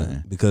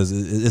Nothing. Because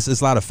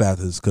it's a lot of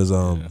factors. Because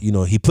you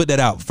know, he put that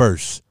out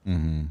first.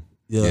 Mm-hmm.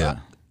 Yeah.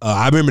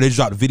 I remember they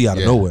dropped the video out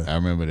of nowhere. I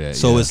remember that.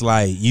 So it's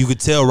like you could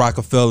tell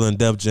Rockefeller and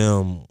Def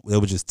Jam, they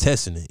were just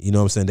testing it. You know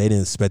what I'm saying? They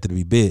didn't expect it to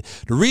be big.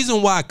 The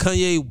reason why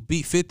Kanye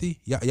beat 50,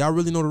 y'all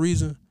really know the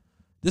reason?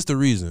 This the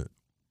reason.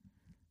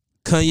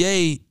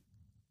 Kanye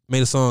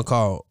made a song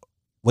called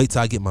Wait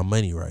Till I Get My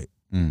Money Right.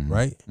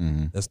 Right?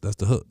 That's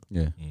the hook.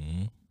 Yeah.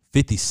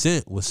 50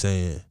 Cent was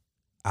saying,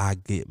 I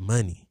get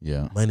money.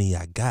 Yeah. Money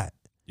I got.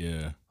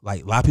 Yeah.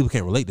 Like a lot of people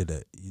can't relate to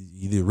that.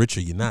 You're either rich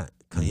or you're not.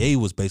 Kanye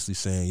was basically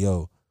saying,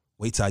 yo,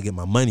 wait till I get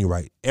my money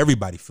right.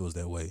 Everybody feels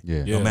that way.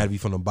 Yeah. No matter if you're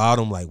from the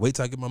bottom, like wait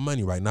till I get my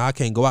money right. Now I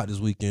can't go out this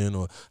weekend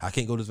or I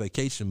can't go this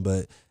vacation,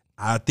 but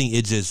I think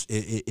it just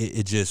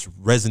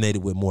resonated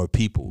with more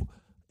people.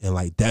 And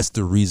like that's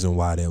the reason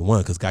why that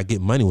won, because God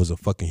Get Money was a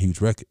fucking huge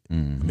record. I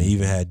mean, he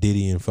even had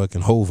Diddy and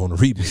fucking Hove on the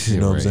remix. You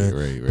know what I'm saying?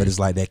 Right. But it's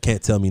like that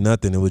Can't Tell Me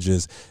Nothing. It was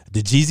just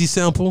the Jeezy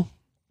sample.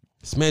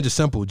 This man just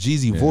sampled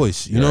Jeezy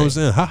voice. You know what I'm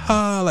saying? Ha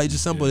ha! Like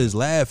just sampled his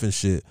laugh and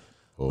shit.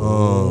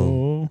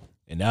 And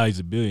now he's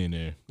a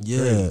billionaire.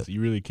 Yeah, so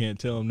you really can't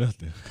tell him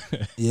nothing.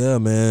 Yeah,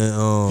 man.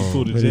 He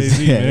pulled a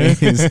Jay-Z, man.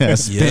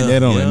 Spent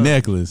that on a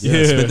necklace.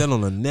 Yeah, spent that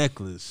on a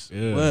necklace.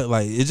 Yeah. What?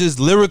 Like it's just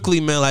lyrically,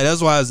 man. Like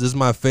that's why it's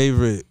my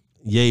favorite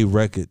Ye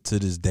record to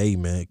this day,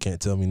 man.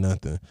 Can't Tell Me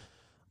Nothing.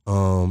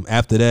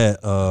 After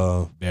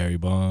that, Barry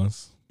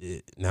Bonds.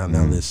 Now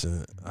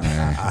listen,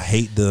 I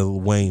hate the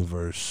Wayne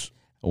verse.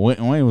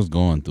 Wayne was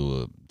going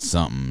through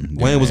something.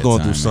 Wayne was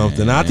going through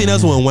something. I think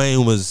that's when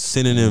Wayne was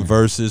sending in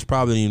verses.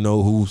 Probably didn't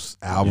know whose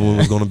album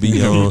was going to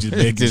be on.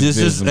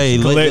 just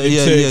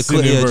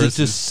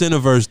send a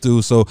verse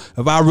through. So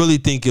if I really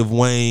think if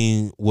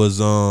Wayne was,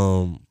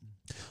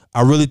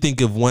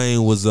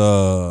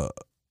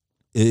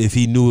 if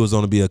he knew it was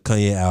going to be a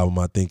Kanye album,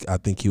 I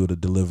think he would have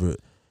delivered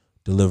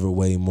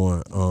way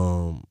more.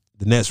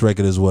 The next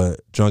record is what?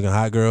 Drunk and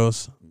Hot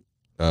Girls.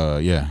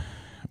 Yeah.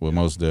 With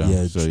most of them.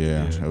 Yeah,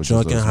 so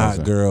Drunk and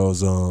Hot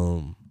Girls.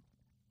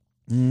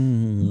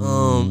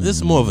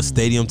 It's more of a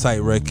stadium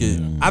type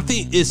record. I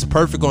think it's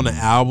perfect on the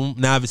album.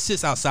 Now, if it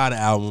sits outside the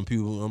album,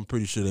 people, I'm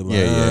pretty sure they will.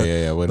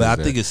 Yeah. But I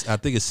think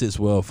it sits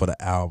well for the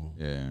album.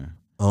 Yeah.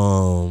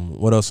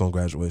 What else on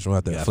Graduation?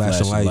 Right there,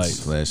 Flashing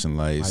Lights. Flashing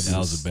Lights. That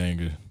was a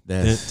banger.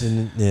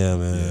 Yeah,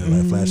 man.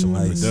 Like Flashing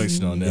Lights.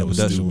 Production on that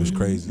was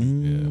crazy.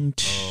 Yeah.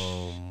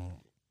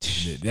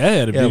 That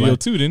had a video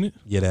too, didn't it?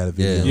 Yeah, that had a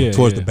video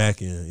towards the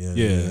back end.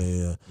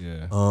 Yeah.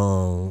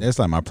 That's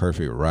like my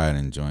perfect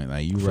riding joint.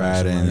 Like you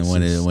riding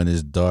when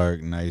it's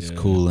dark, nice,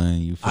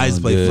 cooling. You I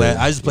just play good.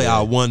 I just play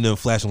out one of them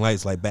Flashing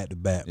Lights like back to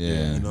back.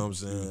 Yeah, you know what I'm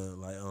saying.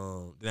 Like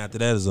then after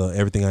that is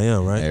Everything I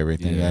Am, right?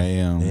 Everything I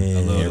Am. Man,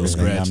 I love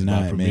everything I'm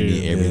not.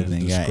 Maybe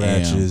everything I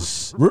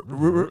scratches. am.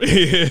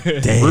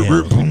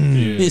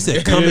 Damn. He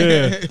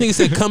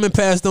said coming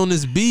past on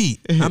this beat.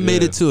 I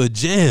made it to a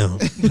jam.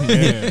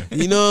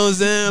 You know what I'm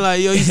saying?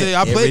 Like yo, you say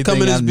I played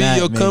coming this beat.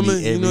 Yo,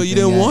 coming. You know you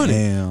didn't want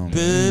it.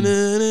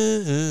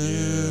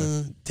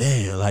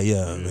 Damn. Like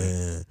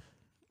man.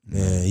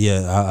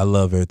 Man, I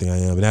love Everything I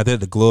Am. And after that,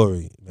 The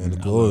Glory. Man, The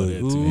Glory.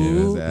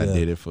 I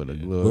did it for the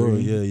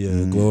glory.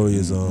 The Glory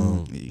is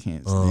you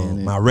can't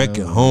stand my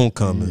record,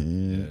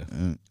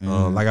 Homecoming.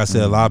 Like I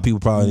said, a lot of people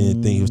probably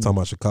didn't think he was talking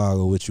about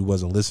Chicago, which he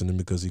wasn't listening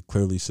because he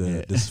clearly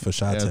said this is for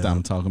Chi-Town.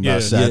 I'm talking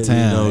about Chi-Town.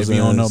 You know, if you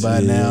don't know by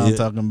now, I'm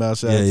talking about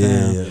Chi-Town.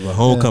 Yeah. But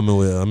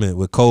Homecoming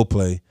with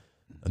Coldplay.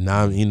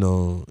 Now he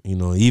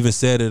even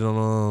said it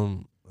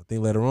on I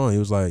think later on he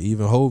was like,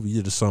 even Hov, you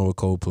did a song with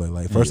Coldplay.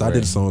 Like first I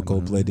did a song with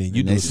Coldplay, then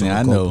you did a song with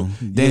Coldplay. I know.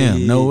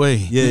 Damn, no way.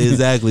 Yeah,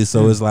 exactly.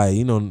 So it's like,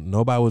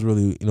 nobody was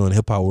really, in the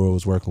hip hop world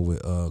was working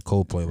with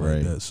Coldplay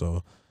like that.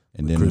 So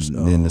and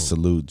then the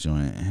Salute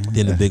joint.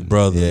 Then the Big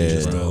Brother.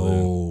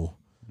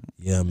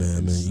 Yeah,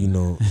 man.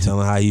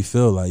 Telling how he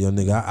feel. Like, yo,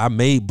 nigga, I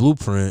made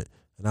Blueprint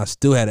and I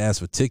still had to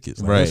ask for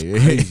tickets. Like, right.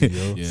 Crazy,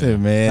 yo. So,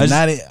 man,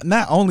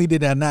 not only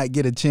did I not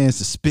get a chance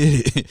to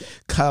spit it,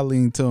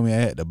 Colleen told me I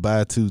had to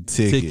buy 2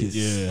 tickets.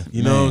 Yeah.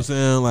 You know what I'm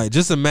saying? Like,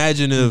 just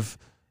imagine if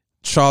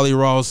Charlie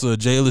Ross or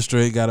Jay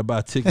Illustrate got to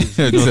buy tickets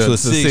to a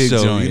Sig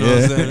show. You know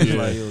what I'm saying? It's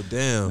like, yo,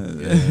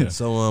 damn. Yeah.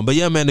 So, but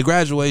yeah, man, the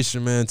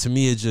graduation, man, to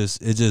me, it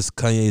just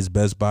Kanye's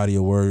best body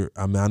of work.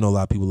 I mean, I know a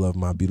lot of people love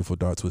My Beautiful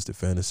Dark Twisted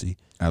Fantasy.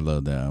 I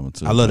love that album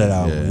too. I love that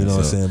album. You know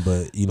what I'm saying?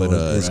 But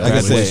it's like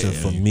graduation I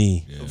said, for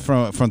me.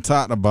 From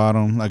top to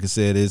bottom, like I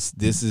said,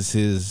 this is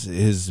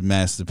his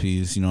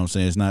masterpiece. You know what I'm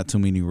saying? It's not too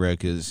many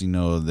records. You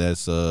know,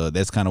 that's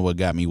kind of what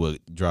got me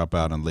with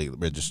Dropout and Late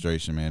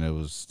Registration, man.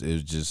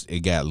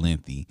 It got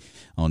lengthy.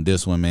 On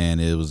this one, man,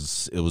 it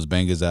was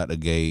bangers out the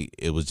gate.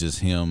 It was just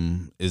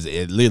him.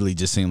 It literally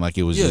just seemed like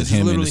it was just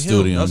him in the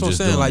studio. That's what I'm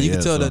saying. Like you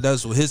can tell so,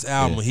 that's his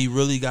album. Yeah. He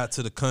really got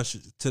to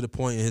the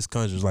point in his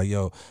conscience, like,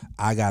 yo,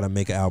 I gotta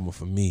make an album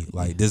for me.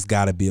 Like this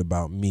gotta be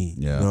about me.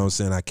 Yeah. You know what I'm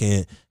saying? I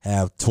can't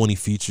have 20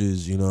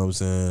 features. You know what I'm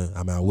saying?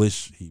 I mean, I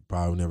wish he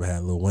probably never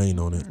had Lil Wayne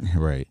on it.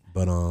 Right.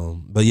 But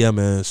yeah,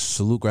 man,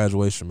 salute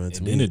Graduation, man.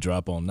 To me, then it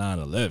dropped on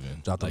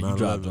 9/11. Dropped on 9/11. You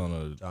dropped on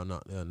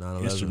a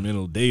 9/11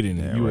 instrumental date in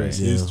U.S.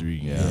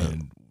 history,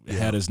 and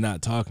had us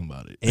not talking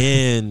about it.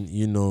 And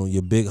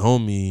your big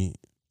homie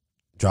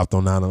dropped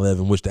on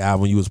 9/11, which the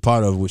album you was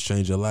part of, which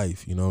changed your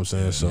life. You know what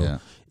I'm saying? So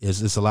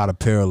it's a lot of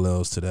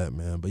parallels to that,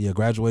 man. But yeah,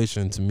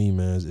 Graduation to me,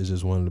 man, is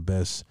just one of the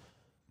best.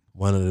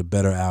 One of the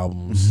better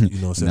albums,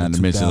 Not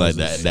to mention like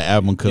that, the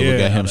album cover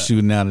got him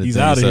shooting out of the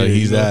thing, so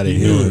he's out of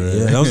here.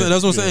 Yeah, that's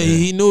what I'm saying.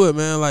 He knew it,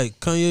 man. Like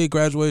Kanye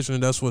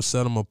Graduation, that's what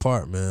set him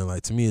apart, man.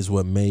 Like to me, is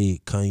what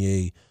made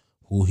Kanye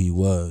who he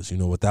was.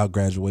 Without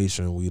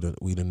Graduation, we'd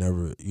have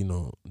never,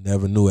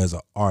 never knew as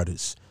an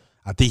artist.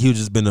 I think he would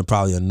just been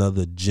probably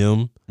another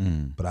gem,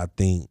 but I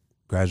think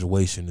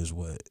Graduation is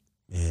what,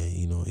 man.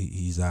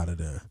 He's out of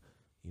there.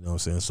 You know what I'm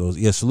saying? So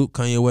yeah, salute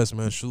Kanye West,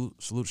 man.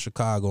 Salute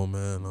Chicago,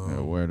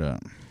 man. Word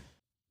up.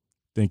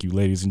 Thank you,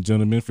 ladies and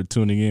gentlemen, for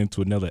tuning in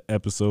to another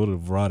episode of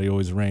Variety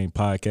Always Reign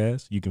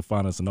podcast. You can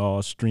find us on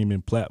all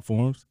streaming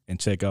platforms and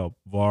check out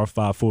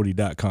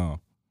var540.com.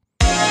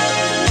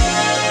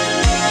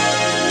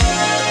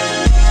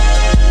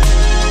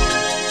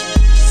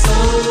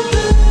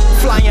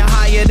 Flying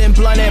higher than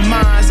blunted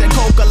mines and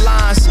coca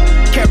lines.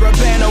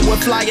 Caravana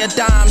with flyer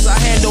dimes. I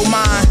handle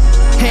mine.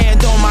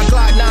 Hand on my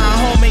Glock 9.